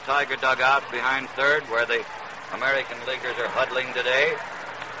toward the Tiger dugout behind third, where the American Leaguers are huddling today.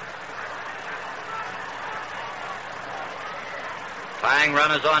 Tying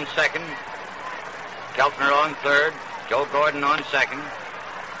run is on second. Keltner on third. Joe Gordon on second.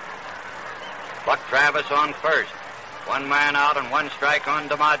 Buck Travis on first. 1 man out and 1 strike on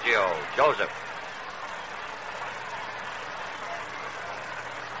DiMaggio. Joseph.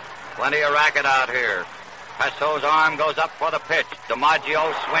 Plenty of racket out here. Passeau's arm goes up for the pitch.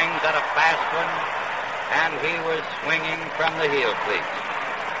 DiMaggio swings at a fast one, and he was swinging from the heel cleats.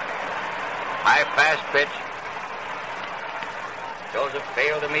 High fast pitch. Joseph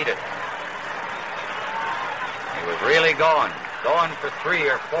failed to meet it. He was really going for 3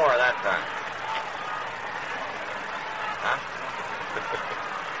 or 4 that time. Huh?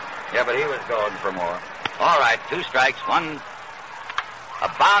 Yeah, but he was going for more. All right, 2 strikes, 1. A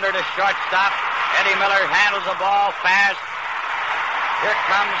bounder to shortstop. Eddie Miller handles the ball fast. Here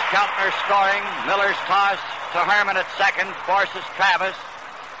comes Keltner scoring. Miller's toss to Herman at second forces Travis.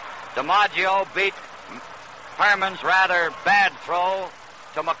 DiMaggio beat Herman's rather bad throw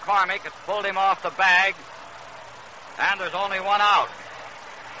to McCormick. It pulled him off the bag. And there's only 1 out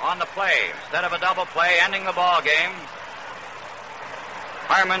on the play instead of a double play ending the ball game.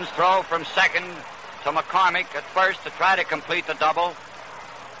 Herman's throw from second to McCormick at first to try to complete the double.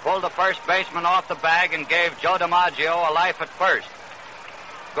 Pulled the first baseman off the bag and gave Joe DiMaggio a life at first.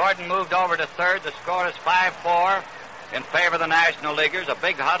 Gordon moved over to third. The score is 5-4 in favor of the National Leaguers. A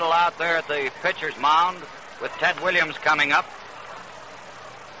big huddle out there at the pitcher's mound with Ted Williams coming up.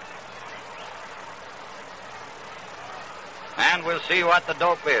 And we'll see what the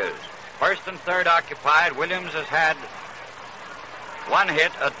dope is. First and third occupied. Williams has had 1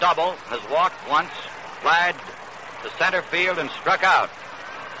 hit, a double, has walked once, flied to center field and struck out.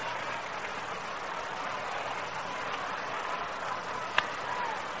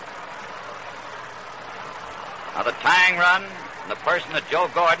 Now the tying run, the person that Joe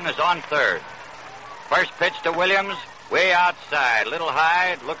Gordon is on third. First pitch to Williams, way outside, little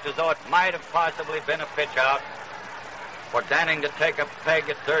high. It looked as though it might have possibly been a pitch out for Danning to take a peg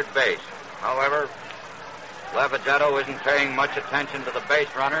at third base. However, Lavagetto isn't paying much attention to the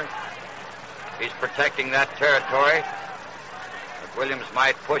base runner. He's protecting that territory. But Williams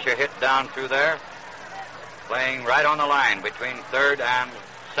might push a hit down through there, playing right on the line between third and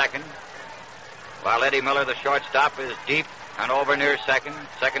second. While Eddie Miller, the shortstop, is deep and over near second.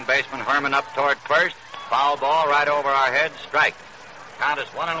 Second baseman Herman up toward first. Foul ball right over our heads. Strike. Count is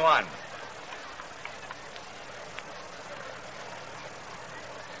 1-1.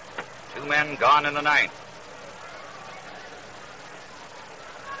 Two men gone in the ninth.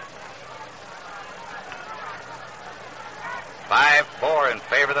 Five-4 in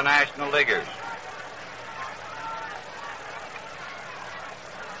favor of the National Leaguers.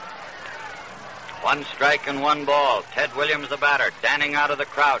 1 strike and 1 ball. Ted Williams, the batter, standing out of the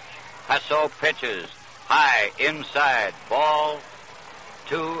crouch. Passot pitches. High, inside. Ball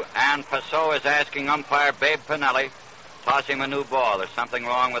 2, and Passot is asking umpire Babe Pinelli, toss him a new ball. There's something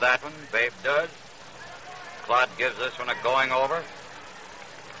wrong with that one. Babe does. Claude gives this one a going over.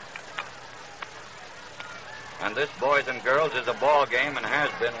 And this, boys and girls, is a ball game and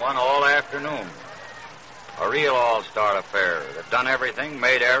has been one all afternoon. A real all-star affair. They've done everything,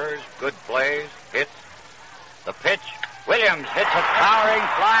 made errors, good plays, hits. The pitch, Williams hits a towering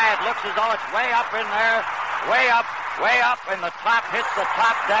fly. It looks as though it's way up in there, way up, and the top hits the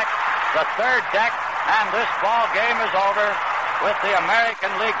top deck, the third deck, and this ball game is over with the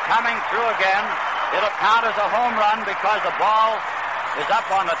American League coming through again. It'll count as a home run because the ball is up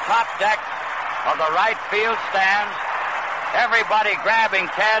on the top deck of the right field stands. Everybody grabbing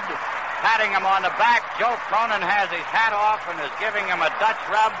Ted, patting him on the back. Joe Cronin has his hat off and is giving him a Dutch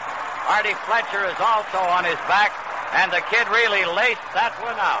rub. Artie Fletcher is also on his back, and the kid really laced that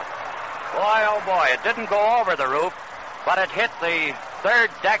one out. Boy, oh boy, it didn't go over the roof, but it hit the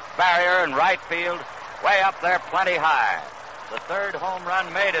third deck barrier in right field, way up there plenty high. The third home run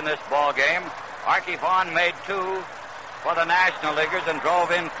made in this ball game. Archie Vaughan made 2 for the National Leaguers and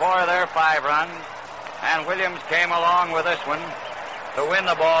drove in 4 of their 5 runs. And Williams came along with this one to win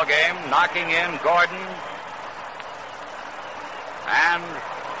the ball game, knocking in Gordon and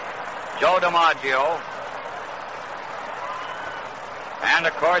Joe DiMaggio, and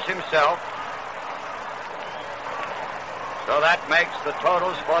of course himself. So that makes the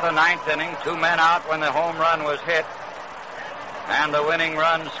totals for the 9th inning. 2 men out when the home run was hit and the winning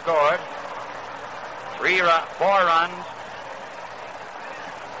run scored. 4 runs,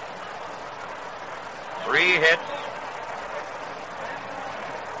 3 hits,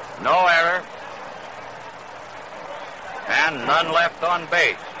 no error, and none left on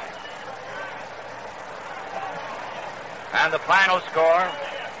base. And the final score,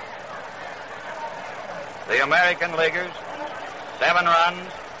 the American Leaguers, 7 runs,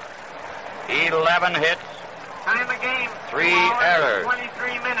 11 hits, Time of game. 3 errors.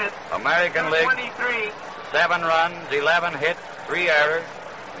 23 minutes. American League, 23. 7 runs, 11 hits, 3 errors.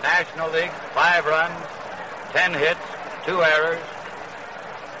 National League, 5 runs, 10 hits, 2 errors.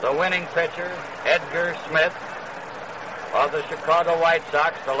 The winning pitcher, Edgar Smith of the Chicago White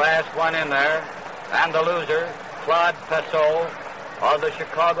Sox, the last one in there. And the loser, Claude Passot of the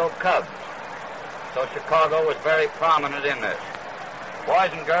Chicago Cubs. So Chicago was very prominent in this. Boys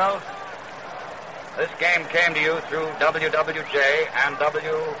and girls, this game came to you through WWJ and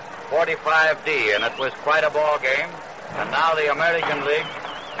W45D, and it was quite a ball game. And now the American League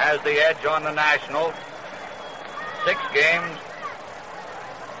has the edge on the National, 6 games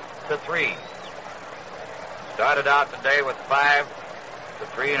to 3. Started out today with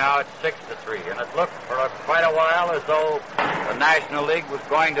 5-3, now it's 6-3. And it looked for quite a while as though the National League was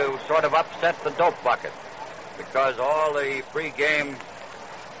going to sort of upset the dope bucket, because all the pre-game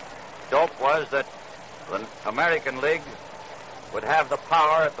dope was that the American League would have the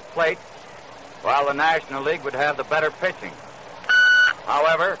power at the plate, while the National League would have the better pitching.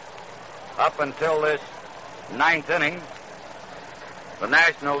 However, up until this 9th inning, the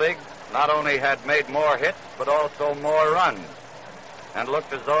National League not only had made more hits, but also more runs, and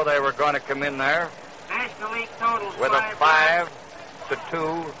looked as though they were going to come in there National League totals with a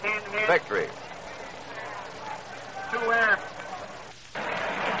 5-2 victory. 2 errors.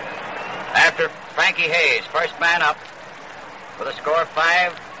 After Frankie Hayes, first man up, with a score of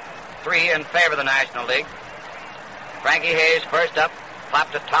 5-3 in favor of the National League. Frankie Hayes, first up,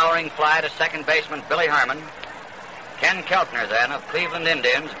 popped a towering fly to second baseman Billy Herman. Ken Keltner, then, of Cleveland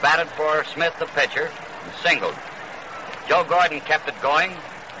Indians, batted for Smith, the pitcher, and singled. Joe Gordon kept it going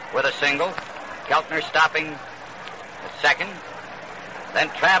with a single. Keltner stopping at second. Then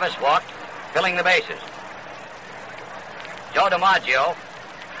Travis walked, filling the bases. Joe DiMaggio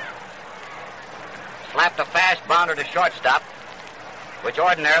slapped a fast bounder to shortstop, which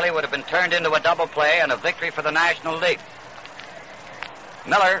ordinarily would have been turned into a double play and a victory for the National League.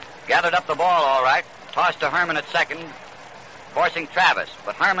 Miller gathered up the ball all right, tossed to Herman at second, forcing Travis,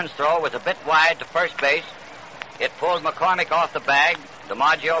 but Herman's throw was a bit wide to first base. It pulled McCormick off the bag.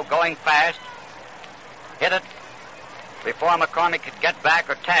 DiMaggio, going fast, hit it before McCormick could get back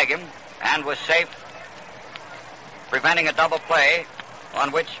or tag him, and was safe, preventing a double play,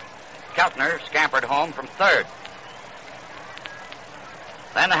 on which Keltner scampered home from third.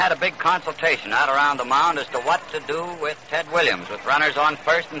 Then they had a big consultation out around the mound as to what to do with Ted Williams, with runners on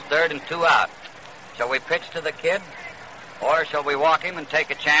first and third and 2 out. Shall we pitch to the kid, or shall we walk him and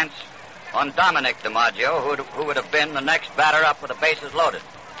take a chance on Dominic DiMaggio, who would have been the next batter up with the bases loaded?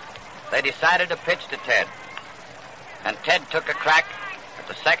 they decided to pitch to Ted. And Ted took a crack at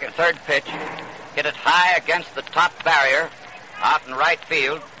the third pitch, hit it high against the top barrier out in right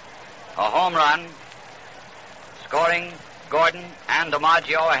field. A home run, scoring Gordon and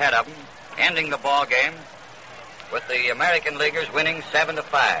DiMaggio ahead of him, ending the ball game with the American Leaguers winning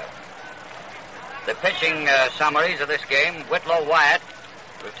 7-5. The pitching summaries of this game: Whitlow Wyatt,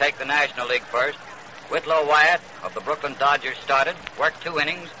 who'll take the National League first. Whitlow Wyatt of the Brooklyn Dodgers started, worked 2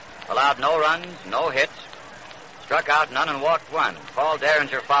 innings, allowed no runs, no hits, struck out none and walked 1. Paul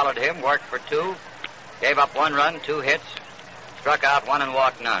Derringer followed him, worked for 2, gave up 1 run, 2 hits, struck out 1 and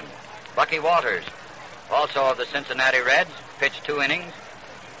walked none. Bucky Walters, also of the Cincinnati Reds, pitched 2 innings,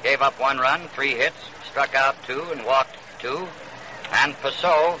 gave up 1 run, 3 hits, struck out 2 and walked 2. And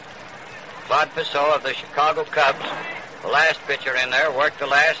Claude Pissot of the Chicago Cubs, the last pitcher in there, worked the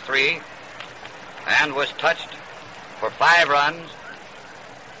last 3 and was touched for 5 runs,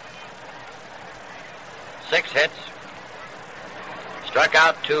 6 hits, struck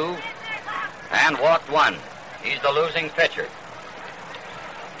out 2 and walked 1. He's the losing pitcher.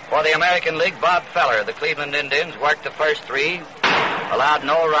 For the American League, Bob Feller of the Cleveland Indians worked the first 3, allowed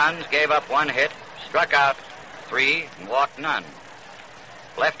no runs, gave up 1 hit, struck out 3 and walked none.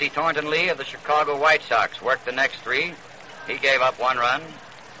 Lefty Thornton Lee of the Chicago White Sox worked the next 3. He gave up 1 run,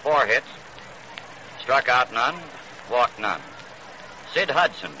 4 hits, struck out none, walked none. Sid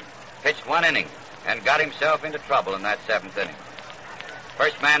Hudson pitched 1 inning and got himself into trouble in that 7th inning.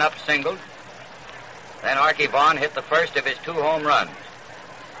 First man up singled. Then Archie Vaughan hit the first of his 2 home runs,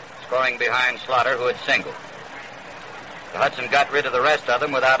 scoring behind Slaughter, who had singled. Hudson got rid of the rest of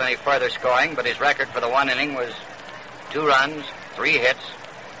them without any further scoring, but his record for the 1 inning was 2 runs, 3 hits,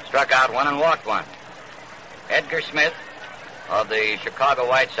 struck out 1 and walked 1. Edgar Smith of the Chicago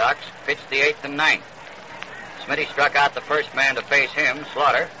White Sox pitched the 8th and 9th. Smitty struck out the first man to face him,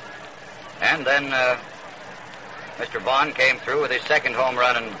 Slaughter, and then Mr. Vaughn came through with his 2nd home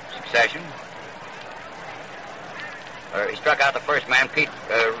run in succession. He struck out the first man, Pete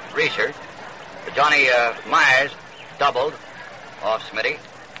Reeser. Johnny Myers doubled off Smitty,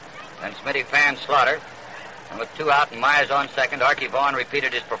 and Smitty fanned Slaughter. And with 2 out and Myers on second, Archie Vaughan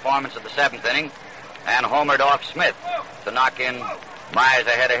repeated his performance of the 7th inning and homered off Smith to knock in Myers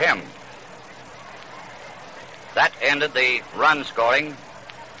ahead of him. That ended the run scoring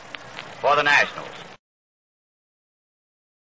for the Nationals.